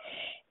Tuesday.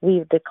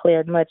 We've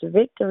declared much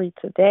victory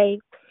today.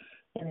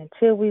 And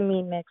until we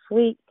meet next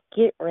week,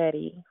 get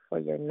ready for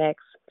your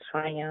next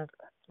triumph.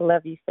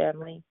 Love you,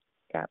 family.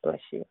 God bless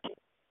you.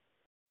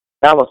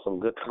 That was some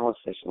good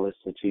conversation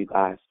listening to you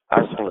guys.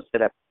 I just want to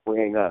sit up and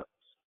hang up.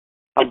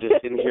 I'm just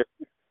sitting here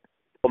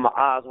with my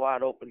eyes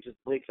wide open, just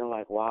blinking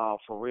like, wow,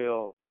 for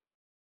real.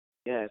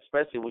 Yeah,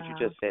 especially what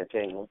you just said,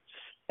 Taylor.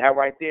 That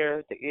right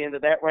there, the end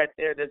of that right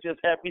there, that just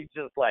had me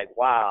just like,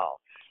 wow.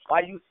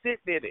 Why you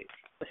sitting in it?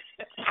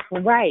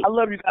 Right. I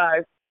love you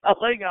guys. I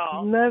love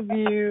y'all. Love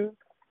you.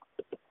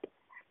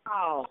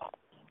 Oh.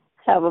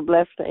 Have a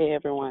blessed day,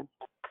 everyone.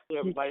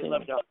 Everybody,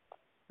 love y'all.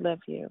 Love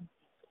you.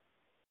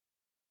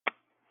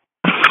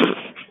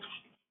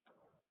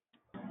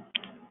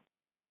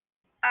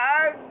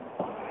 I'm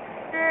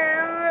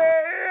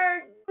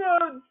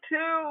going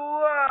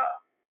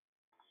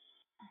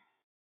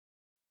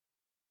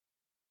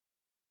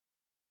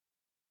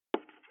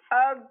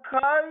I'm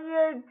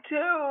calling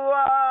to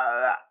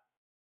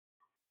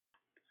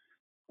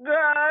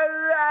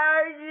God.